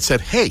to who and said,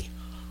 hey,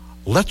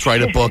 let's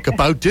write a book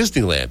about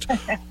Disneyland?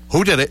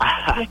 Who did it?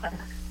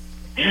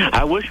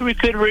 I wish we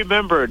could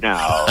remember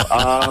now.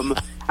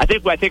 I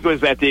think it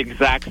was at the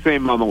exact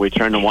same moment we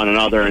turned to one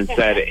another and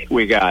said,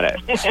 "We got it."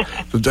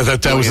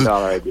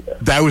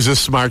 That was a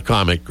smart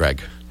comment,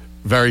 Greg.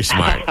 Very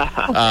smart.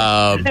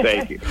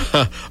 Thank you,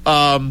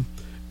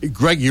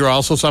 Greg. You're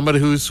also somebody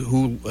who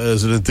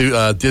is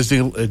a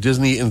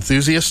Disney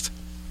enthusiast.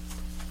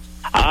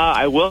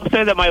 I will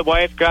say that my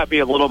wife got me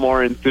a little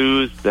more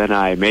enthused than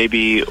I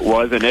maybe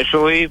was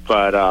initially,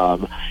 but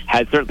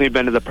had certainly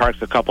been to the parks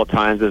a couple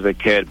times as a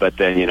kid, but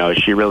then,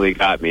 she really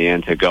got me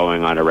into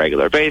going on a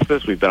regular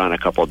basis. We've been on a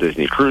couple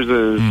Disney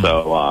cruises,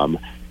 so,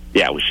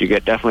 she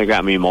definitely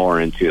got me more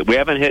into it. We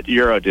haven't hit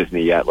Euro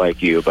Disney yet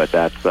like you, but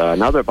that's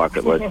another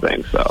bucket list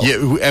thing, so.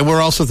 Yeah, and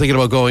we're also thinking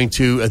about going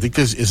to, I think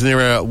isn't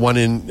there one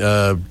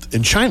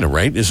in China,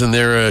 right? Isn't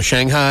there a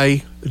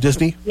Shanghai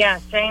Disney? Yeah,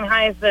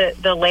 Shanghai is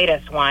the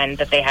latest one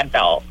that they had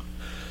built.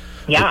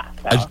 Yeah.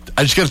 So.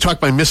 I just got to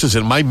talk my missus,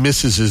 and my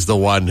missus is the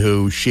one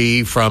who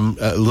from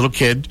a little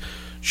kid,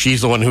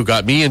 she's the one who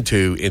got me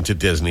into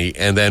Disney.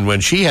 And then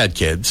when she had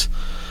kids,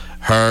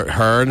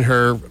 her and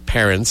her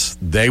parents,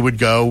 they would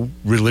go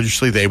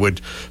religiously. They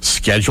would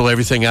schedule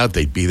everything out.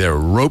 They'd be there,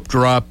 rope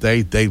drop.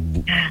 They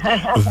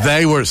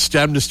were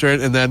stem to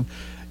stern. And then,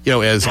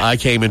 as I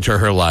came into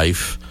her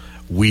life,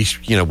 we,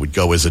 would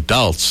go as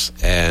adults.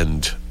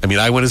 And I mean,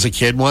 I went as a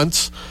kid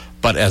once,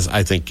 but as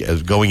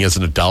going as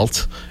an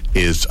adult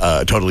is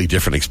a totally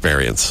different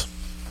experience.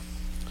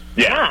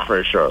 Yeah,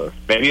 for sure.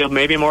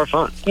 Maybe more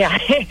fun. Yeah,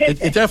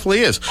 it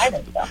definitely is. I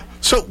think so.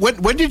 So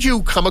when did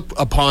you come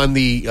upon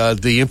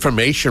the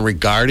information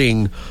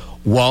regarding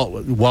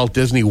Walt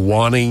Disney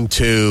wanting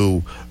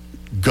to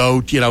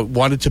go?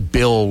 Wanted to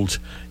build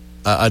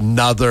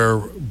another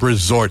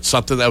resort,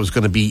 something that was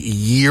going to be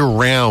year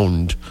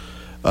round.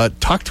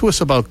 Talk to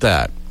us about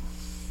that.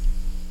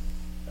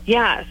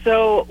 Yeah,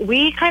 so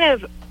we kind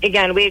of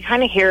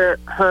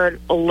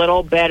heard a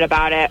little bit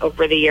about it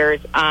over the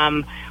years,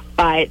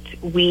 but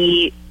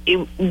we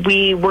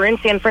were in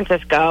San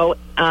Francisco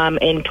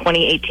in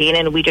 2018,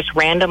 and we just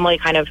randomly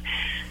kind of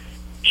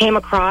came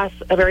across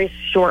a very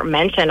short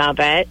mention of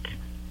it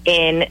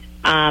in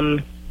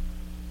when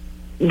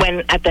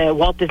at the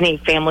Walt Disney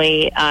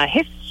Family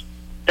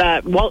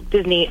Walt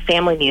Disney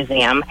Family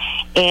Museum,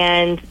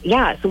 and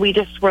so we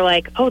just were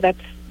like, oh, that's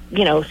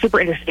super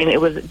interesting.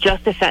 It was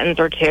just a sentence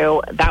or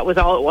two. That was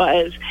all it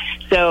was.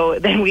 So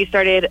then we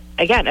started,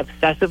 again,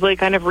 obsessively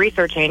kind of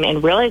researching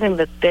and realizing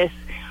that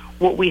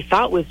what we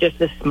thought was just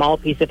this small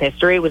piece of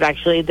history was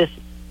actually this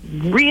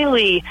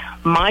really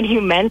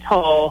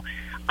monumental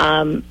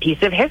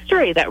piece of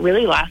history that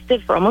really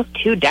lasted for almost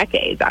 2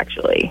 decades,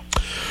 actually.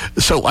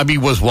 So, I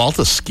mean, was Walt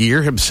a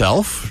skier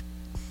himself?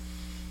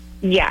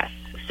 Yes.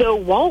 So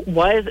Walt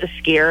was a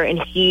skier,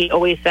 and he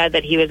always said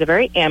that he was a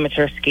very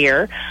amateur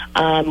skier,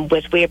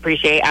 which we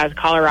appreciate as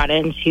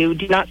Coloradans who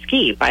do not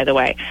ski, by the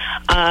way.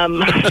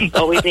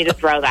 Always need to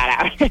throw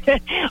that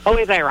out.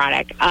 Always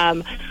ironic.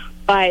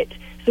 But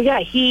so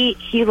yeah, he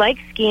liked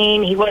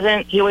skiing. He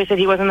always said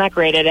he wasn't that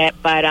great at it,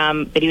 but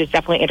he was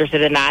definitely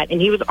interested in that. And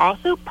he was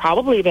also,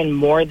 probably even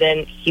more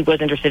than he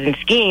was interested in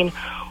skiing,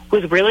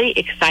 was really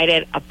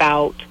excited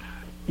about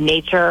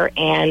nature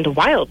and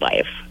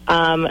wildlife.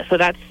 So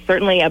that's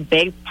certainly a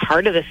big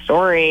part of the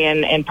story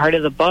and part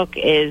of the book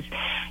is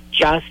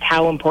just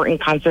how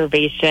important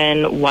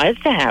conservation was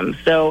to him.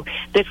 So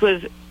this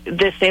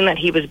thing that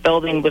he was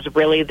building was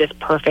really this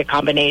perfect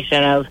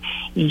combination of,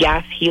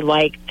 yes, he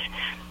liked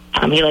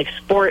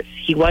sports,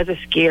 he was a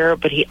skier,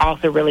 but he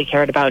also really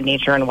cared about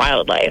nature and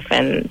wildlife.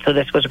 And so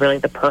this was really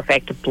the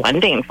perfect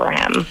blending for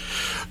him.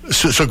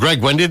 So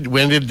Greg, when did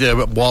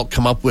Walt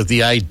come up with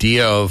the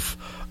idea of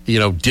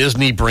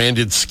Disney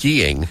branded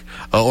skiing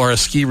or a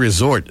ski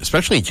resort,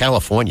 especially in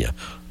California?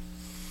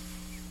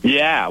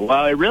 Yeah,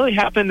 well, it really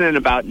happened in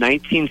about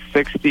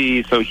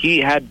 1960. So he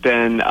had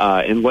been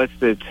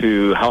enlisted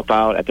to help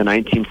out at the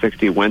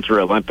 1960 Winter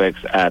Olympics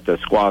at the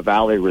Squaw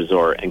Valley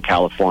Resort in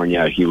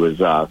California. He was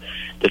the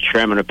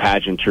chairman of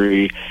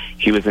pageantry.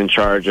 He was in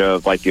charge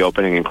of like the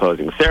opening and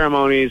closing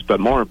ceremonies,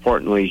 but more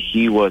importantly,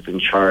 he was in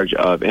charge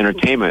of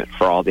entertainment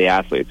for all the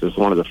athletes. It was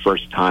one of the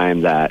first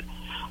time that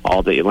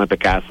all the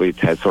Olympic athletes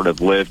had sort of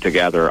lived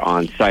together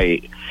on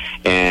site.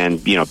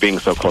 And, you know, being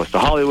so close to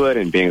Hollywood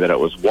and being that it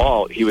was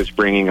Walt, he was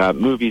bringing up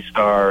movie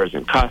stars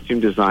and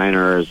costume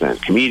designers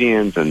and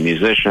comedians and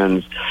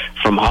musicians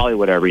from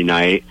Hollywood every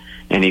night.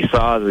 And he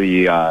saw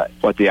the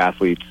what the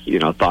athletes, you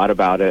know, thought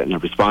about it and the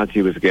response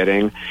he was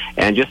getting,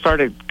 and just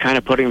started kind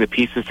of putting the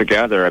pieces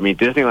together. I mean,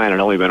 Disneyland had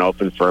only been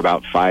open for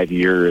about 5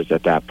 years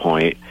at that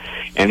point,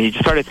 and he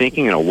just started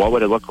thinking, you know, what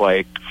would it look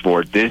like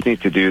for Disney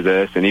to do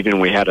this? And even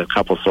we had a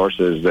couple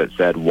sources that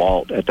said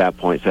Walt at that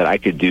point said, I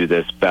could do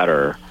this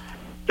better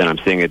than I'm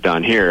seeing it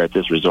done here at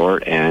this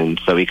resort, and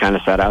so he kind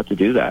of set out to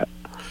do that.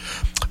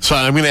 So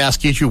I'm going to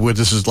ask each of you,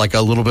 this is like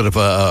a little bit of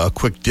a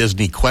quick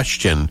Disney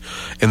question,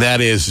 and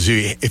that is,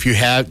 if you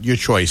had your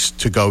choice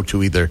to go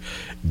to either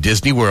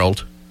Disney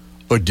World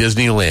or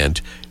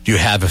Disneyland, do you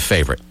have a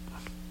favorite?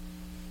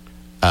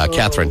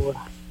 Catherine?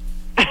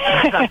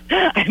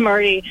 I'm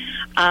already,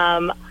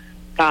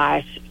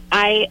 gosh,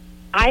 I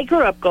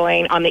grew up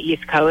going on the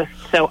East Coast,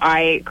 so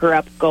I grew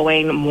up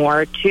going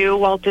more to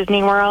Walt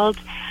Disney World.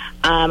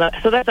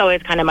 So that's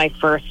always kind of my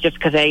first, just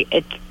because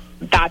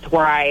that's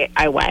where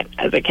I went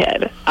as a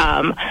kid.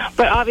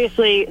 But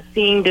obviously,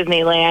 seeing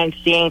Disneyland,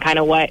 seeing kind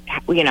of what,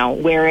 you know,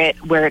 where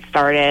it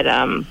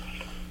started,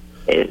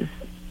 is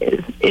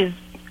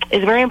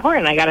very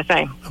important, I got to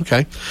say.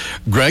 Okay,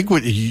 Greg,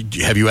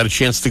 have you had a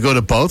chance to go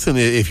to both? And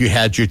if you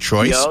had your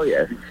choice, Oh,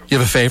 yes. You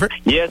have a favorite?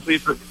 Yes,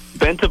 we've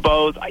been to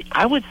both.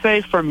 I would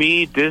say for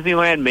me,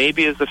 Disneyland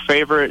maybe is the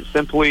favorite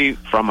simply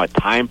from a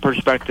time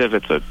perspective.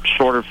 It's a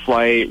shorter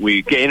flight.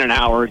 We gain an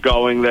hour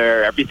going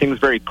there. Everything's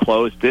very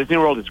close. Disney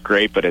World is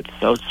great, but it's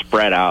so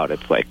spread out.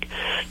 It's like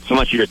so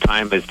much of your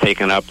time is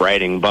taken up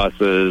riding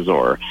buses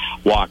or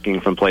walking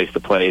from place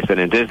to place. And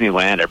in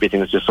Disneyland,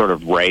 everything is just sort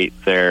of right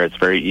there. It's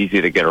very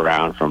easy to get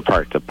around from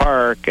park to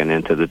park and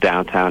into the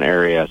downtown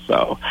area.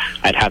 So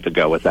I'd have to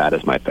go with that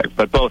as my pick.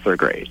 But both are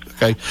great.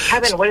 Okay.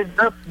 Kevin,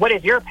 what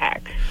is your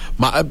pick?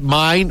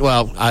 Mine,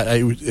 well,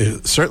 I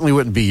certainly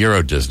wouldn't be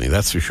Euro Disney.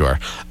 That's for sure.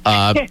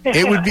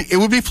 It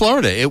would be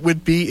Florida. It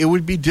would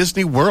be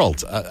Disney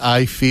World.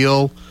 I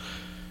feel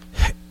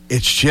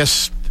it's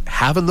just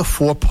having the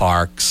 4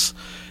 parks.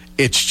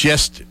 It's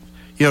just,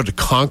 you know, to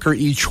conquer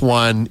each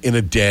one in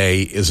a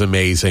day is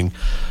amazing.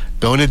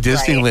 Going to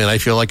Disneyland, I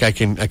feel like I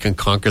can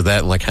conquer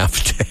that in like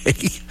half a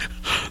day.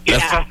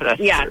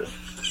 Yeah.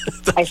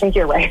 I think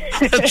you're right.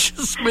 That's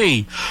just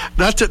me.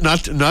 Not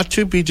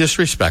to be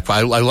disrespectful.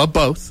 I love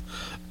both,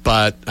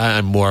 but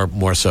I'm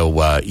more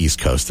so East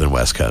Coast than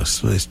West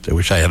Coast. I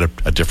wish I had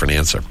a different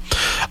answer.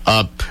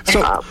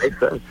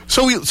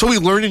 So we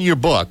learned in your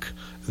book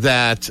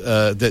that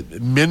that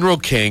Mineral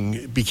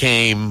King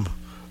became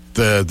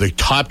the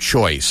top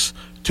choice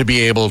to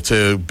be able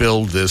to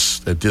build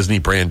this Disney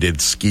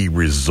branded ski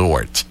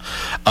resort.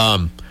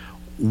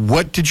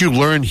 What did you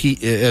learn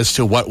as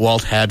to what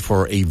Walt had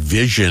for a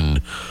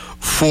vision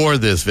for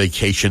this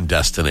vacation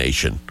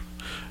destination?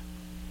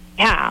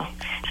 Yeah.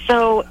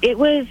 So it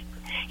was,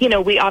 you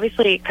know, we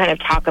obviously kind of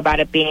talk about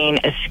it being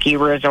a ski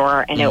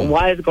resort, and it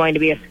was going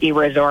to be a ski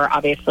resort.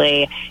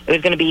 Obviously, it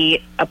was going to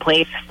be a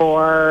place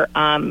for,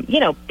 you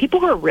know, people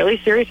who are really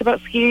serious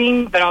about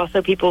skiing, but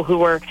also people who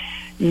were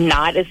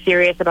not as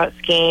serious about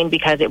skiing,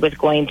 because it was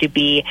going to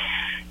be,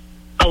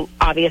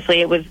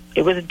 obviously it was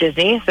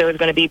Disney, so it was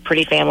going to be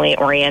pretty family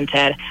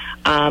oriented.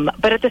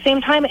 But at the same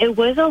time, it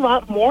was a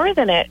lot more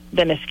than a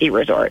ski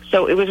resort.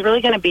 So it was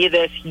really going to be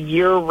this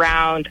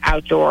year-round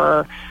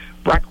outdoor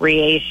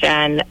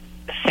recreation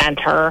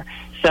center.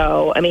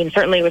 So, I mean,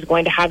 certainly it was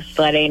going to have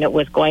sledding, it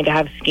was going to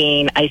have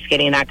skiing, ice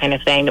skating, that kind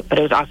of thing, but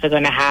it was also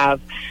going to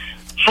have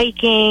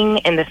hiking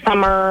in the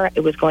summer.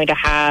 It was going to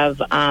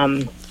have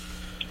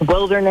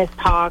wilderness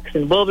talks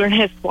and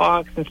wilderness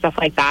walks and stuff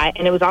like that.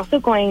 And it was also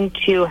going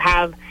to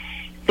have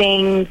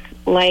things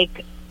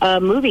like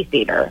a movie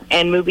theater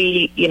and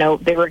you know,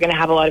 they were going to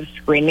have a lot of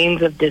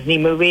screenings of Disney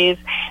movies.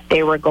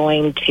 They were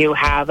going to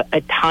have a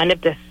ton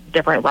of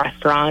different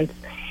restaurants.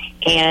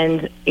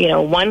 And, you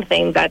know, one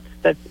thing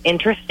that's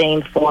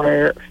interesting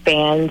for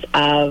fans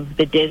of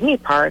the Disney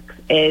parks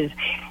is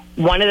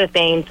one of the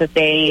things that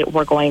they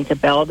were going to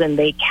build, and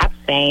they kept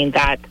saying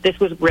that this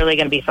was really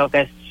going to be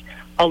focused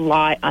a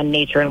lot on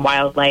nature and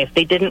wildlife.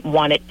 They didn't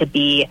want it to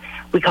be,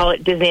 we call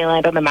it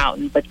Disneyland on the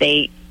mountain, but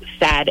they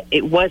said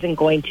it wasn't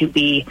going to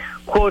be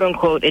quote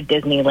unquote a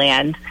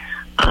Disneyland.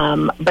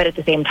 But at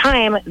the same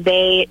time,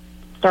 they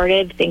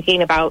started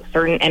thinking about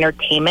certain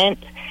entertainment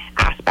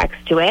aspects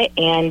to it,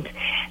 and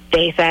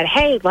they said,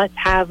 hey, let's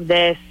have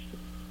this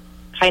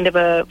kind of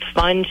a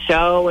fun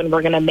show, and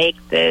we're going to make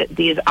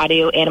these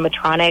audio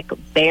animatronic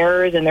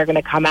bears, and they're going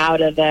to come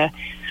out of the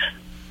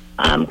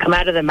come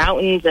out of the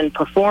mountains and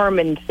perform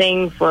and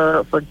sing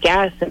for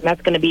guests, and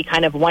that's going to be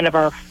kind of one of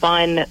our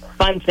fun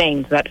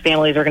things that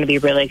families are going to be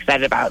really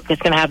excited about.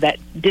 It's going to have that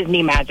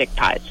Disney magic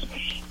touch.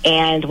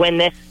 And when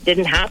this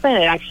didn't happen,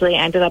 it actually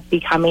ended up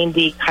becoming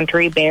the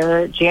Country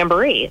Bear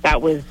Jamboree.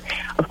 That was,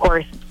 of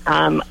course,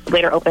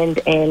 later opened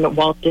in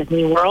Walt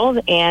Disney World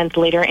and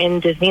later in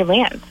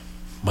Disneyland.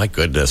 My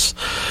goodness.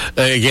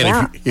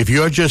 Again, if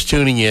you're just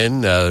tuning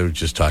in,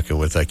 just talking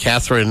with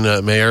Catherine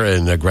Mayer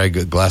and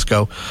Greg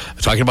Glasgow,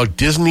 talking about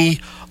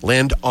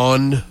Disneyland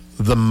on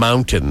the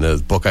Mountain,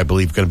 the book I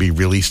believe going to be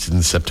released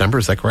in September.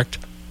 Is that correct?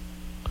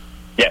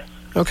 Yes.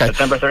 Okay.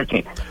 September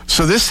 13th.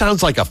 So this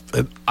sounds like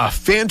a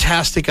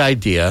fantastic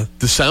idea.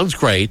 This sounds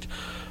great,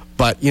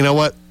 but you know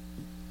what?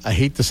 I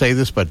hate to say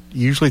this, but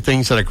usually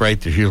things that are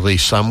great, there's usually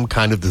some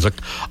kind of, there's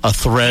a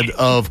thread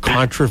of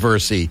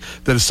controversy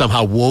that is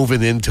somehow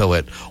woven into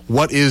it.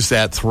 What is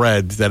that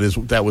thread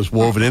that was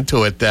woven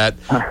into it that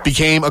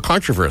became a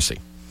controversy?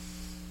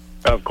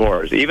 Of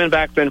course. Even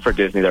back then for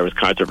Disney, there was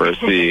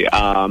controversy.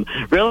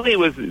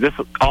 Really, this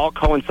all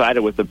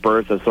coincided with the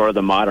birth of sort of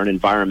the modern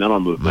environmental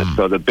movement.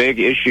 So the big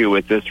issue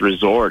with this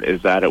resort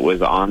is that it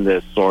was on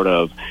this sort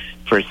of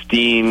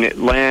pristine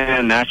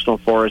land, national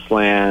forest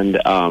land,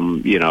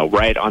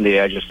 right on the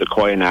edge of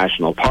Sequoia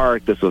National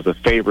Park. This was a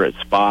favorite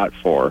spot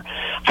for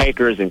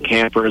hikers and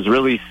campers,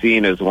 really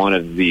seen as one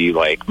of the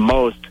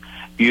most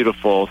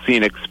beautiful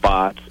scenic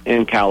spots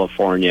in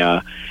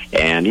California.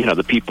 And,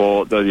 the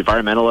people, the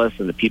environmentalists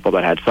and the people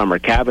that had summer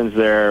cabins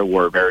there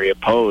were very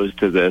opposed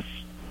to this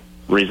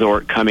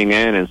resort coming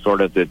in and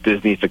sort of the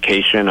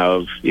Disneyfication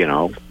of,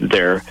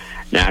 their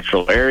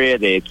natural area.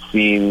 They had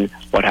seen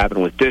what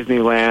happened with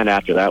Disneyland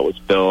after that was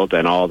built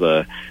and all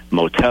the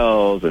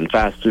motels and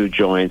fast food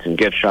joints and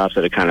gift shops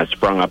that had kind of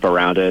sprung up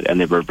around it, and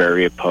they were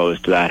very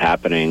opposed to that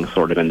happening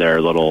sort of in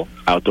their little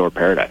outdoor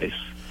paradise.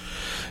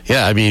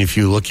 Yeah, I mean, if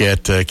you look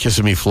at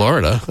Kissimmee,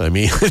 Florida, I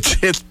mean,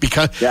 it's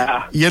because,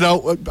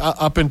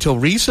 up until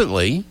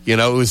recently,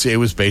 it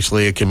was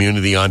basically a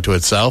community unto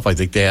itself. I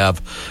think they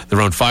have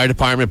their own fire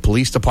department,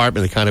 police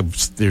department.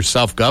 They're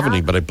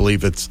self-governing, but I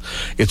believe it's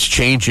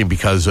changing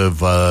because of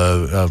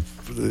the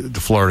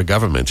Florida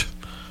government,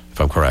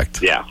 if I'm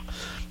correct. Yeah.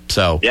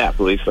 So yeah, I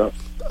believe so.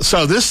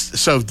 So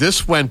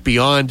this went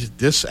beyond.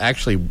 This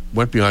actually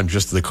went beyond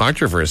just the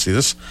controversy.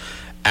 This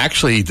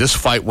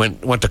fight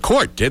went to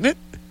court, didn't it?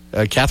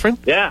 Catherine?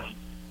 Yeah,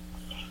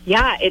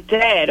 it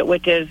did,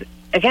 which is,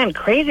 again,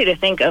 crazy to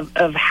think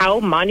of how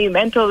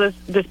monumental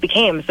this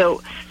became.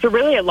 So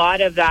really a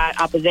lot of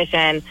that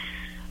opposition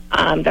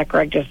that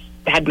Greg just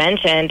had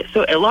mentioned,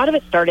 so a lot of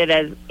it started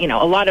as, a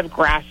lot of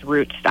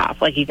grassroots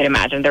stuff, like you can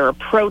imagine. There were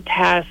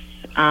protests,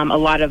 a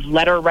lot of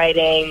letter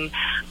writing.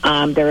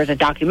 There was a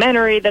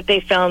documentary that they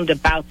filmed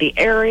about the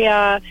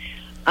area.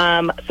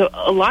 So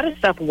a lot of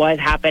stuff was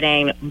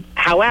happening.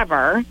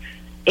 However,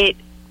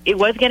 it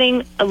was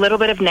getting a little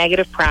bit of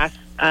negative press,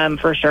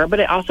 for sure, but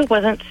it also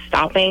wasn't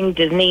stopping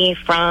Disney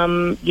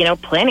from,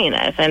 planning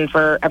this and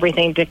for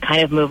everything to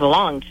kind of move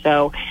along.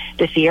 So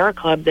the Sierra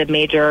Club, the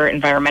major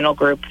environmental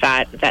group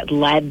that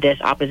led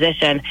this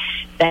opposition,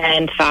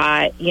 then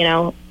thought,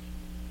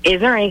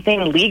 is there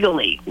anything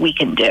legally we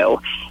can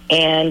do?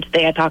 And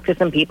they had talked to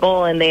some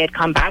people, and they had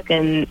come back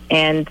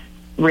and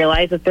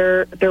realized that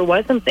there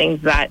was some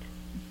things that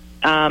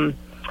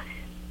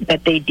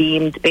they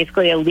deemed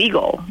basically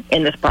illegal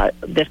in this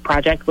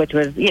project, which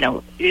was,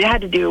 it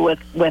had to do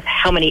with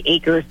how many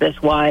acres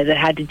this was. It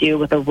had to do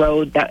with a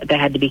road that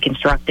had to be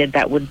constructed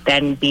that would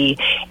then be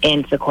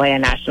in Sequoia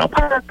National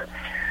Park.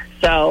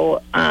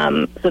 So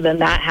then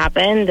that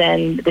happened,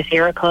 and the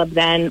Sierra Club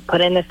then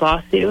put in this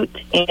lawsuit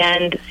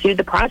and sued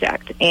the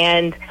project.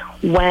 And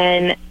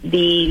when the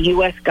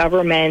U.S.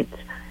 government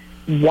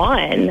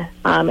won,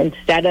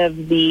 instead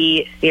of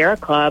the Sierra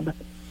Club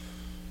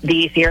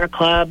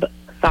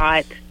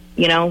thought,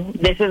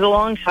 this is a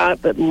long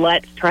shot, but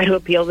let's try to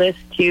appeal this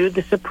to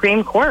the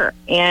Supreme Court.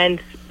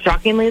 And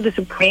shockingly, the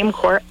Supreme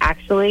Court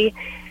actually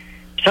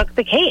took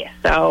the case.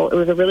 So it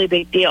was a really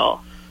big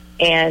deal.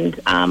 And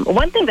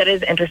one thing that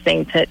is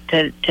interesting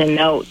to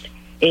note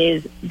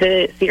is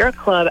the Sierra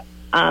Club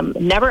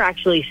never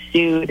actually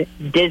sued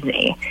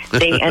Disney.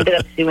 They ended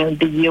up suing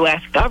the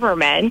U.S.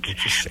 government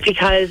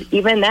because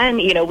even then,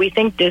 we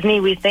think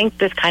Disney, we think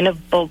this kind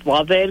of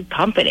beloved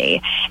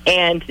company.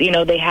 And,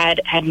 they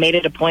had made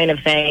it a point of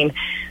saying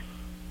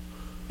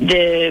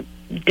to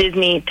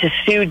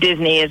sue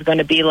Disney is going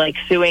to be like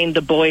suing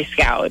the Boy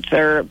Scouts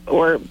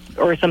or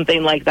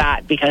something like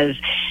that, because,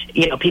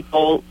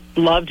 people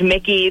loved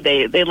Mickey,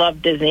 they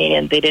loved Disney,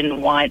 and they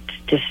didn't want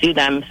to sue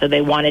them, so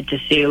they wanted to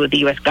sue the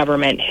U.S.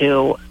 government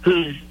who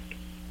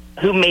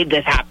made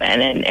this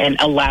happen and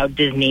allowed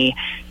Disney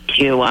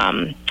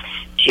to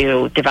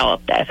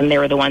develop this, and they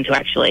were the ones who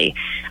actually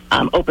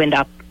opened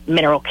up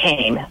Mineral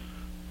Cane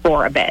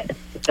for a bid.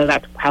 So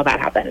that's how that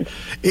happened.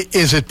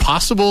 Is it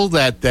possible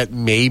that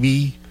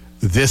maybe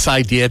this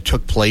idea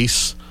took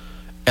place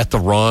at the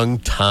wrong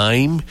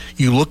time?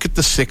 You look at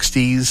the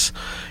 60s,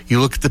 you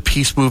look at the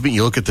peace movement,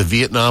 you look at the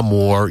Vietnam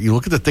War, you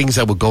look at the things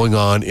that were going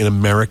on in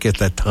America at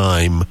that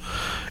time,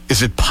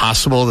 Is it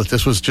possible that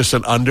this was just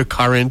an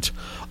undercurrent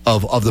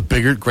of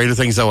the greater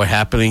things that were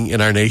happening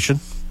in our nation?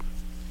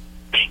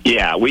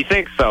 Yeah, we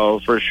think so,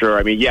 for sure.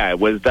 I mean, yeah, it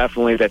was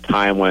definitely the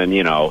time when,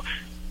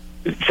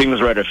 things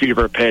were at a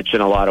fever pitch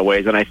in a lot of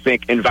ways. And I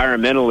think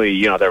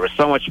environmentally, there was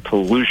so much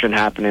pollution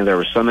happening. There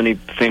were so many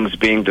things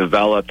being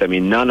developed. I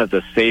mean, none of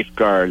the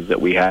safeguards that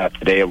we have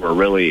today were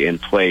really in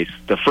place.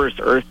 The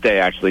first Earth Day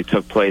actually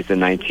took place in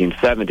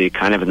 1970,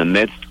 kind of in the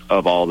midst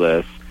of all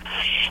this.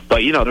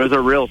 But, there's a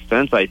real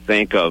sense, I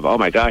think, of, oh,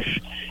 my gosh,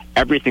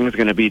 everything's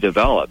going to be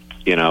developed.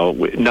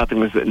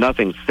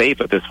 Nothing's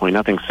safe at this point,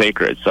 nothing's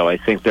sacred. So I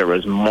think there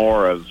was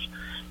more of,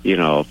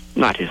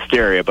 not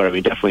hysteria, but I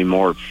mean, definitely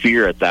more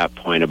fear at that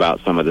point about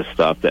some of the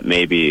stuff that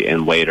maybe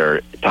in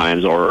later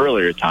times or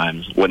earlier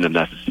times wouldn't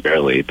have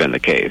necessarily been the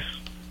case.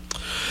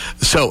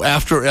 So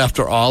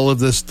after all of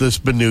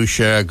this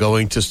minutia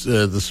going to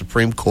the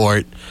Supreme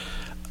Court,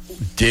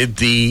 did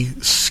the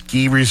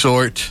ski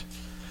resort,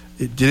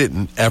 did it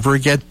ever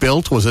get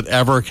built? Was it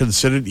ever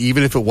considered,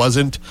 even if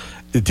it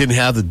didn't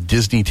have the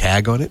Disney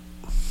tag on it?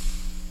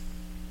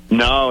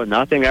 No,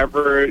 nothing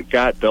ever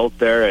got built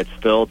there. It's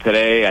still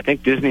today. I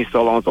think Disney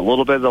still owns a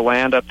little bit of the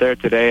land up there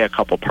today, a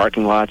couple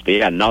parking lots. But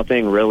yeah,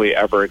 nothing really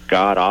ever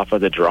got off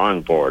of the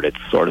drawing board. It's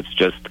sort of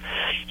just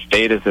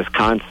stayed as this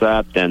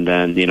concept. And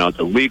then, the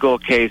legal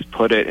case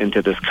put it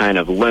into this kind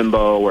of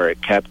limbo where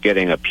it kept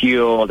getting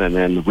appealed and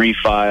then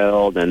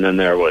refiled. And then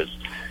there was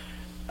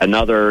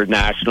another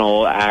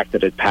national act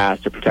that had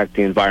passed to protect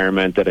the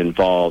environment that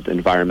involved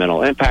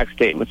environmental impact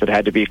statements that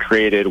had to be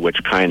created,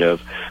 which kind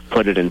of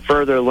put it in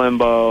further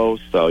limbo.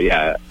 So,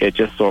 yeah, it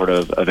just sort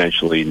of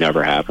eventually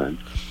never happened.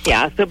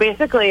 Yeah, so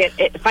basically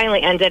it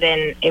finally ended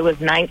it was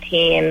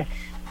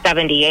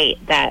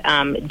 1978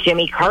 that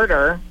Jimmy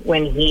Carter,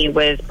 when he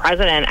was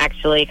president,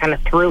 actually kind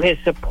of threw his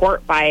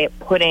support by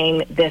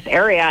putting this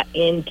area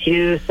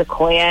into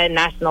Sequoia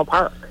National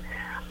Park.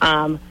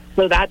 So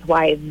that's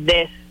why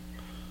this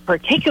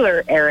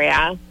particular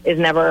area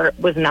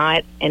was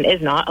not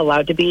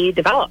allowed to be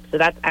developed. So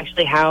that's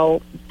actually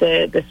how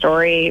the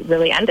story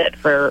really ended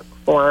for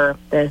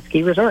the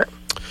ski resort.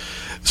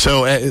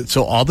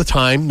 So all the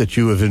time that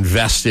you have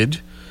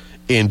invested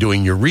in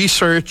doing your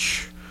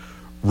research,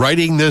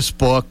 writing this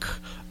book,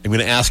 I'm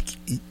going to ask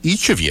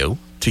each of you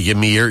to give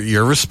me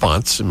your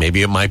response, and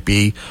maybe it might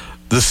be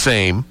the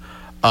same.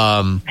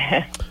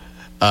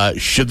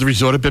 Should the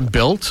resort have been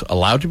built,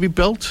 allowed to be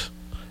built?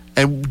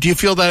 And do you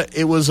feel that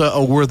it was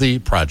a worthy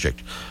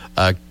project?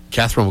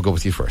 Catherine, we'll go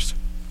with you first.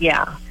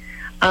 Yeah.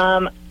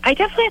 I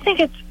definitely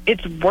think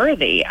it's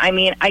worthy. I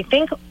mean, I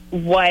think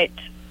what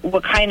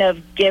kind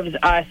of gives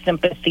us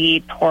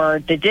sympathy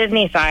toward the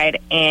Disney side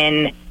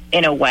in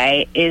a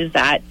way is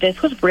that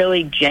this was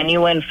really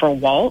genuine for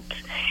Walt,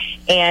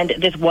 and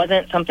this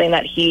wasn't something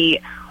that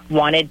he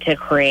wanted to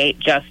create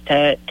just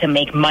to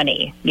make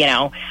money,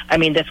 I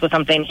mean, this was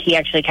something he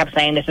actually kept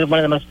saying, this is one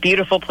of the most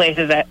beautiful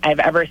places that I've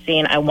ever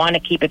seen. I want to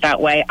keep it that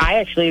way. I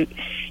actually,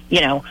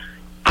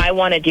 I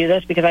want to do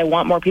this because I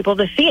want more people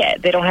to see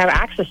it. They don't have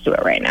access to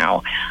it right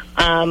now.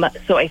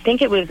 So I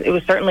think it was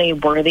certainly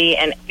worthy,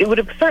 and it would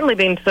have certainly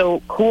been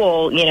so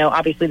cool,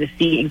 obviously to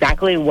see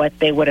exactly what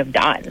they would have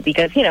done,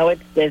 because,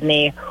 it's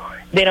Disney.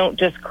 They don't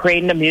just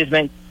create an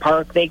amusement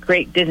park. They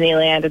create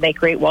Disneyland, and they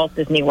create Walt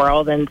Disney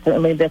World, and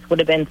certainly this would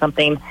have been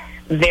something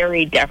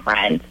very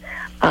different.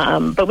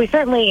 But we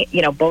certainly,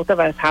 both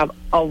of us have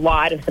a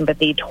lot of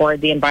sympathy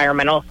toward the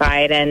environmental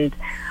side, and,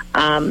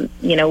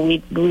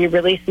 we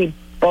really see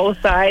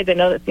both sides. I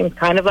know that seems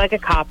kind of like a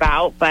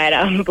cop-out,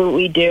 but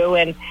we do,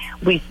 and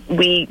we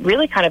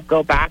really kind of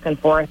go back and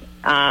forth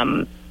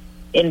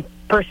in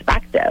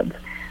perspective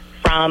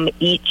from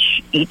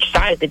each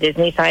side, the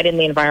Disney side and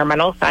the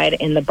environmental side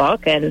in the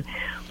book, and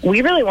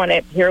we really want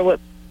to hear what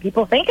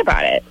people think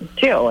about it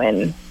too.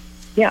 And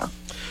yeah,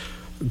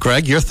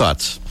 Greg, your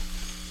thoughts?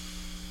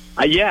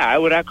 Yeah, I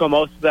would echo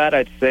most of that.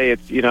 I'd say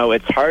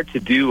it's hard to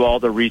do all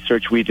the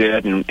research we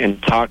did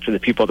and talk to the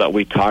people that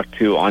we talked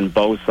to on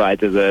both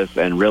sides of this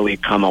and really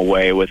come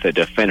away with a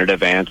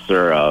definitive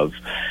answer of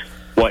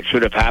what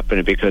should have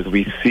happened, because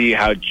we see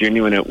how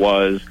genuine it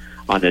was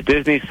on the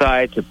Disney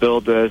side to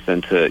build this,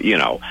 and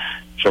to,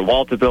 for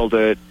Walt to build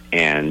it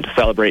and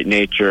celebrate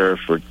nature,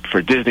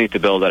 for Disney to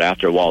build it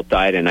after Walt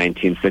died in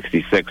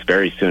 1966,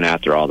 very soon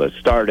after all this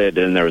started,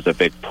 and there was a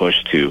big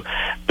push to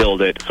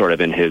build it sort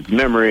of in his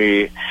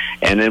memory.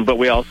 But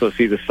we also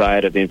see the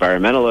side of the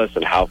environmentalists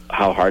and how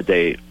hard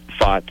they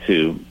fought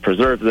to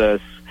preserve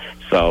this.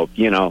 So,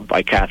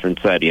 like Catherine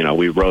said,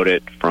 we wrote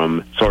it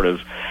from sort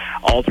of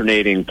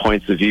alternating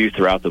points of view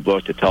throughout the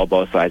book to tell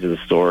both sides of the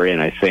story.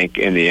 And I think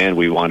in the end,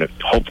 we want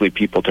hopefully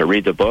people to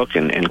read the book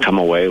and come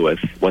away with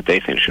what they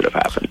think should have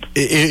happened.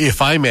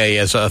 If I may,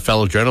 as a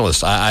fellow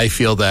journalist, I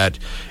feel that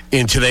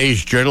in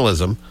today's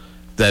journalism,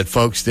 that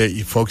folks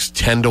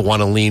tend to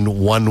want to lean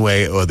one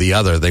way or the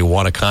other. They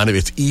want to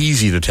it's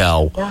easy to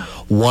tell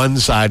one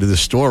side of the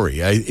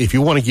story. If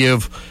you want to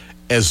give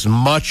as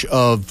much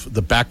of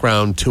the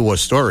background to a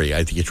story,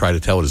 I think you try to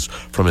tell it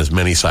from as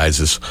many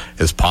sides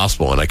as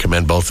possible. And I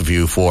commend both of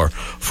you for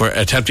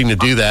attempting to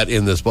do that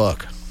in this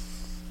book.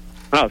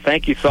 Oh,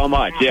 thank you so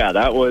much. Yeah,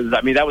 that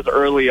was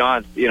early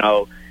on,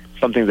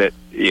 something that,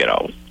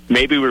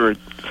 maybe we were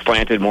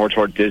slanted more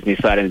toward Disney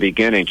side in the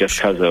beginning just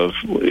because of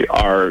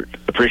our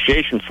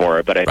appreciation for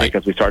it. But I think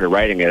as we started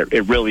writing it,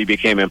 it really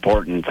became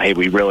important. Hey,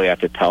 we really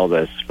have to tell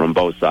this from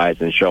both sides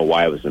and show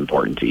why it was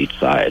important to each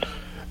side.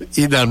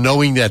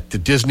 Knowing that the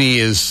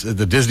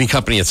Disney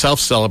company itself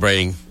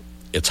celebrating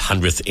its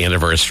 100th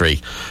anniversary,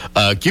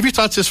 give your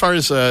thoughts as far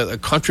as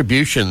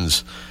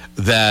contributions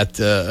that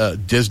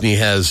Disney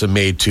has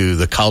made to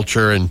the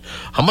culture, and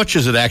how much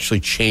has it actually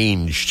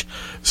changed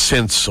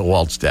since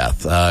Walt's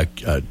death?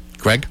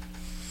 Greg?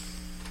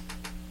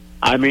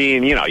 I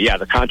mean,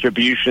 the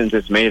contributions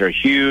it's made are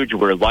huge.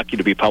 We're lucky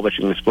to be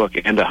publishing this book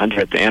in the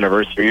 100th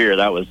anniversary year.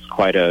 That was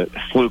quite a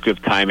fluke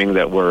of timing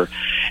that we're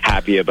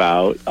happy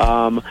about.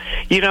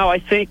 I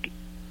think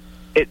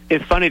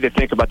it's funny to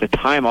think about the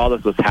time all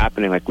this was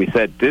happening. Like we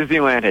said,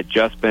 Disneyland had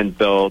just been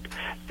built.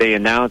 They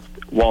announced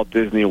Walt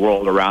Disney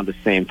World around the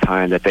same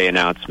time that they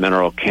announced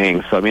Mineral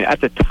King. So,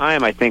 at the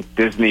time, I think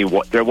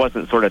there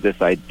wasn't sort of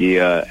this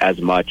idea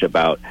as much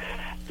about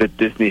the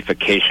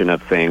Disneyfication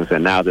of things,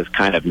 and now this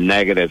kind of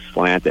negative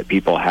slant that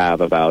people have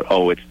about,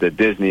 it's the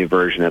Disney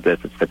version of this.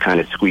 It's the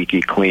kind of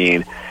squeaky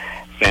clean,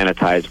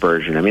 sanitized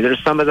version.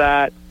 There's some of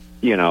that,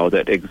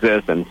 that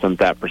exists, and some of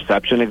that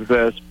perception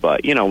exists.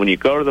 But, when you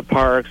go to the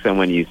parks and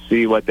when you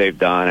see what they've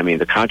done,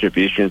 the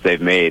contributions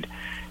they've made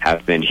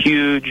have been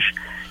huge.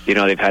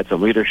 They've had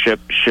some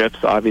leadership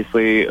shifts,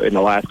 obviously, in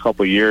the last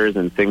couple of years,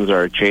 and things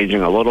are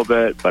changing a little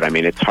bit. But,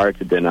 it's hard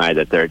to deny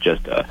that they're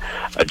just a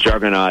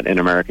juggernaut in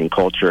American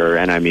culture.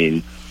 And,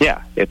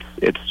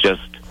 it's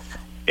just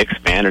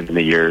expanded in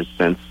the years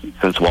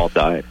since Walt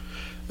died.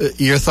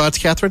 Your thoughts,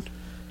 Catherine?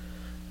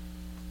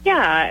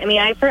 Yeah,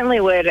 I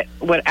certainly would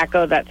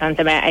echo that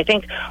sentiment. I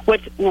think what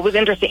was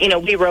interesting,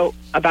 we wrote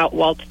about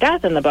Walt's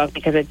death in the book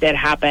because it did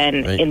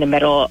happen in the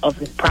middle of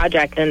this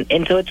project.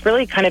 And so it's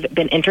really kind of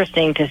been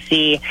interesting to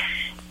see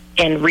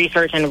and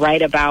research and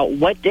write about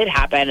what did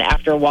happen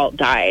after Walt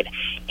died.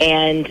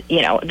 And,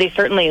 they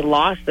certainly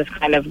lost this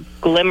kind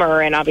of glimmer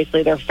and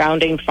obviously their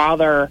founding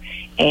father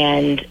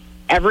and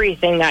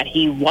everything that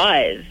he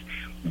was.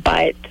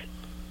 But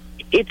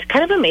it's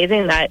kind of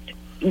amazing that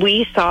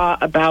we saw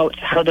about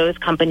how those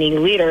company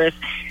leaders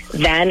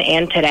then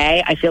and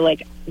today, I feel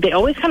like they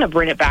always kind of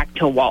bring it back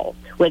to Walt,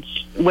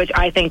 which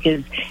I think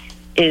is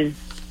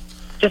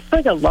just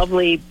like a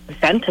lovely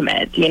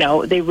sentiment.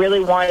 They really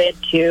wanted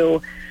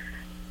to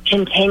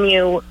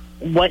continue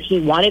what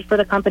he wanted for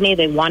the company.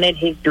 They wanted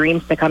his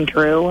dreams to come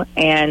true.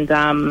 And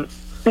I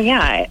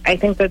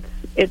think that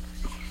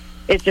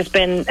it's just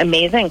been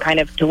amazing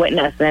kind of to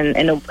witness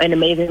and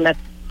amazing that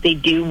they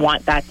do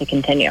want that to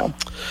continue.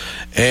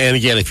 And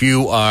again, if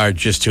you are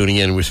just tuning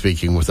in, we're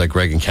speaking with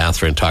Greg and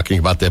Catherine talking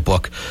about their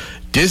book,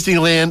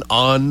 Disneyland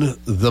on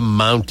the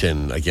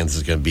Mountain. Again, this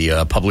is going to be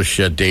a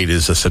published date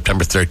is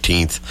September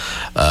 13th,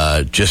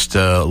 just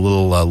a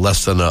little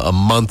less than a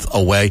month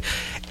away.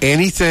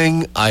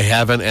 Anything I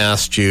haven't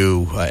asked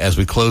you as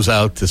we close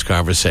out this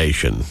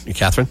conversation?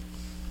 Catherine?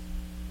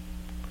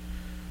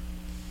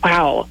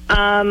 Wow.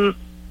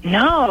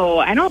 No,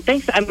 I don't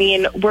think so.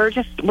 We're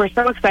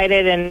so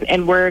excited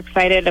and we're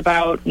excited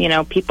about,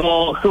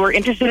 people who are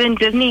interested in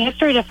Disney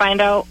history to find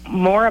out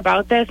more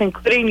about this,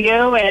 including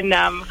you and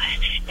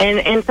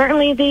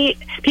certainly the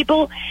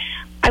people.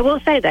 I will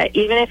say that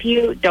even if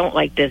you don't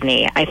like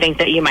Disney, I think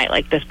that you might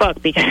like this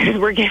book because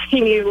we're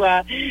giving you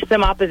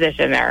some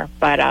opposition there.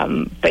 But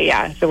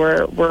yeah, so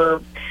we're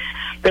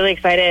really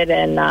excited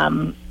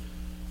and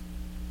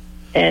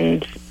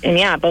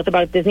yeah, both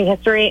about Disney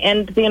history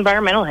and the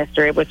environmental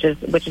history, which has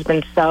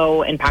been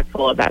so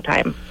impactful at that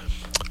time.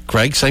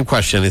 Greg, same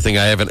question. Anything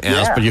I haven't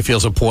asked, but you feel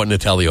it's important to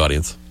tell the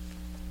audience?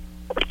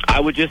 I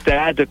would just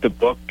add that the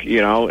book,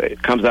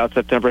 it comes out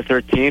September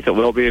 13th. It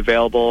will be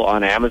available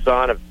on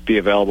Amazon. It'll be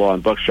available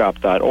on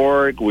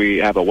bookshop.org. We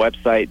have a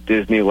website,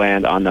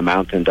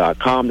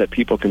 DisneylandOnTheMountain.com, that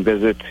people can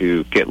visit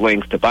to get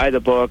links to buy the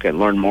book and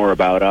learn more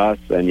about us.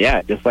 And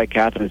yeah, just like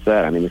Catherine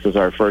said, this is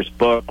our first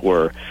book.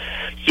 We're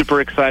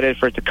super excited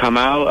for it to come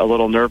out, a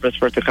little nervous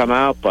for it to come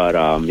out, but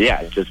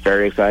just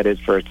very excited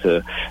for it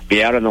to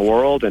be out in the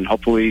world and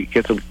hopefully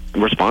get some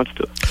response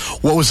to it.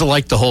 What was it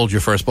like to hold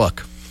your first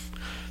book?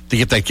 To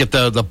get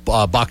the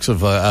box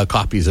of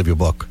copies of your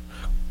book?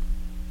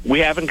 We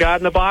haven't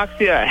gotten the box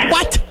yet.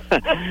 What?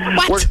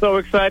 We're so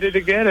excited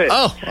to get it.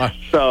 Oh,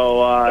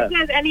 so it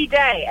says any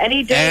day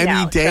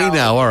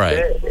now. All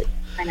right.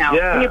 I know.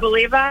 Yeah. Can you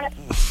believe that?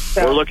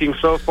 So. We're looking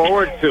so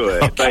forward to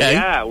it. Okay. But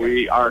yeah,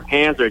 our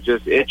hands are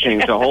just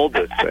itching to hold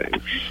this thing.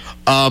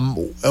 A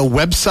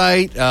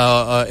website,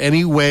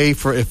 any way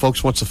for if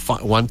folks want to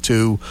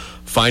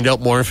find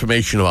out more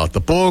information about the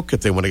book,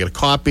 if they want to get a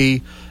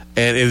copy.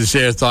 And is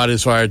there a thought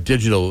as far as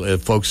digital,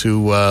 folks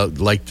who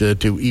like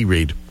to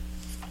e-read?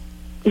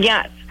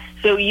 Yes.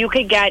 So you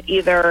could get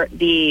either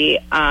the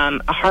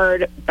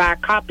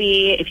hardback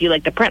copy if you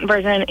like the print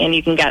version, and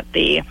you can get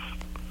the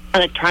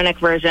electronic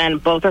version.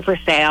 Both are for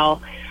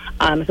sale.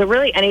 So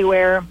really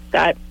anywhere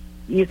that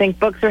you think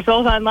books are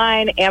sold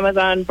online,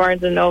 Amazon,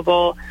 Barnes &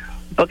 Noble,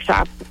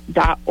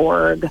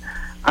 bookshop.org.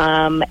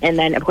 And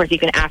then, of course, you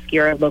can ask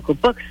your local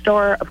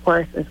bookstore, of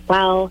course, as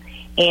well.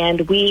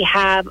 And we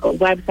have a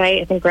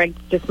website, I think Greg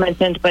just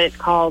mentioned, but it's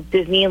called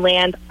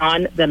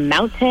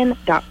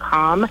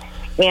DisneylandOnTheMountain.com.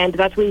 And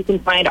that's where you can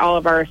find all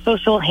of our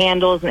social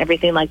handles and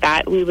everything like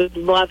that. We would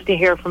love to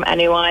hear from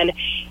anyone.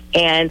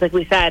 And like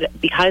we said,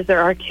 because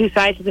there are two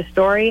sides to the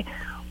story,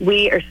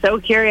 we are so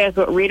curious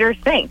what readers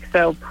think.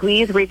 So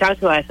please reach out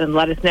to us and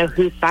let us know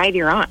whose side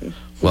you're on,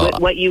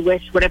 what you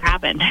wish would have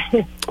happened.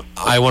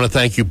 I want to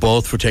thank you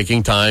both for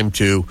taking time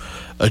to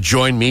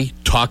join me,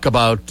 talk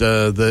about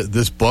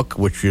this book,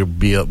 which will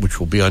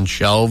be on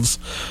shelves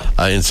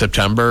in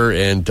September,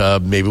 and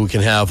maybe we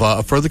can have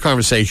a further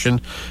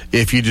conversation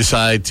if you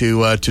decide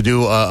to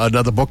do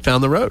another book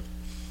down the road.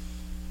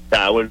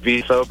 That would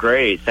be so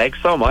great.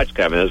 Thanks so much,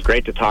 Kevin. It was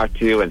great to talk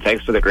to you, and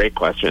thanks for the great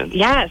questions.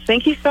 Yes,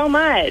 thank you so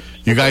much.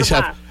 You guys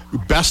have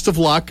best of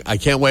luck. I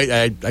can't wait.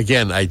 I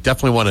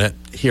definitely want to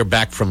hear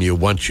back from you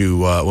once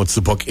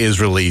the book is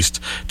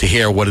released to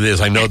hear what it is.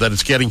 I know that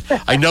it's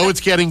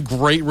getting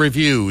great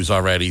reviews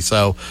already.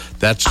 So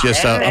that's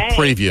just a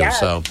preview. Yes.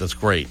 So that's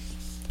great.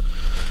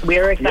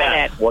 We're excited.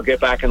 Yeah, we'll get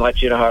back and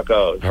let you know how it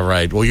goes. All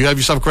right. Well, you have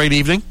yourself a great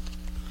evening.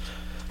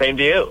 Same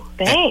to you.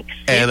 Thanks.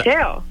 And you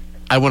too.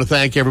 I want to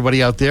thank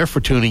everybody out there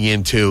for tuning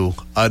in to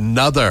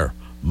another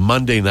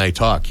Monday Night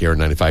Talk here at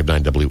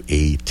 95.9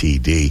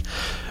 WATD.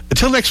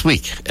 Until next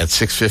week at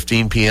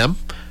 6:15 p.m.,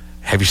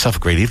 have yourself a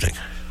great evening.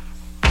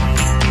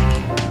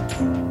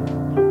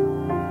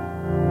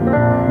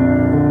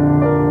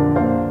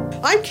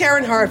 I'm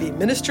Karen Harvey,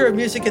 Minister of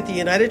Music at the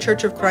United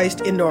Church of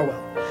Christ in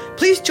Norwell.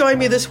 Please join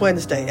me this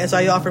Wednesday as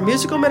I offer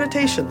musical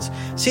meditations,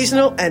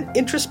 seasonal and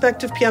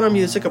introspective piano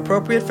music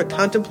appropriate for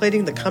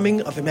contemplating the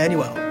coming of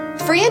Emmanuel.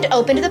 Free and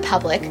open to the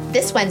public,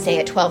 this Wednesday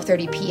at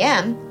 12:30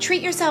 p.m.,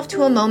 treat yourself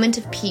to a moment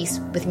of peace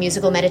with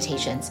musical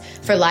meditations.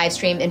 For live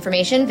stream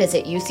information,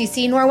 visit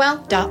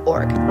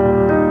uccnorwell.org.